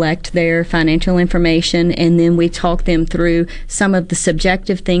we collect their financial information, and then we talk them through some of the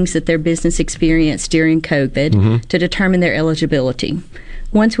subjective things that their business experienced during COVID to determine their eligibility.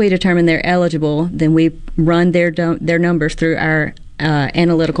 Once we determine they're eligible, then we run their numbers through our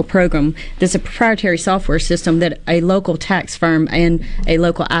analytical program. There's a proprietary software system that a local tax firm and a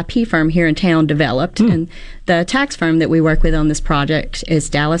local IP firm here in town developed. And the tax firm that we work with on this project is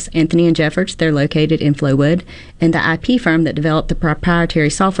Dallas, Anthony & Jeffords. They're located in Flowood. And the IP firm that developed the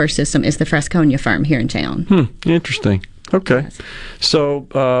proprietary software system is the Fresconia firm here in town. Interesting. Okay. Yes.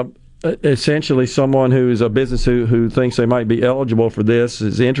 So essentially someone who is a business who thinks they might be eligible for this,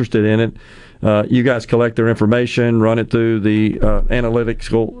 is interested in it, you guys collect their information, run it through the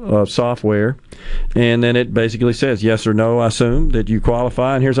analytical software, and then it basically says yes or no, I assume, that you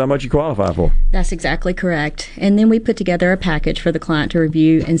qualify, and here's how much you qualify for. That's exactly correct. And then we put together a package for the client to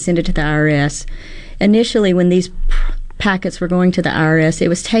review and send it to the IRS. Initially, when these packets were going to the IRS, it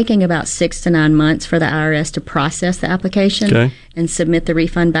was taking about 6 to 9 months for the IRS to process the application and submit the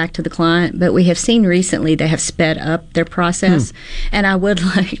refund back to the client. But we have seen recently they have sped up their process. And I would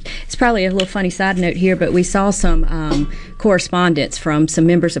like, it's probably a little funny side note here, but we saw some correspondence from some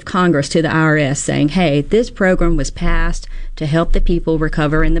members of Congress to the IRS saying, hey, this program was passed to help the people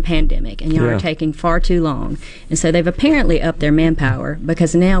recover in the pandemic, and y'all are taking far too long. And so they've apparently upped their manpower,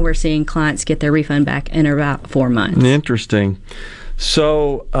 because now we're seeing clients get their refund back in about 4 months. Interesting.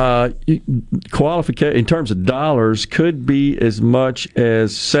 So qualification in terms of dollars could be as much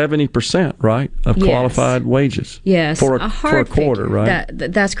as 70%, right, of qualified wages. Yes, for a quarter, right?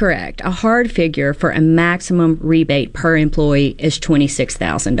 That's correct. A hard figure for a maximum rebate per employee is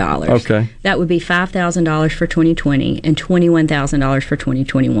 $26,000. Okay, that would be $5,000 for 2020 and $21,000 for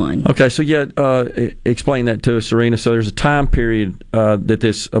 2021. Okay, so explain that to us, Serena. So there's a time period that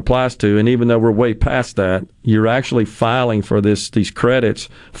this applies to, and even though we're way past that, you're actually filing for these credits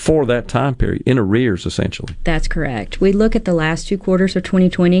for that time period, in arrears, essentially. That's correct. We look at the last 2 quarters of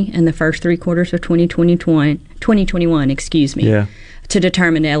 2020 and the first 3 quarters of 2021, to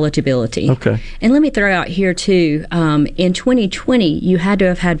determine eligibility. Okay. And let me throw out here, too, in 2020, you had to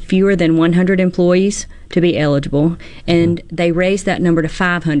have had fewer than 100 employees to be eligible, and they raised that number to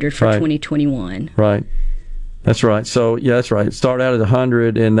 500 for 2021. Right. That's right. So, that's right. It started out at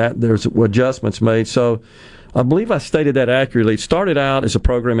 100, and that there's adjustments made. So, I believe I stated that accurately. It started out as a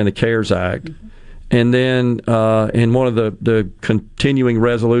program in the CARES Act, and then in one of the continuing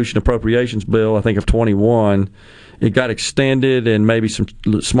resolution appropriations bill, I think of 21, it got extended and maybe some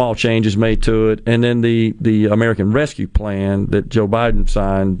small changes made to it. And then the American Rescue Plan that Joe Biden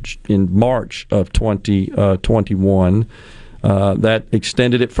signed in March of 2021, that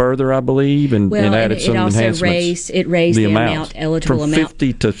extended it further, I believe, and added some enhancements. It raised the amount eligible from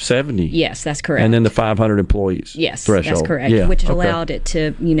 50 to 70. Yes, that's correct. And then the 500 employees threshold. That's correct, which allowed it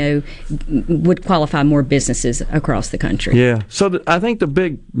to, would qualify more businesses across the country. Yeah. So I think the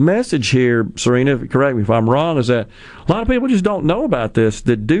big message here, Serena, correct me if I'm wrong, is that a lot of people just don't know about this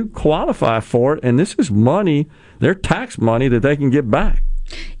that do qualify for it, and this is money, their tax money that they can get back.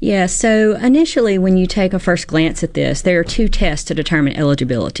 Yeah, so initially when you take a first glance at this, there are 2 tests to determine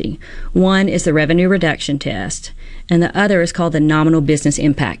eligibility. One is the revenue reduction test, and the other is called the nominal business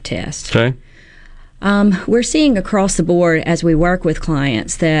impact test. Okay. We're seeing across the board as we work with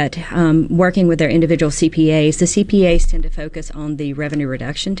clients that working with their individual CPAs, the CPAs tend to focus on the revenue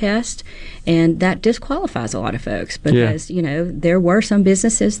reduction test, and that disqualifies a lot of folks because, there were some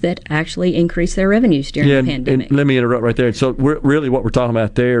businesses that actually increased their revenues during the pandemic. And let me interrupt right there. So really what we're talking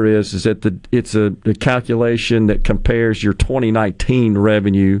about there is that it's a calculation that compares your 2019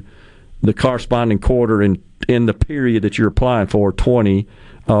 revenue, the corresponding quarter in the period that you're applying for, 20,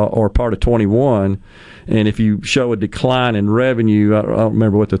 or part of 21. And if you show a decline in revenue, I don't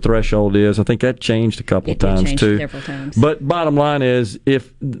remember what the threshold is. I think that changed a couple of times too. Several times. But bottom line is,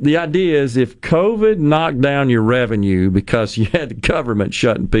 if the idea is if COVID knocked down your revenue because you had the government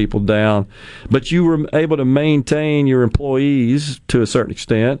shutting people down, but you were able to maintain your employees to a certain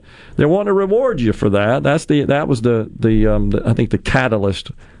extent, they want to reward you for that. That was the I think the catalyst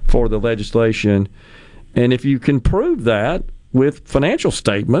for the legislation. And if you can prove that with financial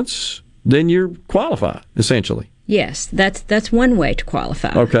statements, then you're qualified, essentially. Yes, that's one way to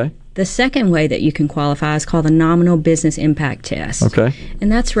qualify. Okay. The second way that you can qualify is called the nominal business impact test. Okay.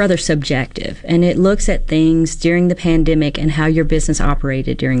 And that's rather subjective, and it looks at things during the pandemic and how your business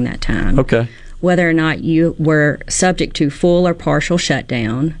operated during that time. Okay. Whether or not you were subject to full or partial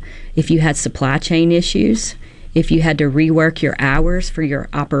shutdown, if you had supply chain issues, if you had to rework your hours for your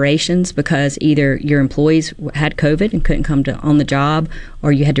operations because either your employees had COVID and couldn't come on the job,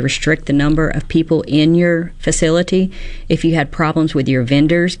 or you had to restrict the number of people in your facility, if you had problems with your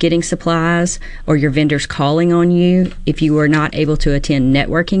vendors getting supplies or your vendors calling on you, if you were not able to attend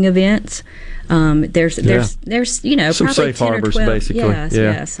networking events, there's some probably safe 10 or harbors 12. basically.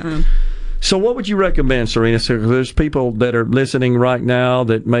 Yes. So what would you recommend, Serena? So there's people that are listening right now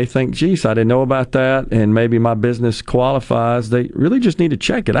that may think, geez, I didn't know about that, and maybe my business qualifies. They really just need to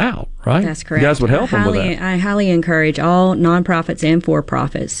check it out, right? That's correct. You guys would help them with that. I highly encourage all nonprofits and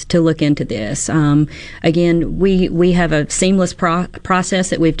for-profits to look into this. Again, we have a seamless process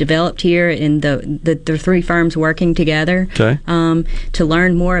that we've developed here in the three firms working together. Okay. To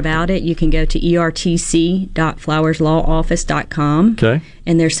learn more about it, you can go to ertc.flowerslawoffice.com. Okay.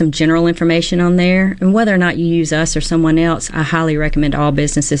 And there's some general information on there. And whether or not you use us or someone else, I highly recommend all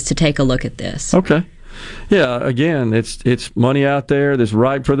businesses to take a look at this. Okay. Yeah, again, it's money out there that's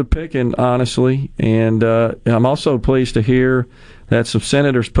ripe for the picking, honestly. And I'm also pleased to hear that some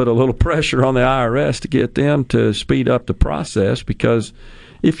senators put a little pressure on the IRS to get them to speed up the process, because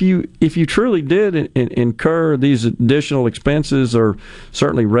if you truly did incur these additional expenses or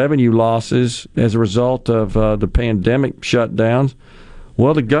certainly revenue losses as a result of the pandemic shutdowns,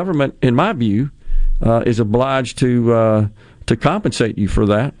 well, the government, in my view, is obliged to compensate you for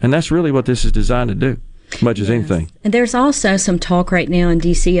that, and that's really what this is designed to do, as much as anything. And there's also some talk right now in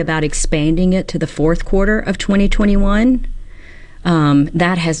D.C. about expanding it to the fourth quarter of 2021.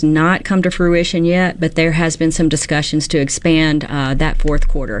 That has not come to fruition yet, but there has been some discussions to expand that fourth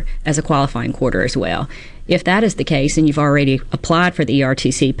quarter as a qualifying quarter as well. If that is the case and you've already applied for the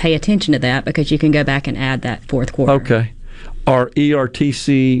ERTC, pay attention to that, because you can go back and add that fourth quarter. Okay. Are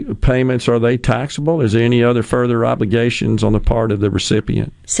ERTC payments, are they taxable? Is there any other further obligations on the part of the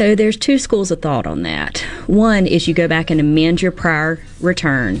recipient? So there's two schools of thought on that. One is you go back and amend your prior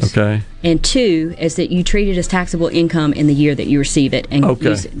returns. Okay. And two is that you treat it as taxable income in the year that you receive it, and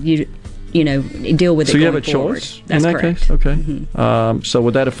you deal with it. So you have a forward. choice That's in that correct. case? Okay. Mm-hmm. So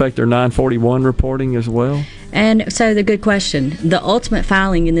would that affect their 941 reporting as well? And so the good question, the ultimate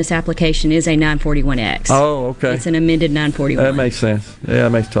filing in this application is a 941X. Oh, okay. It's an amended 941. That makes sense. Yeah,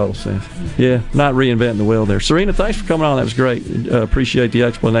 that makes total sense. Yeah, not reinventing the wheel there. Serena, thanks for coming on. That was great. Appreciate the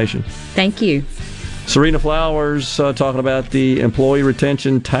explanation. Thank you. Serena Flowers talking about the employee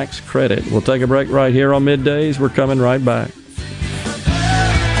retention tax credit. We'll take a break right here on Middays. We're coming right back.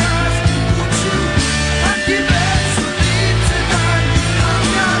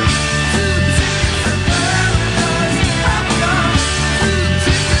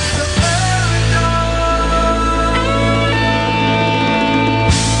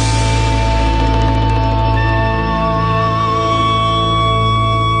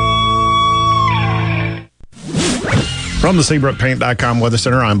 From the SeabrookPaint.com Weather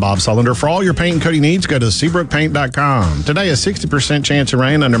Center, I'm Bob Sullender. For all your paint and coating needs, go to SeabrookPaint.com. Today, a 60% chance of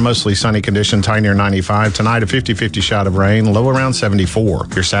rain under mostly sunny conditions, high near 95. Tonight, a 50-50 shot of rain, low around 74.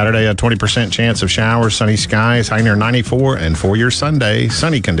 Your Saturday, a 20% chance of showers, sunny skies, high near 94. And for your Sunday,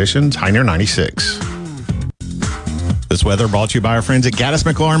 sunny conditions, high near 96. This weather brought to you by our friends at Gaddis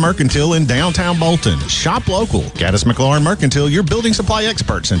McLaurin Mercantile in downtown Bolton. Shop local. Gaddis McLaurin Mercantile, your building supply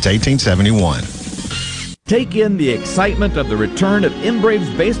expert since 1871. Take in the excitement of the return of M-Braves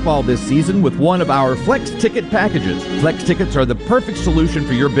baseball this season with one of our Flex Ticket packages. Flex Tickets are the perfect solution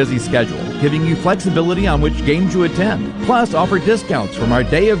for your busy schedule, giving you flexibility on which games you attend. Plus, offer discounts from our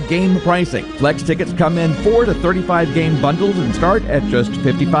day of game pricing. Flex Tickets come in 4 to 35 game bundles and start at just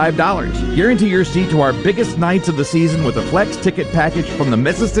 $55. Guarantee your seat to our biggest nights of the season with a Flex Ticket package from the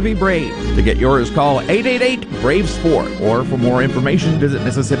Mississippi Braves. To get yours, call 888-BRAVES-4, or for more information, visit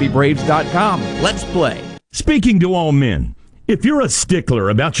MississippiBraves.com. Let's play. Speaking to all men, If you're a stickler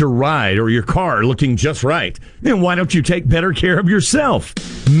about your ride or your car looking just right, then why don't you take better care of yourself?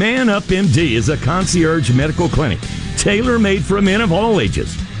 Man Up MD is a concierge medical clinic tailor-made for men of all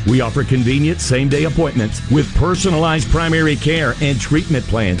ages. We offer convenient same-day appointments with personalized primary care and treatment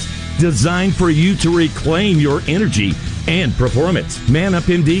plans designed for you to reclaim your energy and performance. Man Up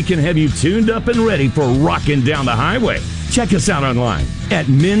MD can have you tuned up and ready for rocking down the highway. Check us out online at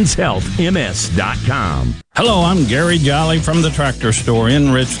menshealthms.com. Hello, I'm Gary Jolly from the Tractor Store in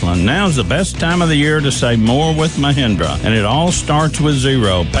Richland. Now's the best time of the year to save more with Mahindra, and it all starts with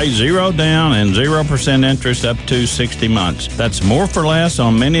zero. Pay zero down and 0% interest up to 60 months. That's more for less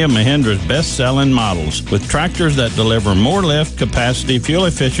on many of Mahindra's best-selling models, with tractors that deliver more lift, capacity, fuel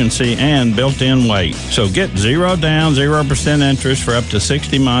efficiency, and built-in weight. So get zero down, 0% interest for up to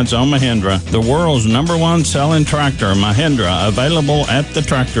 60 months on Mahindra, the world's #1 selling tractor, Mahindra, available at the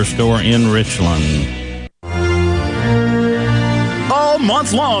Tractor Store in Richland. All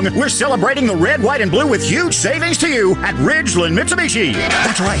month long, we're celebrating the red, white, and blue with huge savings to you at Ridgeland Mitsubishi.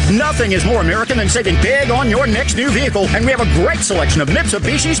 That's right. Nothing is more American than saving big on your next new vehicle, and we have a great selection of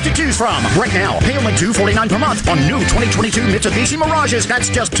Mitsubishis to choose from. Right now, pay only $249 per month on new 2022 Mitsubishi Mirages. That's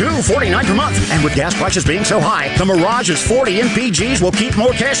just $249 per month. And with gas prices being so high, the Mirage's 40 MPGs will keep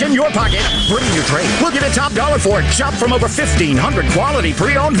more cash in your pocket. Bring your trade. We'll give you top dollar for it. Shop from over 1,500 quality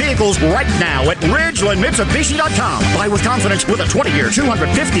pre-owned vehicles right now at RidgelandMitsubishi.com. Buy with confidence with a 20-year,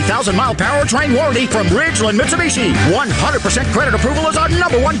 250,000-mile powertrain warranty from Ridgeland Mitsubishi. 100% credit approval is our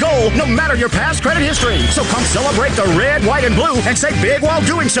 #1 goal, no matter your past credit history. So come celebrate the red, white, and blue and save big while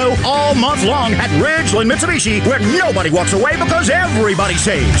doing so all month long at Ridgeland Mitsubishi, where nobody walks away because everybody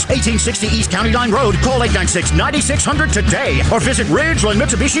saves. 1860 East County Line Road. Call 896-9600 today or visit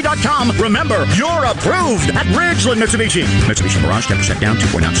RidgelandMitsubishi.com. Remember, you're approved at Ridgeland Mitsubishi. Mitsubishi Mirage 10% down,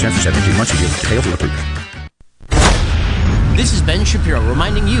 2.9% for 72 months. You pay over approved. This is Ben Shapiro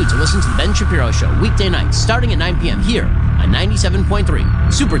reminding you to listen to The Ben Shapiro Show weekday nights starting at 9 p.m. here on 97.3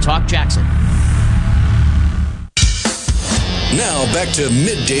 Super Talk Jackson. Now back to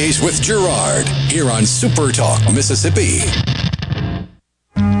Middays with Gerard here on Super Talk Mississippi.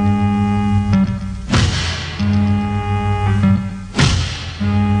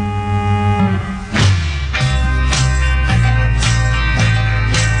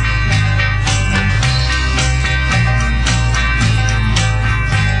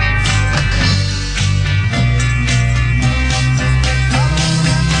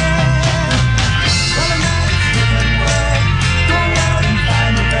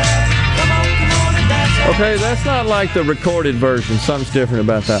 Okay, that's not like the recorded version. Something's different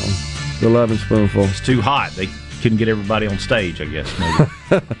about that one. The Lovin' Spoonful. It's too hot. They couldn't get everybody on stage, I guess, maybe.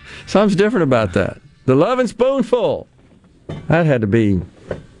 Something's different about that. The Lovin' Spoonful. That had to be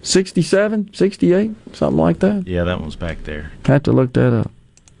 67, 68, something like that. Yeah, that one's back there. I have to look that up.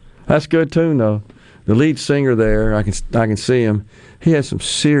 That's a good tune, though. The lead singer there, I can see him. He has some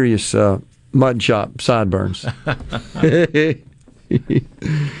serious mud chop sideburns.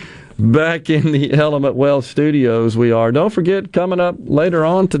 Back in the Element Wealth studios we are. Don't forget, coming up later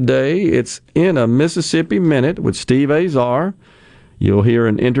on today, it's In a Mississippi Minute with Steve Azar. You'll hear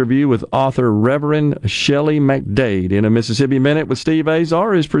an interview with author Reverend Shelley McDade. In a Mississippi Minute with Steve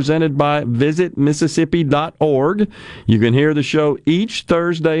Azar is presented by visitmississippi.org. You can hear the show each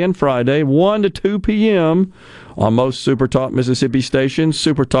Thursday and Friday, 1 to 2 p.m. on most SuperTalk Mississippi stations,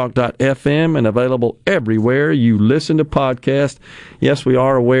 supertalk.fm, and available everywhere you listen to podcasts. Yes, we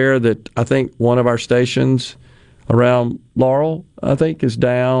are aware that I think one of our stations around Laurel, I think, is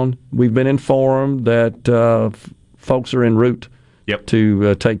down. We've been informed that folks are en route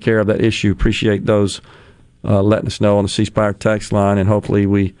to take care of that issue. Appreciate those letting us know on the C Spire text line, and hopefully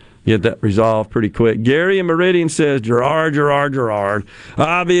we get that resolved pretty quick. Gary in Meridian says, Gerard,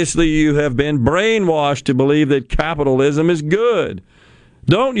 obviously you have been brainwashed to believe that capitalism is good.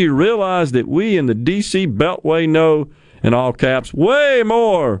 Don't you realize that we in the D.C. Beltway know, in all caps, way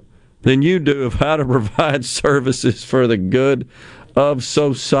more than you do of how to provide services for the good of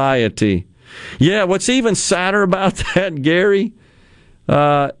society? Yeah, what's even sadder about that, Gary,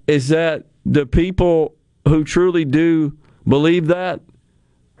 is that the people who truly do believe that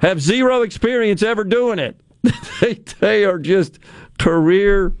have zero experience ever doing it. They are just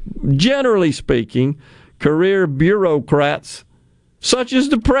generally speaking, career bureaucrats, such as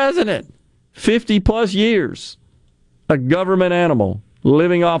the president, 50-plus years, a government animal,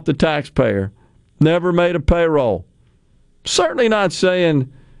 living off the taxpayer, never made a payroll. Certainly not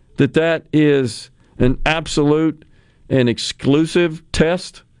saying that that is an absolute and exclusive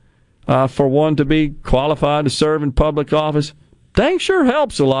test for one to be qualified to serve in public office. Dang sure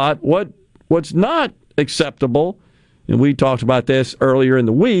helps a lot. What's not acceptable and we talked about this earlier in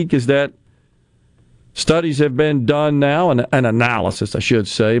the week, is that studies have been done now, an analysis, I should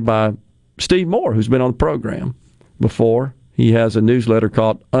say, by Steve Moore, who's been on the program before. He has a newsletter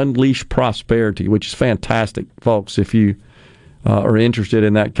called Unleash Prosperity, which is fantastic, folks, if you are interested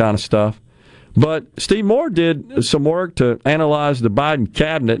in that kind of stuff. But Steve Moore did some work to analyze the Biden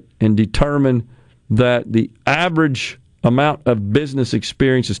cabinet and determine that the average amount of business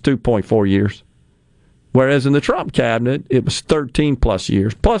experience is 2.4 years, whereas in the Trump cabinet, it was 13-plus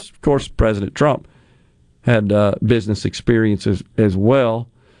years. Plus, of course, President Trump had business experience as well.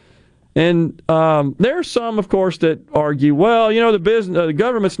 And there are some, of course, that argue, well, the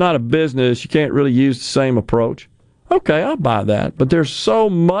government's not a business. You can't really use the same approach. Okay, I'll buy that. But there's so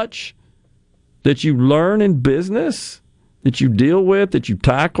much that you learn in business, that you deal with, that you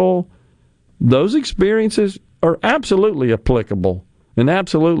tackle. Those experiences are absolutely applicable and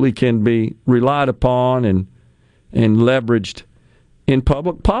absolutely can be relied upon and leveraged in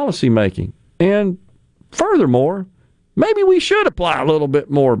public policy making. And furthermore, maybe we should apply a little bit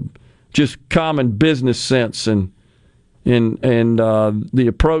more just common business sense and the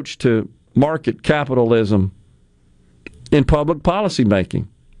approach to market capitalism in public policy making.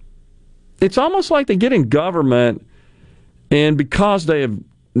 It's almost like they get in government, and because they have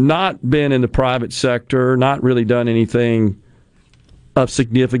not been in the private sector, not really done anything of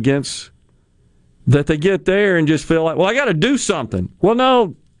significance, that they get there and just feel like, well, I got to do something. Well,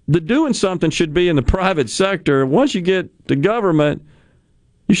 no, the doing something should be in the private sector. Once you get to government,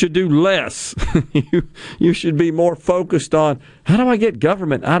 you should do less. You should be more focused on, how do I get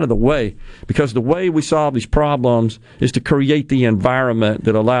government out of the way? Because the way we solve these problems is to create the environment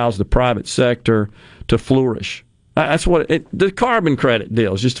that allows the private sector to flourish. That's what the carbon credit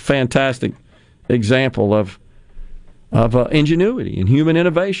deal is just a fantastic example of ingenuity and human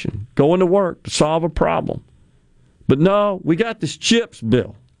innovation, going to work to solve a problem. But no, we got this CHIPS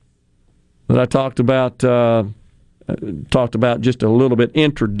bill that I talked about just a little bit,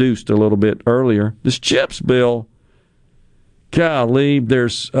 introduced a little bit earlier. This CHIPS bill, golly,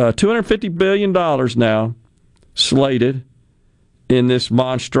 there's $250 billion now slated in this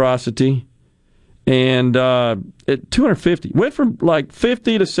monstrosity. And at 250, went from like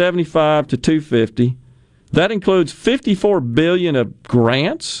 50 to 75 to 250. That includes $54 billion of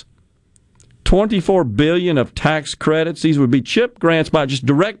grants, $24 billion of tax credits. These would be chip grants by just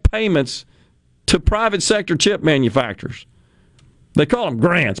direct payments to private sector chip manufacturers. They call them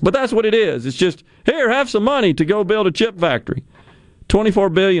grants, but that's what it is. It's just, here, have some money to go build a chip factory.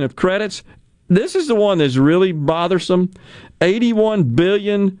 $24 billion of credits. This is the one that's really bothersome. $81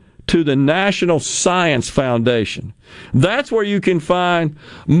 billion to the National Science Foundation. That's where you can find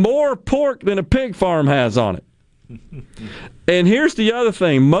more pork than a pig farm has on it. And here's the other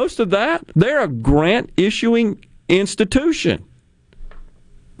thing. Most of that, they're a grant-issuing institution.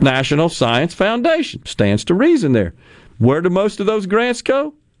 National Science Foundation. Stands to reason there. Where do most of those grants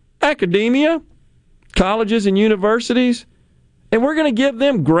go? Academia, colleges and universities. And we're going to give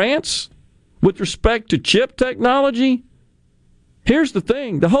them grants with respect to chip technology? Here's the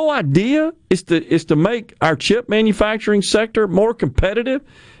thing. The whole idea is to make our chip manufacturing sector more competitive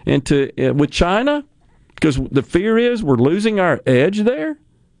and with China, because the fear is we're losing our edge there.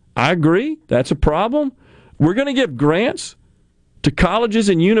 I agree. That's a problem. We're going to give grants to colleges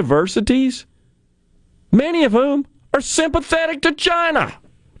and universities, many of whom are sympathetic to China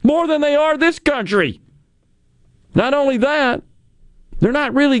more than they are this country. Not only that, they're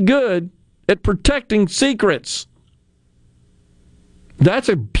not really good at protecting secrets. That's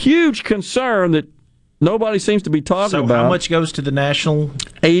a huge concern that nobody seems to be talking about. So how much goes to the national?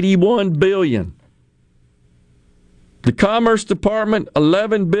 $81 billion. The Commerce Department,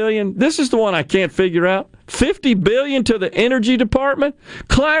 $11 billion. This is the one I can't figure out. $50 billion to the Energy Department.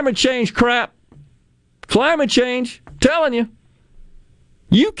 Climate change crap. Climate change. I'm telling you.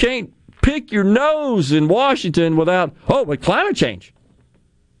 You can't pick your nose in Washington without, but climate change.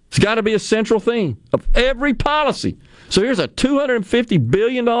 It's got to be a central theme of every policy. So here's a $250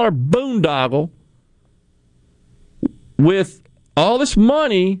 billion boondoggle with all this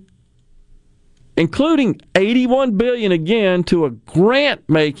money, including $81 billion again to a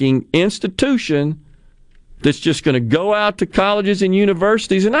grant-making institution that's just going to go out to colleges and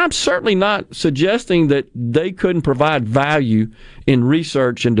universities. And I'm certainly not suggesting that they couldn't provide value in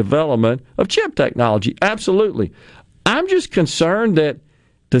research and development of chip technology. Absolutely. I'm just concerned that,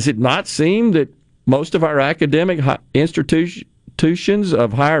 does it not seem that most of our academic institutions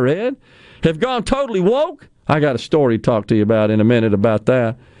of higher ed have gone totally woke? I got a story to talk to you about in a minute about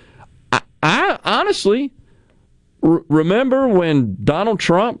that. I honestly remember when Donald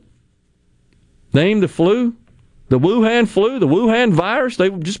Trump named the flu The Wuhan flu, the Wuhan virus, they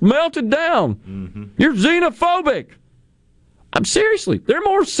just melted down. Mm-hmm. You're xenophobic. I'm seriously, they're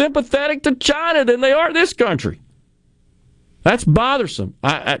more sympathetic to China than they are this country. That's bothersome.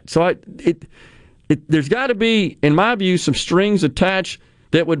 There's got to be, in my view, some strings attached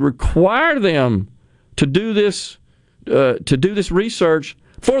that would require them to do this research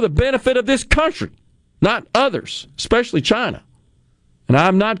for the benefit of this country, not others, especially China. And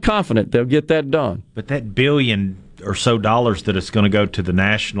I'm not confident they'll get that done. But that $1 billion or so that it's going to go to the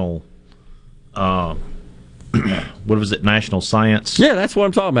national, what was it, national science? Yeah, that's what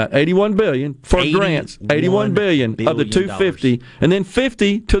I'm talking about. $81 billion for grants. $81 billion of the $250, and then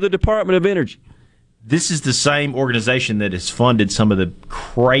 $50 to the Department of Energy. This is the same organization that has funded some of the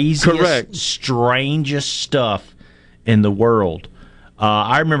craziest, strangest stuff in the world.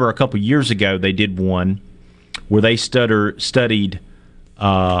 I remember a couple years ago they did one where they studied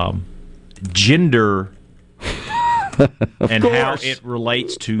gender and how it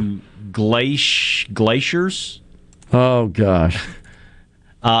relates to glaciers. Oh, gosh.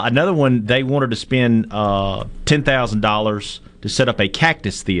 Another one, they wanted to spend $10,000 to set up a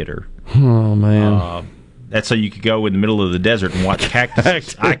cactus theater. Oh, man. That's so you could go in the middle of the desert and watch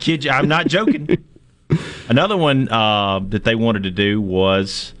cactuses. I kid you, I'm not joking. Another one that they wanted to do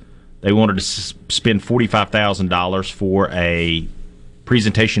was they wanted to spend $45,000 for a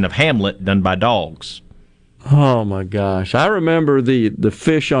presentation of Hamlet done by dogs. Oh, my gosh. I remember the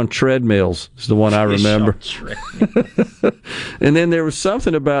fish on treadmills is the one I remember. And then there was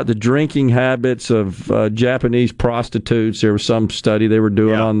something about the drinking habits of Japanese prostitutes. There was some study they were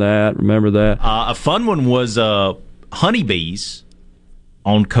doing on that. Remember that? A fun one was honeybees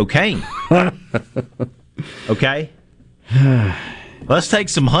on cocaine. Okay? Let's take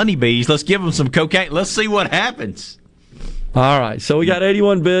some honeybees. Let's give them some cocaine. Let's see what happens. All right, so we got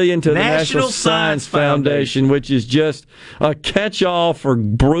 $81 billion to the National Science Foundation, which is just a catch-all for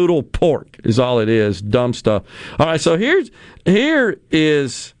brutal pork, is all it is, dumb stuff. All right, so here's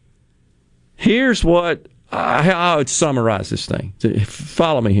what I would summarize this thing.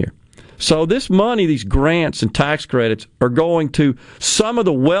 Follow me here. So this money, these grants and tax credits, are going to some of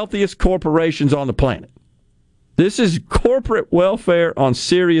the wealthiest corporations on the planet. This is corporate welfare on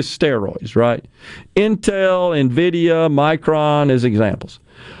serious steroids, right? Intel, NVIDIA, Micron as examples.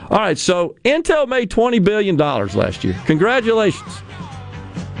 All right, so Intel made $20 billion last year. Congratulations.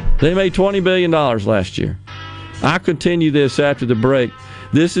 They made $20 billion last year. I'll continue this after the break.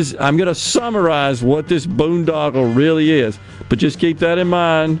 I'm going to summarize what this boondoggle really is, but just keep that in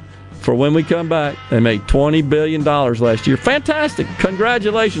mind for when we come back. They made $20 billion last year. Fantastic.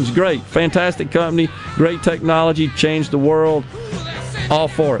 Congratulations. Great. Fantastic company. Great technology. Changed the world. All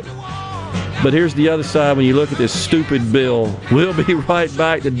for it. But here's the other side when you look at this stupid bill. We'll be right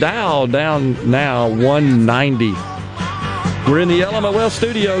back. The Dow down now 190. We're in the LMOL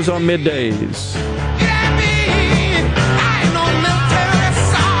studios on Middays.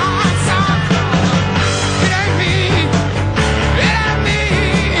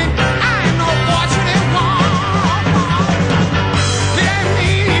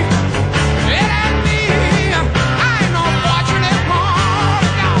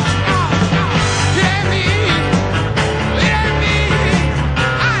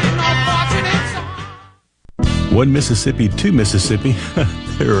 One Mississippi, two Mississippi.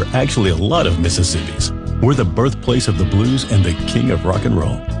 There are actually a lot of Mississippis. We're the birthplace of the blues and the king of rock and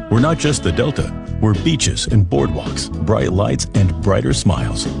roll. We're not just the Delta. We're beaches and boardwalks, bright lights and brighter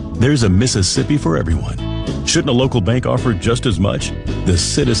smiles. There's a Mississippi for everyone. Shouldn't a local bank offer just as much? The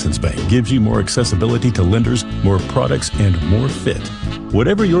Citizens Bank gives you more accessibility to lenders, more products, and more fit.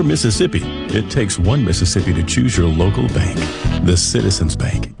 Whatever your Mississippi, it takes one Mississippi to choose your local bank. The Citizens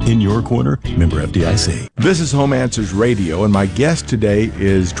Bank. In your corner, member FDIC. This is Home Answers Radio, and my guest today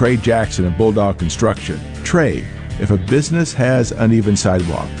is Trey Jackson of Bulldog Construction. Trey, if a business has uneven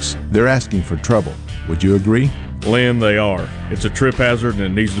sidewalks, they're asking for trouble. Would you agree? Lynn, they are. It's a trip hazard and it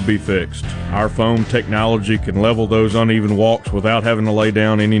needs to be fixed. Our foam technology can level those uneven walks without having to lay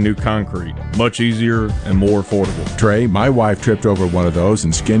down any new concrete. Much easier and more affordable. Trey, my wife tripped over one of those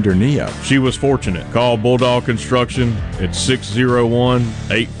and skinned her knee up. She was fortunate. Call Bulldog Construction at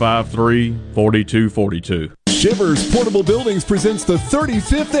 601-853-4242. Shivers Portable Buildings presents the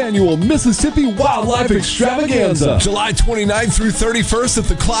 35th Annual Mississippi Wildlife Extravaganza, July 29th through 31st at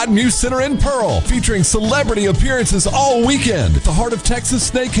the Clyde Muse Center in Pearl, featuring celebrity appearances all weekend. The Heart of Texas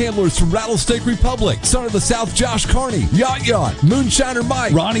snake handlers from Rattlesnake Republic, Son of the South Josh Carney, Yacht, Moonshiner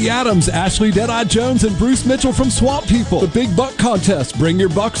Mike, Ronnie Adams, Ashley Deadeye Jones, and Bruce Mitchell from Swamp People. The Big Buck Contest, bring your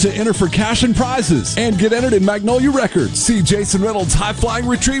bucks to enter for cash and prizes, and get entered in Magnolia Records. See Jason Reynolds' High Flying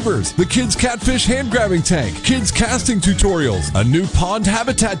Retrievers, the Kids Catfish Hand Grabbing Tank, kids casting tutorials, a new pond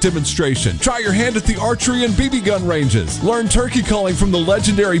habitat demonstration. Try your hand at the archery and BB gun ranges. Learn turkey calling from the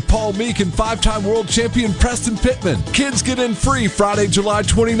legendary Paul Meek and 5-time world champion Preston Pittman. Kids get in free Friday, July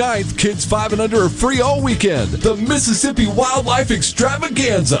 29th. Kids 5 and under are free all weekend. The Mississippi Wildlife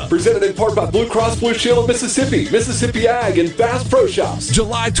Extravaganza. Presented in part by Blue Cross Blue Shield of Mississippi, Mississippi Ag, and Bass Pro Shops.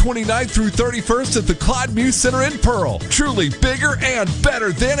 July 29th through 31st at the Clyde Muse Center in Pearl. Truly bigger and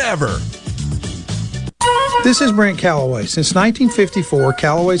better than ever. This is Brent Calloway. Since 1954,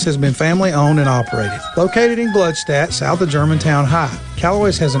 Calloway's has been family owned and operated. Located in Gluckstadt, south of Germantown High,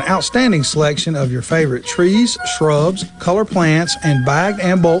 Calloway's has an outstanding selection of your favorite trees, shrubs, color plants, and bagged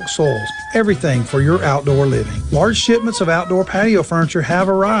and bulk soils. Everything for your outdoor living. Large shipments of outdoor patio furniture have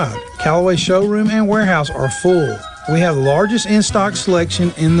arrived. Callaway's showroom and warehouse are full. We have the largest in-stock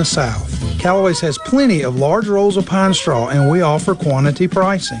selection in the South. Callaway's has plenty of large rolls of pine straw, and we offer quantity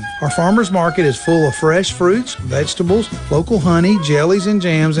pricing. Our farmers market is full of fresh fruits, vegetables, local honey, jellies, and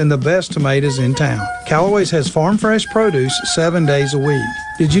jams, and the best tomatoes in town. Callaway's has farm fresh produce 7 days a week.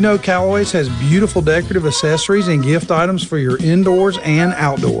 Did you know Callaway's has beautiful decorative accessories and gift items for your indoors and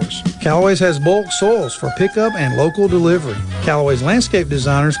outdoors? Callaway's has bulk soils for pickup and local delivery. Callaway's landscape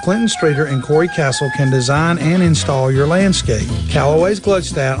designers Clinton Streeter and Corey Castle can design and install your landscape. Callaway's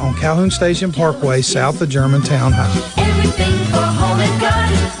Gluckstadt on Calhoun Station Parkway, south of Germantown High. Everything for home and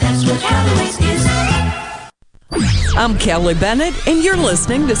garden, that's what Callaway's is. I'm Kelly Bennett, and you're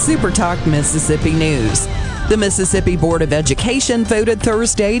listening to SuperTalk Mississippi News. The Mississippi Board of Education voted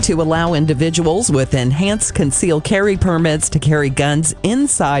Thursday to allow individuals with enhanced concealed carry permits to carry guns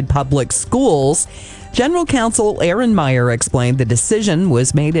inside public schools. General Counsel Aaron Meyer explained the decision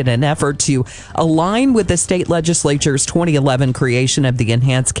was made in an effort to align with the state legislature's 2011 creation of the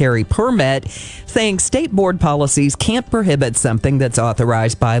enhanced carry permit, saying state board policies can't prohibit something that's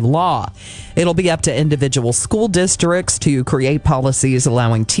authorized by law. It'll be up to individual school districts to create policies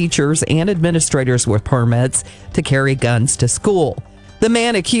allowing teachers and administrators with permits to carry guns to school. The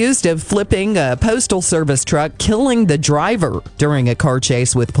man accused of flipping a postal service truck, killing the driver during a car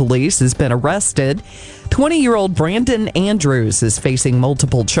chase with police, has been arrested. 20-year-old Brandon Andrews is facing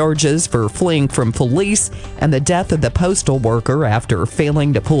multiple charges for fleeing from police and the death of the postal worker after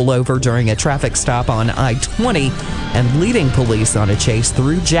failing to pull over during a traffic stop on I-20 and leading police on a chase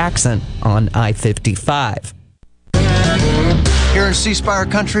through Jackson on I-55. Here in C Spire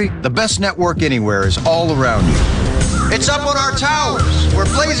country, the best network anywhere is all around you. It's up on our towers, where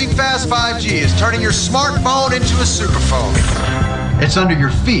blazing fast 5G is turning your smartphone into a superphone. It's under your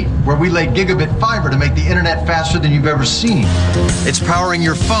feet, where we lay gigabit fiber to make the internet faster than you've ever seen. It's powering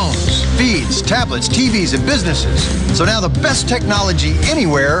your phones, feeds, tablets, TVs, and businesses. So now the best technology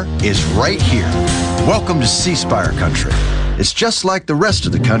anywhere is right here. Welcome to C Spire country. It's just like the rest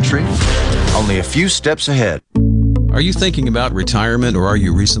of the country, only a few steps ahead. Are you thinking about retirement, or are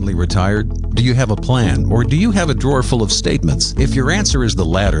you recently retired? Do you have a plan, or do you have a drawer full of statements? If your answer is the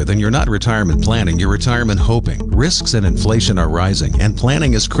latter, then you're not retirement planning, you're retirement hoping. Risks and inflation are rising, and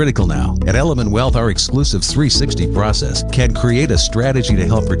planning is critical now. At Element Wealth, our exclusive 360 process can create a strategy to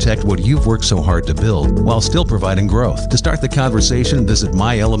help protect what you've worked so hard to build, while still providing growth. To start the conversation, visit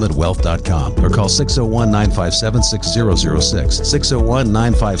myelementwealth.com or call 601-957-6006.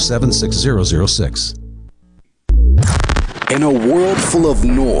 601-957-6006. In a world full of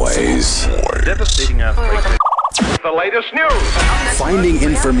noise, devastating earthquake. The latest news. Finding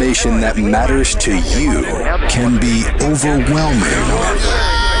information that matters to you can be overwhelming.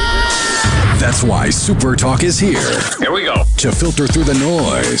 That's why SuperTalk is here. Here we go. To filter through the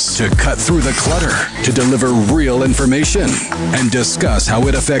noise, to cut through the clutter, to deliver real information, and discuss how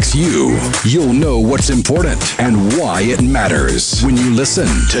it affects you. You'll know what's important and why it matters when you listen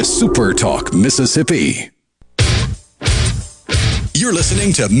to SuperTalk Mississippi. You're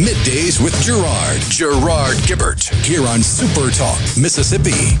listening to Middays with Gerard Gibert, here on SuperTalk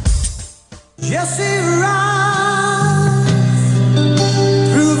Mississippi. Jesse rides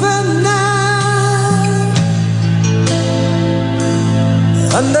through the night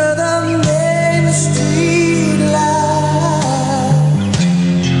under the main street light,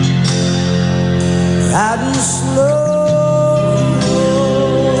 riding slow.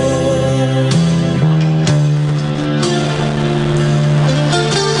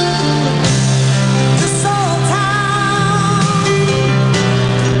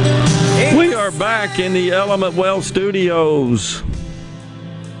 Back in the Element Well studios.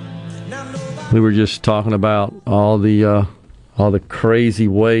 We were just talking about all the crazy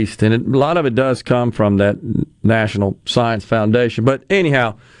waste, and a lot of it does come from that National Science Foundation. But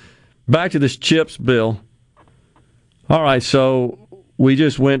anyhow, back to this CHIPS bill. All right, so we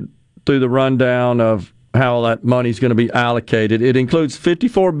just went through the rundown of how that money's going to be allocated. It includes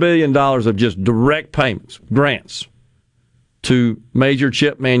 $54 billion of just direct payments, grants, to major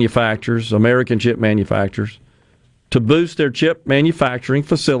chip manufacturers, American chip manufacturers, to boost their chip manufacturing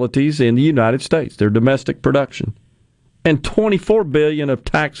facilities in the United States, their domestic production, and $24 billion of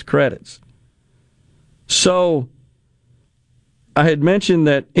tax credits. So I had mentioned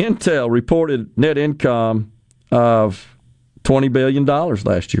that Intel reported net income of $20 billion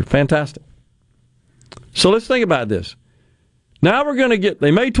last year. Fantastic. So let's think about this. Now we're going to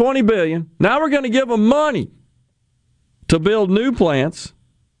they made $20 billion. Now we're going to give them money to build new plants.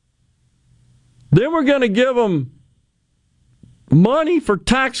 Then we're going to give them money for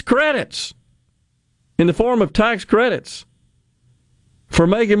tax credits in the form of tax credits for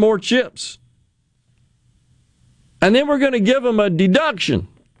making more chips. And then we're going to give them a deduction.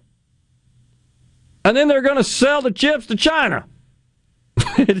 And then they're going to sell the chips to China.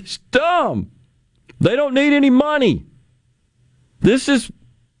 It's dumb. They don't need any money. This is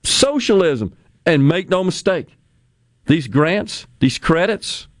socialism. And make no mistake, these grants, these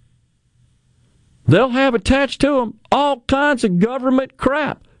credits, they'll have attached to them all kinds of government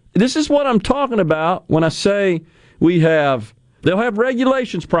crap. This is what I'm talking about when I say they'll have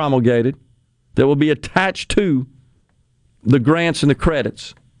regulations promulgated that will be attached to the grants and the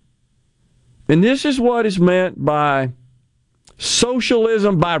credits. And this is what is meant by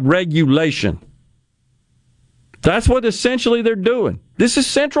socialism by regulation. That's what essentially they're doing. This is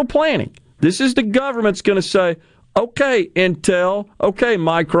central planning. This is the government's going to say, okay, Intel, okay,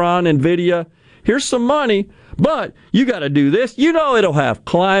 Micron, NVIDIA, here's some money, but you got to do this. You know it'll have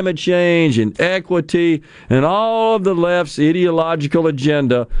climate change and equity and all of the left's ideological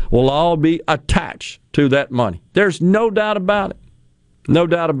agenda will all be attached to that money. There's no doubt about it. No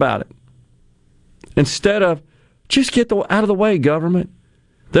doubt about it. Instead of, just get out of the way, government.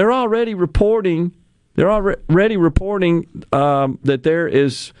 They're already reporting that there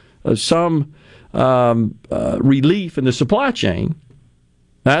is some relief in the supply chain.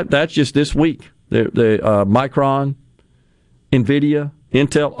 That's just this week. The Micron, NVIDIA,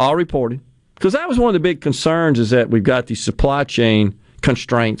 Intel all reported. Because that was one of the big concerns, is that we've got these supply chain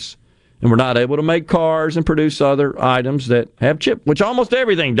constraints and we're not able to make cars and produce other items that have chip, which almost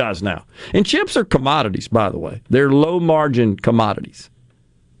everything does now. And chips are commodities, by the way. They're low-margin commodities.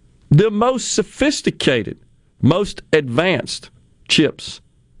 The most sophisticated, most advanced chips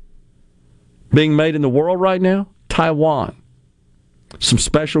being made in the world right now, Taiwan. Some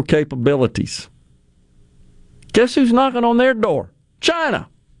special capabilities. Guess who's knocking on their door? China.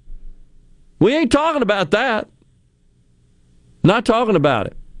 We ain't talking about that. Not talking about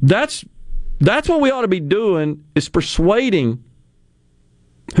it. That's what we ought to be doing, is persuading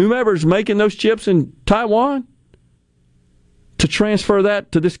whomever's making those chips in Taiwan to transfer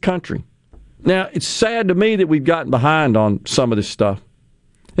that to this country. Now, it's sad to me that we've gotten behind on some of this stuff.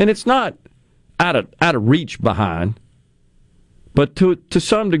 And it's not out of reach behind, but to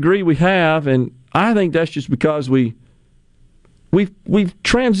some degree we have, and I think that's just because we've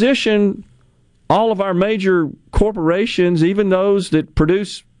transitioned all of our major corporations, even those that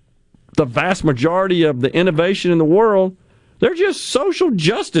produce the vast majority of the innovation in the world, they're just social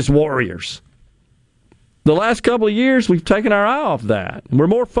justice warriors. The last couple of years, we've taken our eye off that. We're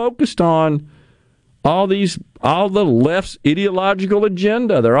more focused on all the left's ideological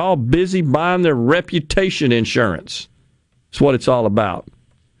agenda. They're all busy buying their reputation insurance. That's what it's all about.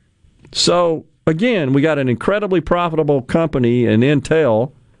 So, again, we got an incredibly profitable company in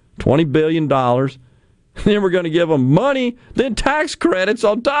Intel, $20 billion. Then we're going to give them money, then tax credits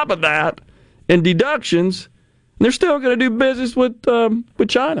on top of that, and deductions. And they're still going to do business with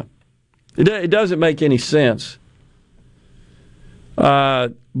China. It doesn't make any sense. By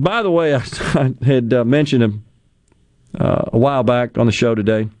the way, I had mentioned him a while back on the show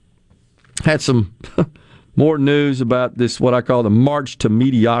today. Had some more news about this, what I call the march to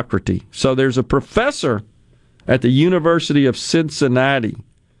mediocrity. So there's a professor at the University of Cincinnati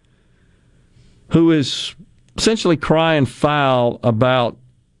who is essentially crying foul about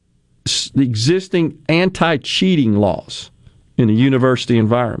the existing anti-cheating laws in the university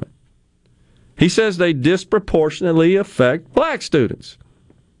environment. He says they disproportionately affect black students.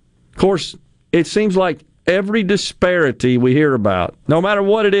 Of course, it seems like every disparity we hear about, no matter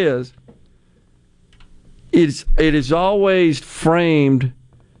what it is always framed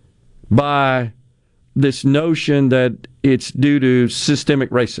by this notion that it's due to systemic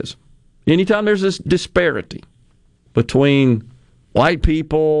racism. Anytime there's this disparity between white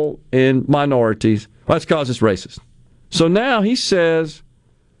people and minorities, well, that's because it's racist. So now he says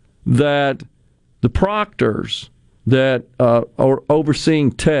that the proctors, that are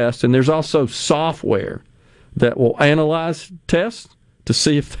overseeing tests, and there's also software that will analyze tests to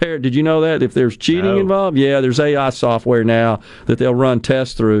see if there. Did you know that if there's cheating involved? Yeah, there's AI software now that they'll run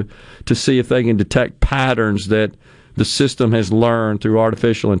tests through to see if they can detect patterns that the system has learned through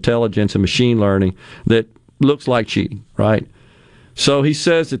artificial intelligence and machine learning that looks like cheating, right? So he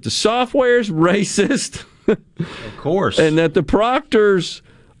says that the software is racist. Of course. And that the proctors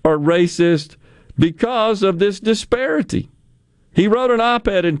are racist because of this disparity. He wrote an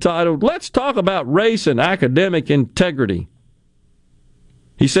op-ed entitled, "Let's Talk About Race and Academic Integrity."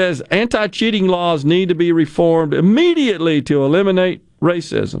 He says anti-cheating laws need to be reformed immediately to eliminate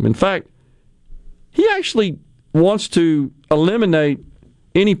racism. In fact, he actually wants to eliminate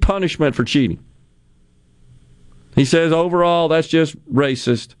any punishment for cheating. He says overall that's just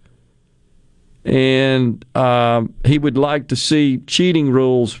racist. And he would like to see cheating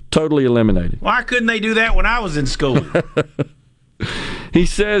rules totally eliminated. Why couldn't they do that when I was in school? He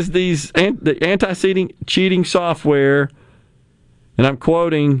says the anti-cheating software, and I'm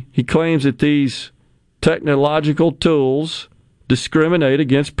quoting, he claims that these technological tools discriminate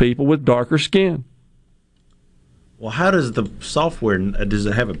against people with darker skin. Well, how does the software, does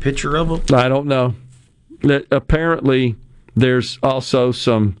it have a picture of them? I don't know. Apparently, there's also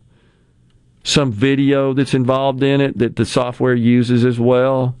some video that's involved in it that the software uses as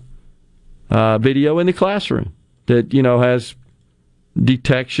well. Video in the classroom that, has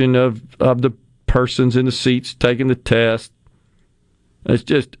detection of the persons in the seats taking the test. It's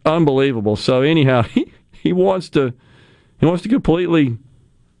just unbelievable. So anyhow, he wants to completely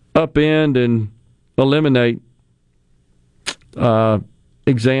upend and eliminate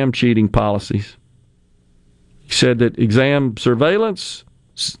exam cheating policies. He said that exam surveillance,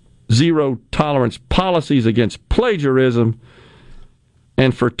 zero tolerance policies against plagiarism,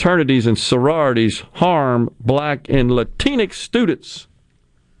 and fraternities and sororities harm Black and Latinx students.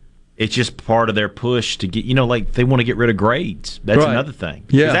 It's just part of their push to get, they want to get rid of grades. That's right. Another thing.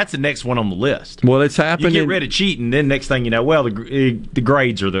 Yeah. That's the next one on the list. Well, it's happening. You get rid of cheating, then next thing you know, the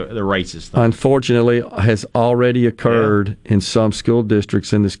grades are the racist thing. Unfortunately, has already occurred in some school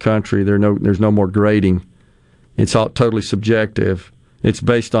districts in this country. There's no more grading. It's all totally subjective. It's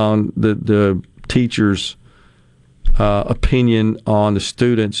based on the teacher's opinion on the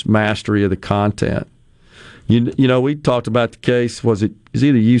student's mastery of the content. We talked about the case, was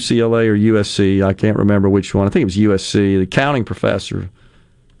either UCLA or USC, I can't remember which one, I think it was USC, the accounting professor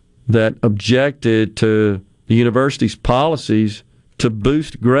that objected to the university's policies to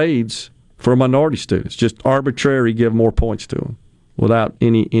boost grades for minority students, just arbitrary give more points to them without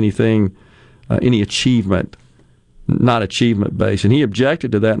any achievement, not achievement-based. And he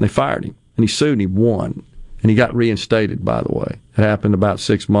objected to that, and they fired him. And he sued, and he won. And he got reinstated, by the way. It happened about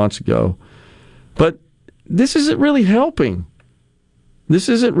 6 months ago. But this isn't really helping. This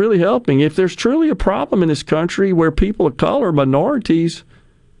isn't really helping. If there's truly a problem in this country where people of color, minorities,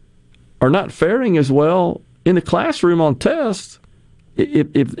 are not faring as well in the classroom on tests,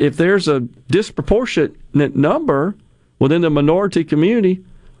 if there's a disproportionate number within the minority community,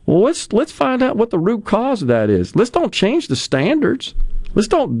 well, let's find out what the root cause of that is. Let's don't change the standards. Let's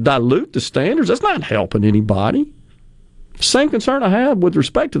don't dilute the standards. That's not helping anybody. Same concern I have with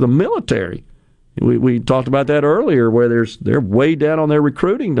respect to the military. We talked about that earlier, where they're way down on their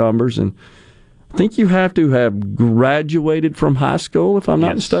recruiting numbers, and I think you have to have graduated from high school, if I'm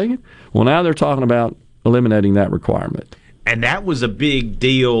not mistaken. Well, now they're talking about eliminating that requirement. And that was a big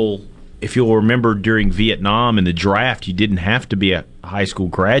deal. If you'll remember, during Vietnam in the draft, you didn't have to be a high school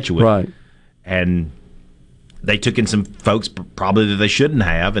graduate. Right. And they took in some folks probably that they shouldn't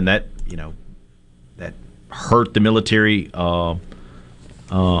have, and that that hurt the military.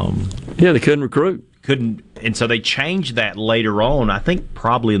 They couldn't recruit. And so they changed that later on. I think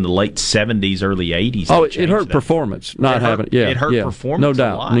probably in the late 70s, early 80s. Oh, it hurt performance. Not having it. Yeah, it hurt performance. No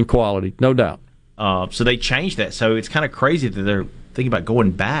doubt. A lot. And quality, no doubt. So they changed that. So it's kind of crazy that they're thinking about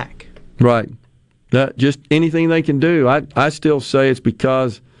going back. Right. That just anything they can do. I still say it's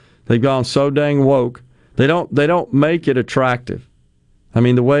because they've gone so dang woke. They don't make it attractive. I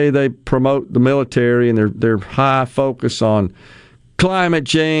mean, the way they promote the military and their high focus on climate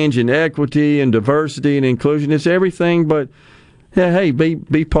change and equity and diversity and inclusion, it's everything but hey,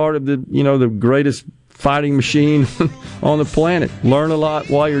 be part of the greatest fighting machine on the planet. Learn a lot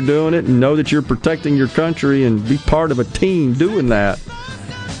while you're doing it and know that you're protecting your country and be part of a team doing that.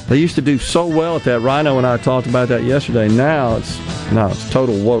 They used to do so well at that. Rhino and I talked about that yesterday. Now it's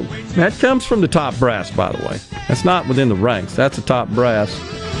total woke. That comes from the top brass, by the way. That's not within the ranks. That's the top brass.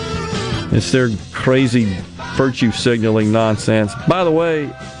 It's their crazy virtue signaling nonsense. By the way,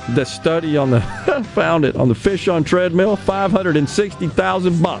 the study on the found it on the fish on treadmill,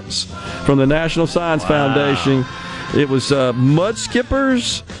 $560,000 from the National Science Foundation. It was mud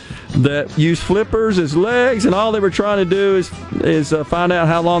skippers that use flippers as legs, and all they were trying to do is find out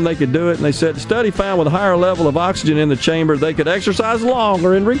how long they could do it. And they said the study found with a higher level of oxygen in the chamber, they could exercise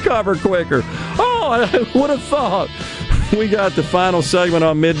longer and recover quicker. Oh, I would have thought. We got the final segment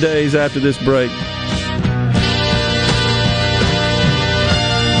on Middays after this break.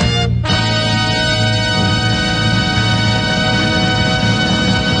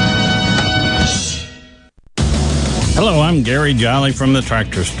 Hello, I'm Gary Jolly from the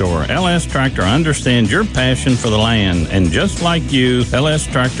Tractor Store. LS Tractor understands your passion for the land, and just like you, LS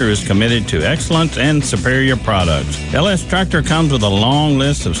Tractor is committed to excellence and superior products. LS Tractor comes with a long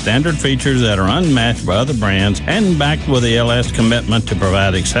list of standard features that are unmatched by other brands and backed with the LS commitment to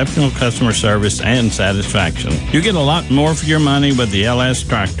provide exceptional customer service and satisfaction. You get a lot more for your money with the LS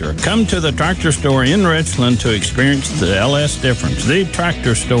Tractor. Come to the Tractor Store in Richland to experience the LS difference. The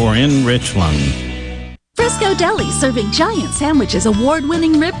Tractor Store in Richland. Frisco Deli, serving giant sandwiches,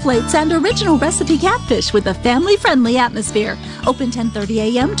 award-winning rib plates, and original recipe catfish with a family-friendly atmosphere. Open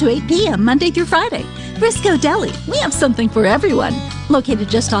 10:30 a.m. to 8 p.m. Monday through Friday. Frisco Deli, we have something for everyone. Located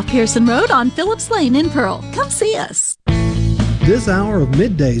just off Pearson Road on Phillips Lane in Pearl. Come see us. This hour of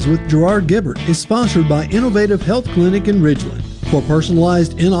Middays with Gerard Gibert is sponsored by Innovative Health Clinic in Ridgeland. For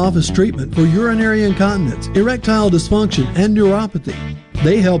personalized in-office treatment for urinary incontinence, erectile dysfunction, and neuropathy,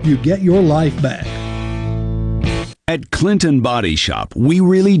 they help you get your life back. At Clinton Body Shop, we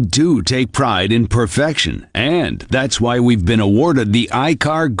really do take pride in perfection, and that's why we've been awarded the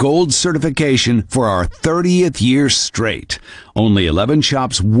ICAR Gold certification for our 30th year straight. Only 11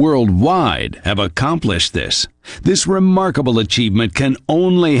 shops worldwide have accomplished this. This remarkable achievement can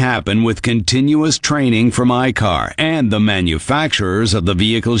only happen with continuous training from ICAR and the manufacturers of the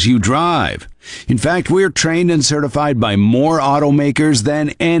vehicles you drive. In fact, we're trained and certified by more automakers than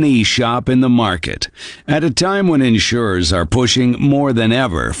any shop in the market. At a time when insurers are pushing more than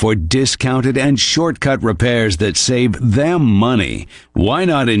ever for discounted and shortcut repairs that save them money, why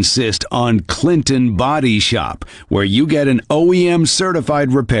not insist on Clinton Body Shop, where you get an OEM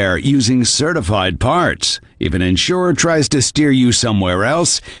certified repair using certified parts? If an insurer tries to steer you somewhere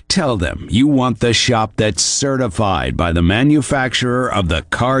else, tell them you want the shop that's certified by the manufacturer of the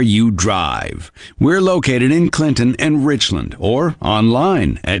car you drive. We're located in Clinton and Richland, or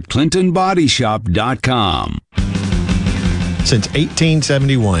online at clintonbodyshop.com. Since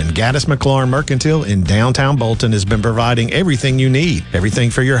 1871, Gaddis McLaurin Mercantile in downtown Bolton has been providing everything you need. Everything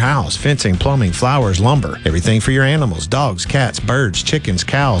for your house, fencing, plumbing, flowers, lumber. Everything for your animals, dogs, cats, birds, chickens,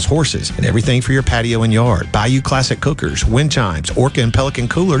 cows, horses, and everything for your patio and yard. Bayou Classic cookers, wind chimes, Orca and Pelican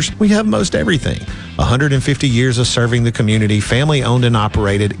coolers. We have most everything. 150 years of serving the community, family owned and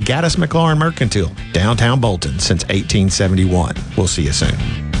operated. Gaddis McLaurin Mercantile, downtown Bolton since 1871. We'll see you soon.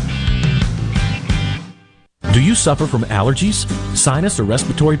 Do you suffer from allergies, sinus, or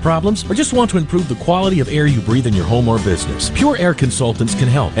respiratory problems, or just want to improve the quality of air you breathe in your home or business? Pure Air Consultants can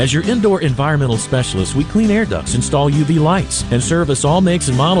help. As your indoor environmental specialists, we clean air ducts, install UV lights, and service all makes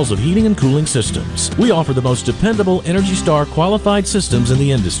and models of heating and cooling systems. We offer the most dependable Energy Star qualified systems in the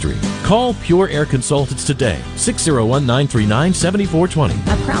industry. Call Pure Air Consultants today,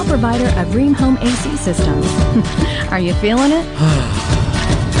 601-939-7420. A proud provider of Rheem Home AC systems. Are you feeling it?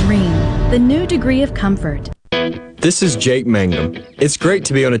 Rheem, the new degree of comfort. This is Jake Mangum. It's great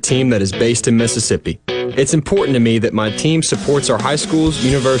to be on a team that is based in Mississippi. It's important to me that my team supports our high schools,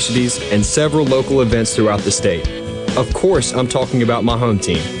 universities, and several local events throughout the state. Of course, I'm talking about my home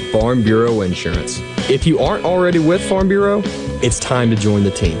team, Farm Bureau Insurance. If you aren't already with Farm Bureau, it's time to join the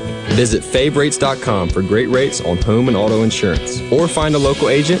team. Visit favrates.com for great rates on home and auto insurance, or find a local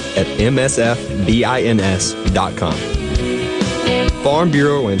agent at msfbins.com. Farm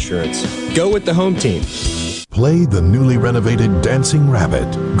Bureau Insurance. Go with the home team. Play the newly renovated Dancing Rabbit.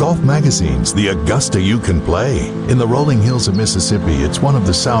 Golf Magazine's The Augusta You Can Play. In the rolling hills of Mississippi, it's one of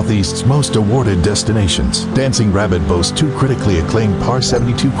the Southeast's most awarded destinations. Dancing Rabbit boasts two critically acclaimed par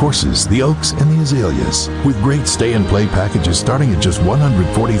 72 courses, the Oaks and the Azaleas. With great stay-and-play packages starting at just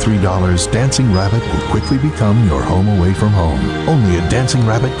 $143, Dancing Rabbit will quickly become your home away from home. Only at Dancing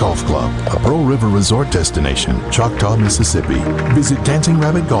Rabbit Golf Club, a Pearl River resort destination, Choctaw, Mississippi. Visit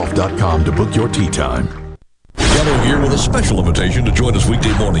DancingRabbitGolf.com to book your tee time. Gallo here with a special invitation to join us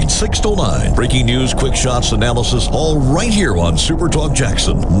weekday morning, 6 to 9. Breaking news, quick shots, analysis, all right here on SuperTalk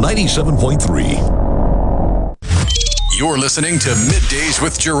Jackson 97.3. You're listening to Middays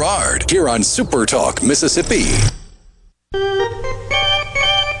with Gerard here on SuperTalk Mississippi.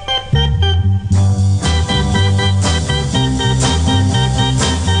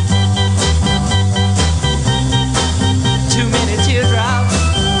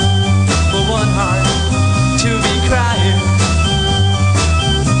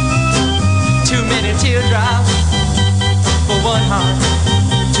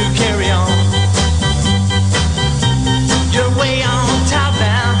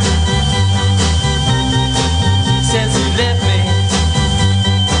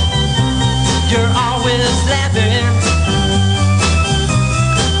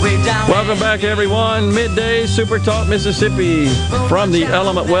 back, everyone. Midday Super Talk Mississippi from the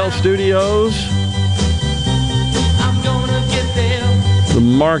Element Wealth Studios. The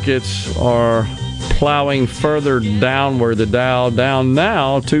markets are plowing further downward. The Dow down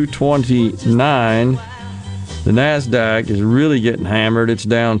now 229. The NASDAQ is really getting hammered. It's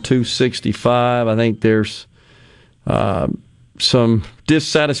down 265. I think there's some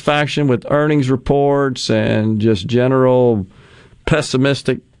dissatisfaction with earnings reports and just general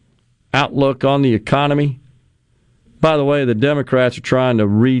pessimistic outlook on the economy. By the way, the Democrats are trying to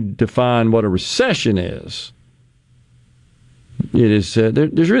redefine what a recession is. It is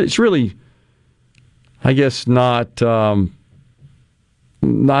it's really, I guess, not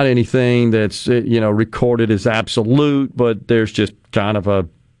anything that's recorded as absolute, but there's just kind of a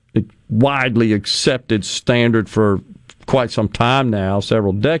widely accepted standard for quite some time now,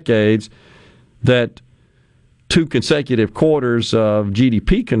 several decades, that 2 consecutive quarters of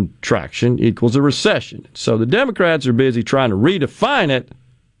GDP contraction equals a recession. So the Democrats are busy trying to redefine it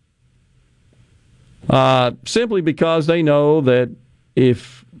simply because they know that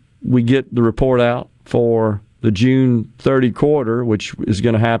if we get the report out for the June 30 quarter, which is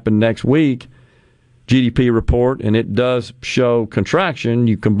going to happen next week, GDP report, and it does show contraction,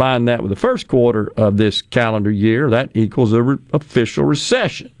 you combine that with the first quarter of this calendar year, that equals an official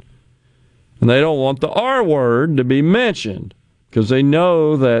recession. And they don't want the R word to be mentioned because they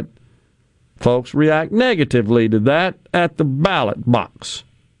know that folks react negatively to that at the ballot box.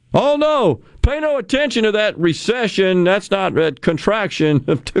 Oh, no, pay no attention to that recession. That's not a contraction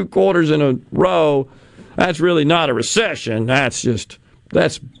of 2 quarters in a row. That's really not a recession. That's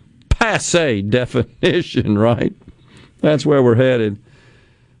passé definition, right? That's where we're headed.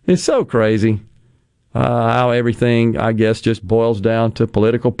 It's so crazy how everything, I guess, just boils down to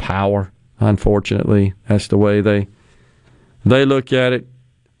political power. Unfortunately, that's the way they look at it.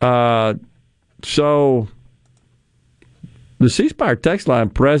 So the C Spire text line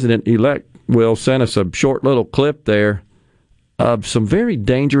president-elect Will sent us a short little clip there of some very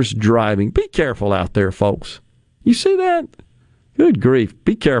dangerous driving. Be careful out there, folks. You see that? Good grief.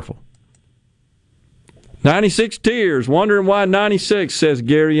 Be careful. 96 tears, wondering why 96, says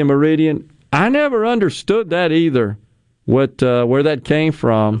Gary in Meridian. I never understood that either, where that came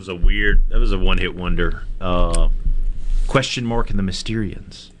from. That was a one-hit wonder. Question mark in the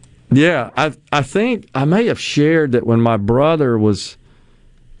Mysterians. Yeah, I think I may have shared that when my brother was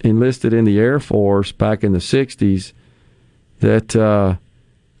enlisted in the Air Force back in the 60s, that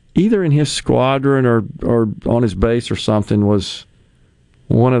either in his squadron or on his base or something was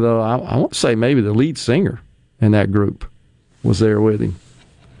one of the, I want to say maybe the lead singer in that group was there with him.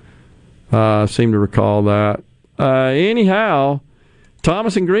 I seem to recall that. Anyhow,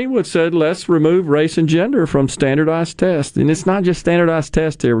 Thomas and Greenwood said, let's remove race and gender from standardized tests. And it's not just standardized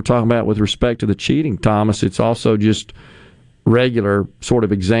tests here we're talking about with respect to the cheating, Thomas. It's also just regular sort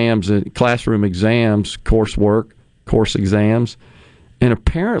of exams, classroom exams, coursework, course exams. And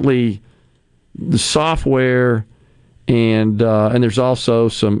apparently the software and there's also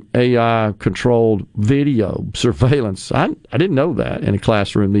some AI-controlled video surveillance. I didn't know that in a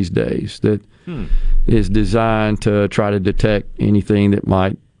classroom these days that is designed to try to detect anything that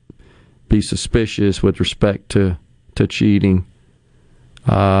might be suspicious with respect to cheating.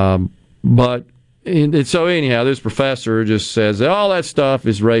 So anyhow, this professor just says all that stuff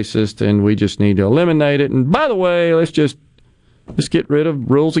is racist and we just need to eliminate it. And by the way, let's get rid of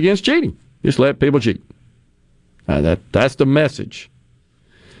rules against cheating. Just let people cheat. That's the message.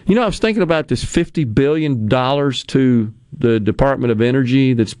 I was thinking about this $50 billion to the Department of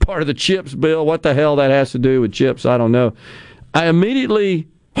Energy that's part of the CHIPS bill. What the hell that has to do with CHIPS, I don't know. I immediately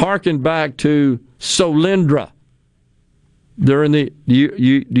hearkened back to Solyndra. During do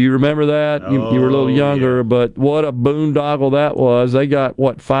you remember that? You were a little younger, yeah. But what a boondoggle that was. They got,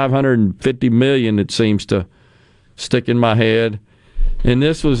 $550 million, it seems to stick in my head. And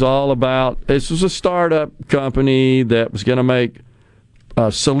this was a startup company that was going to make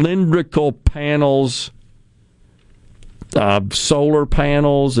cylindrical panels, solar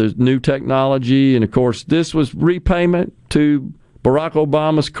panels, new technology. And, of course, this was repayment to Barack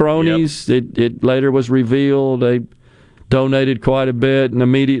Obama's cronies. Yep. It later was revealed they donated quite a bit, and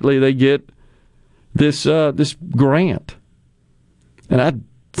immediately they get this grant. And I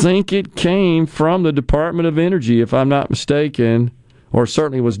think it came from the Department of Energy, if I'm not mistaken, or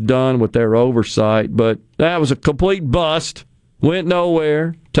certainly was done with their oversight. But that was a complete bust, went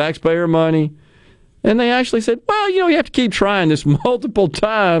nowhere, taxpayer money. And they actually said, well, you have to keep trying this multiple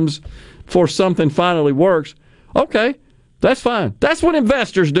times before something finally works. Okay, that's fine. That's what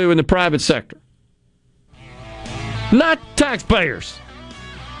investors do in the private sector. Not taxpayers.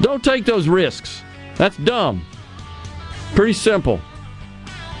 Don't take those risks. That's dumb. Pretty simple.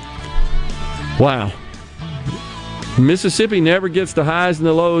 Wow. Mississippi never gets the highs and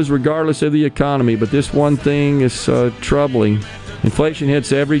the lows regardless of the economy, but this one thing is troubling. Inflation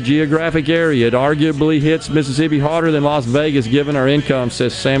hits every geographic area. It arguably hits Mississippi harder than Las Vegas given our income,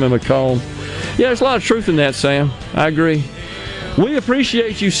 says Sam and McComb. Yeah, there's a lot of truth in that, Sam. I agree. We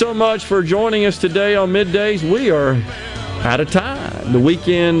appreciate you so much for joining us today on Middays. We are out of time. The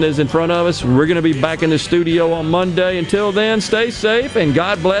weekend is in front of us. We're going to be back in the studio on Monday. Until then, stay safe and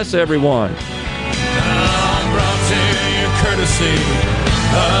God bless everyone. Brought to you courtesy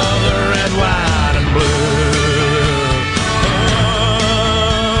of the red, white, and blue.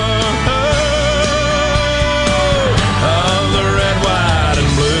 Of the red, white, and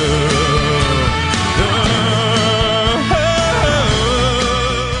blue.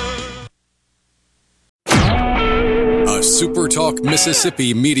 A SuperTalk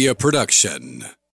Mississippi Media production.